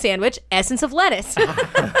brand new sandwich, Essence of Lettuce.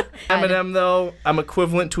 Eminem, though, I'm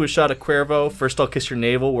equivalent to a shot of Cuervo. First, I'll kiss your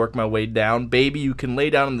navel, work my way down. Baby, you can lay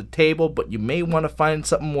down on the table, but you may want to find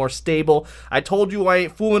something more stable. I told you I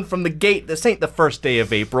ain't fooling from the gate. This ain't the first day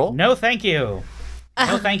of April. No, thank you.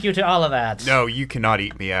 No, thank you to all of that. No, you cannot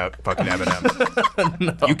eat me out, fucking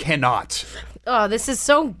Eminem. No. You cannot. Oh, this is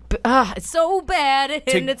it's so bad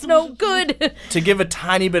and it's no good. To give a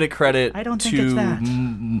tiny bit of credit I don't to, think it's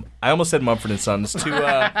that. I almost said Mumford & Sons,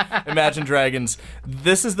 to Imagine Dragons,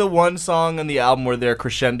 this is the one song on the album where their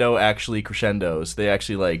crescendo actually crescendos. They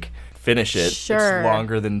actually, like, finish it. Sure. It's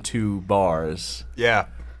longer than 2 bars. Yeah.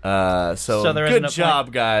 So there isn't good a job,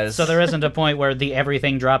 point- guys. So there isn't a point where the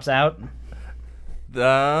everything drops out?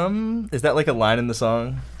 Is that like a line in the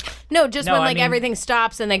song? No, just No, when I like mean- everything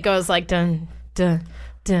stops and it goes like dun dun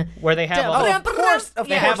dun. Where they have all Oh, the, of course,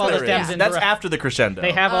 they have all the There stems is. in That's Garage- after the crescendo.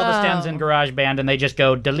 They have all the stems in GarageBand and they just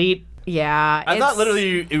go delete Yeah. I thought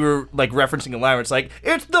literally you were like referencing a line where it's like,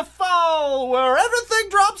 it's the fall where everything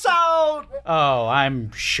drops out. Oh,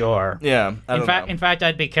 I'm sure. Yeah. In fact,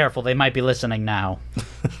 I'd be careful. They might be listening now.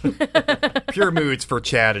 Pure moods for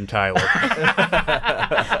Chad and Tyler.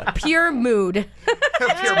 Pure mood.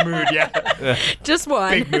 Pure mood, yeah. Just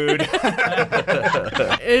one. Big mood.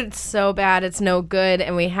 It's so bad. It's no good.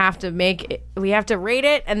 And we have to rate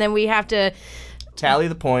it, and then we have to tally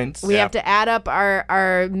the points. We have to add up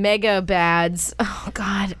our mega bads. Oh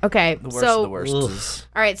God. Okay. The worst of the worst.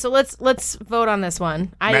 All right. So let's vote on this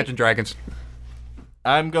one. Imagine Dragons.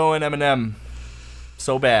 I'm going Eminem.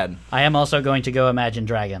 So bad. I am also going to go Imagine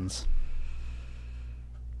Dragons.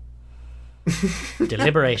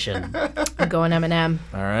 Deliberation. I'm going Eminem.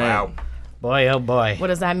 All right. Wow. Boy, oh boy. What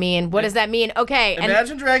does that mean? What does that mean? Okay.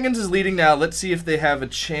 Imagine Dragons is leading now. Let's see if they have a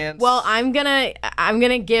chance. Well, I'm gonna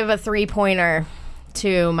give a 3-pointer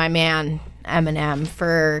to my man Eminem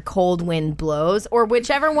for Cold Wind Blows, or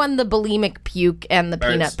whichever one, the bulimic puke and the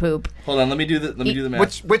peanut poop. Hold on, let me do the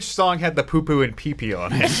math. Which song had the poo poo and pee pee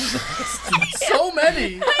on it? So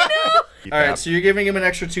many. I know. All right, so you're giving him an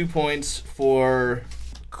extra 2 points for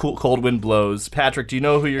Cold Wind Blows. Patrick, do you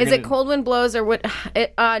know who you're? Is it Cold Wind Blows or what?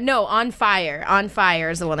 No, On Fire. On Fire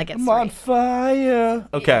is the one that gets. I'm on fire.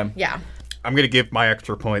 Okay. Yeah. I'm gonna give my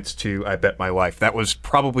extra points to I Bet My Life. That was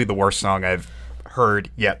probably the worst song I've heard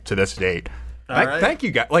yet to this date. Thank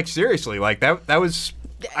you guys. Like seriously, like that was.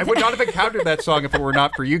 I would not have encountered that song if it were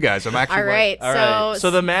not for you guys. I'm actually all right. So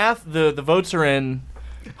the math, the votes are in.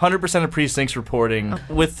 100% of precincts reporting.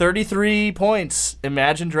 With 33 points,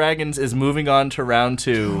 Imagine Dragons is moving on to round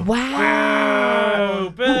 2.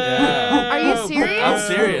 Wow. Yeah. Are you serious? I'm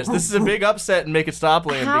serious. This is a big upset in Make It Stop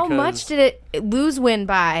Land. How much did it win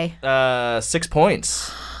by? 6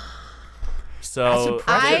 points. So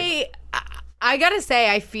I gotta say,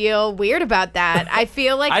 I feel weird about that. I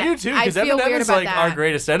feel like I do too, because Eminem is like our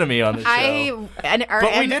greatest enemy on this show.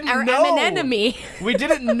 But we didn't know. Enemy. We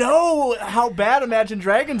didn't know how bad Imagine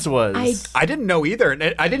Dragons was. I didn't know either,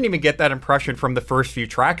 and I didn't even get that impression from the first few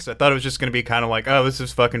tracks. I thought it was just going to be kind of like, oh, this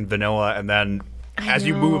is fucking vanilla, and then as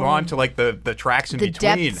you move on to like the tracks in between,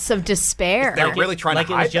 the depths of despair. They're really trying to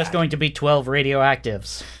hide it was just going to be 12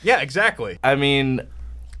 radioactives. Yeah, exactly. I mean,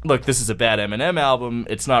 look, this is a bad Eminem album.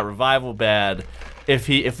 It's not revival bad. If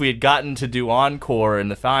we had gotten to do encore in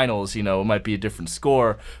the finals, it might be a different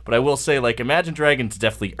score. But I will say, like, Imagine Dragons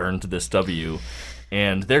definitely earned this W,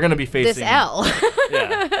 and they're going to be facing this L.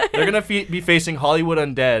 Yeah, they're going to be facing Hollywood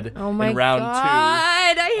Undead in round 2.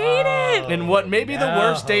 I hate it. In what may be the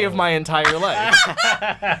worst day of my entire life.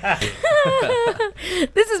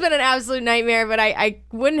 This has been an absolute nightmare, but I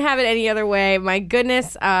wouldn't have it any other way. My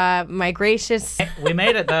goodness, my gracious. We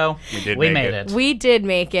made it, though. We made it. We did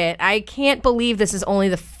make it. I can't believe this is only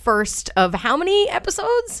the first of how many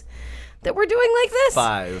episodes that we're doing like this?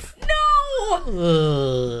 5. No!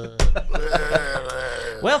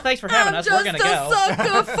 Well, thanks for having us. We're going to go. I'm just a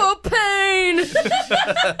sucker for pain.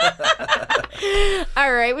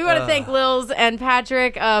 All right. We want to thank Lilz and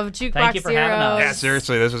Patrick of Jukebox Thank you for Zeros. having us. Yeah,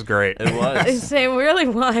 seriously, this was great. It was. It really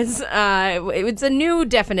was. It's a new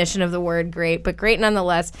definition of the word great, but great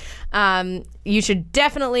nonetheless. You should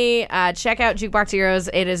definitely check out Jukebox Zeros.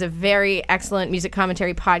 It is a very excellent music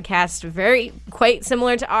commentary podcast, quite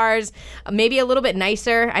similar to ours, maybe a little bit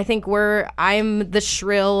nicer. I think I'm the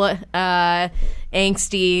shrill,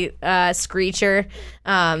 angsty screecher.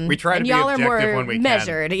 We try to be y'all objective are more when we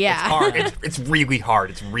measured. can. Yeah, it's hard. It's really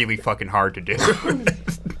hard. It's really fucking hard to do.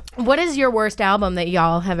 What is your worst album that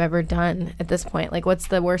y'all have ever done at this point? Like, what's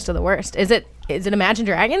the worst of the worst? Is it Imagine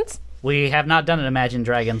Dragons? We have not done an Imagine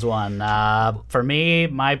Dragons one. For me,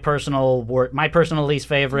 my personal least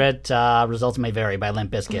favorite, Results May Vary by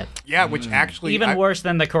Limp Bizkit. Yeah, which actually even worse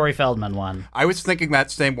than the Corey Feldman one. I was thinking that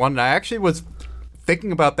same one, and I actually was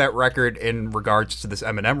thinking about that record in regards to this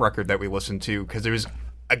Eminem record that we listened to, because it was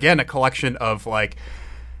again a collection of like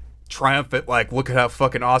triumphant, like look at how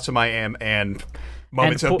fucking awesome I am, and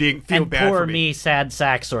moments of feel bad poor for me, sad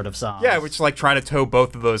sack sort of songs. Yeah, which like trying to toe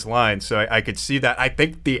both of those lines. So I could see that. I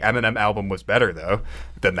think the Eminem album was better though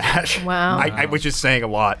than that. Wow. I which is saying a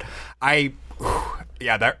lot.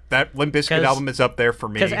 Yeah, that Limp Bizkit album is up there for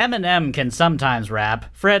me. Because Eminem can sometimes rap.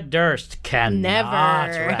 Fred Durst can never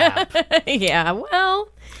rap. Yeah, well,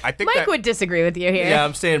 I think Mike would disagree with you here. Yeah,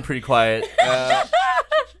 I'm staying pretty quiet.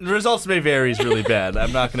 The Results May Vary is really bad.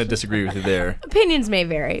 I'm not going to disagree with you there. Opinions may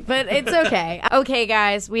vary, but it's okay. Okay,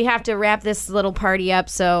 guys, we have to wrap this little party up.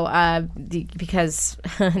 So, because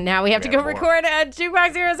now we have to go record a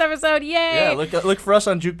Jukebox Zeros episode. Yay! Yeah, look for us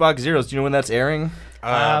on Jukebox Zeros. Do you know when that's airing?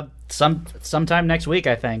 sometime next week,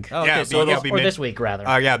 I think. Oh, okay, Yeah, so it'll be Or this week, rather.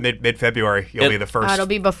 Mid-February. You'll be the first. It'll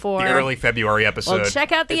be before. The early February episode. Well,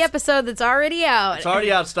 check out the episode that's already out. it's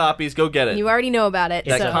already out, Stoppies. Go get it. You already know about it.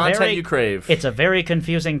 That So. content you crave. It's a very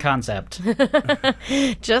confusing concept.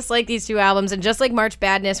 Just like these two albums, and just like March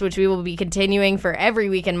Badness, which we will be continuing for every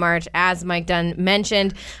week in March, as Mike Dunn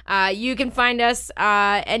mentioned. You can find us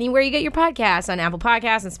anywhere you get your podcasts, on Apple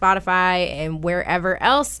Podcasts and Spotify and wherever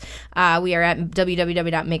else. We are at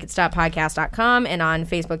www.makeitstoppodcast.com and on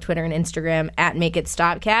Facebook, Twitter, and Instagram at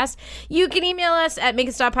MakeItStopcast. You can email us at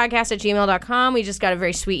makeitstoppodcast@gmail.com. We just got a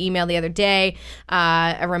very sweet email the other day,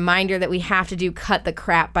 a reminder that we have to do Cut the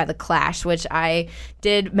Crap by The Clash, which I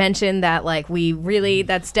did mention that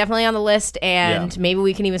that's definitely on the list, and maybe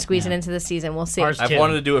we can even squeeze it into this season. We'll see. I've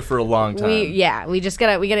wanted to do it for a long time. We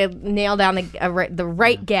gotta nail down the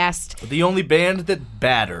right guest. The only band that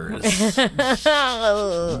batters.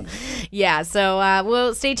 Yeah, so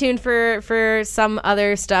we'll stay tuned for some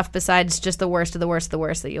other stuff besides just the worst of the worst of the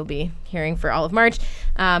worst that you'll be hearing for all of March.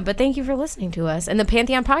 But thank you for listening to us, and the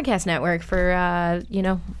Pantheon Podcast Network for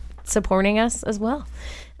supporting us as well.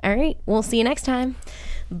 All right, we'll see you next time.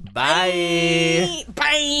 Bye.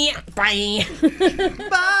 Bye. Bye.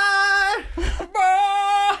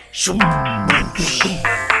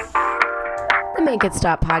 The Make It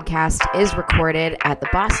Stop podcast is recorded at the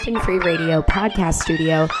Boston Free Radio podcast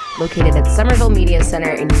studio located at Somerville Media Center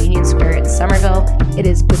in Union Square in Somerville. It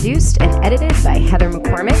is produced and edited by Heather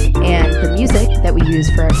McCormick, and the music that we use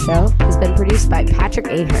for our show has been produced by Patrick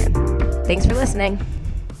Ahern. Thanks for listening.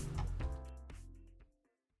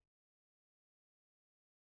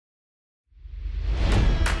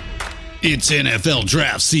 It's NFL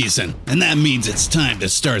draft season, and that means it's time to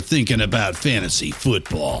start thinking about fantasy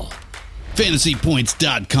football.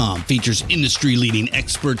 FantasyPoints.com features industry-leading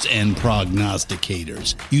experts and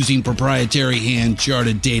prognosticators using proprietary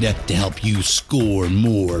hand-charted data to help you score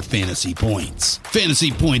more fantasy points.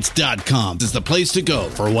 FantasyPoints.com is the place to go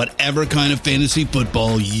for whatever kind of fantasy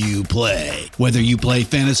football you play. Whether you play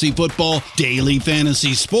fantasy football, daily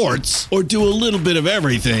fantasy sports, or do a little bit of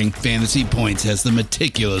everything, Fantasy Points has the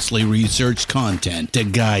meticulously researched content to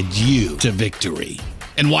guide you to victory.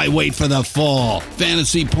 And why wait for the fall?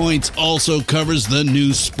 Fantasy Points also covers the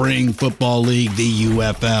new spring football league, the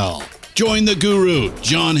UFL. Join the guru,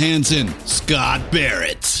 John Hansen, Scott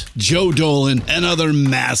Barrett, Joe Dolan, and other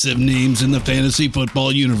massive names in the fantasy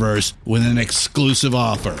football universe with an exclusive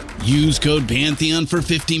offer. Use code Pantheon for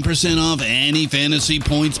 15% off any Fantasy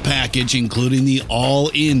Points package, including the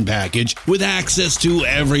all-in package, with access to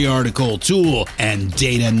every article, tool, and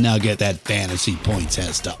data nugget that Fantasy Points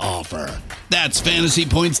has to offer. That's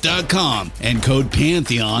FantasyPoints.com and code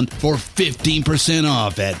Pantheon for 15%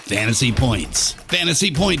 off at Fantasy Points.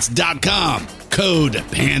 FantasyPoints.com, code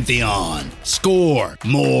Pantheon. Score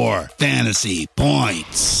more fantasy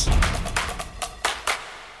points.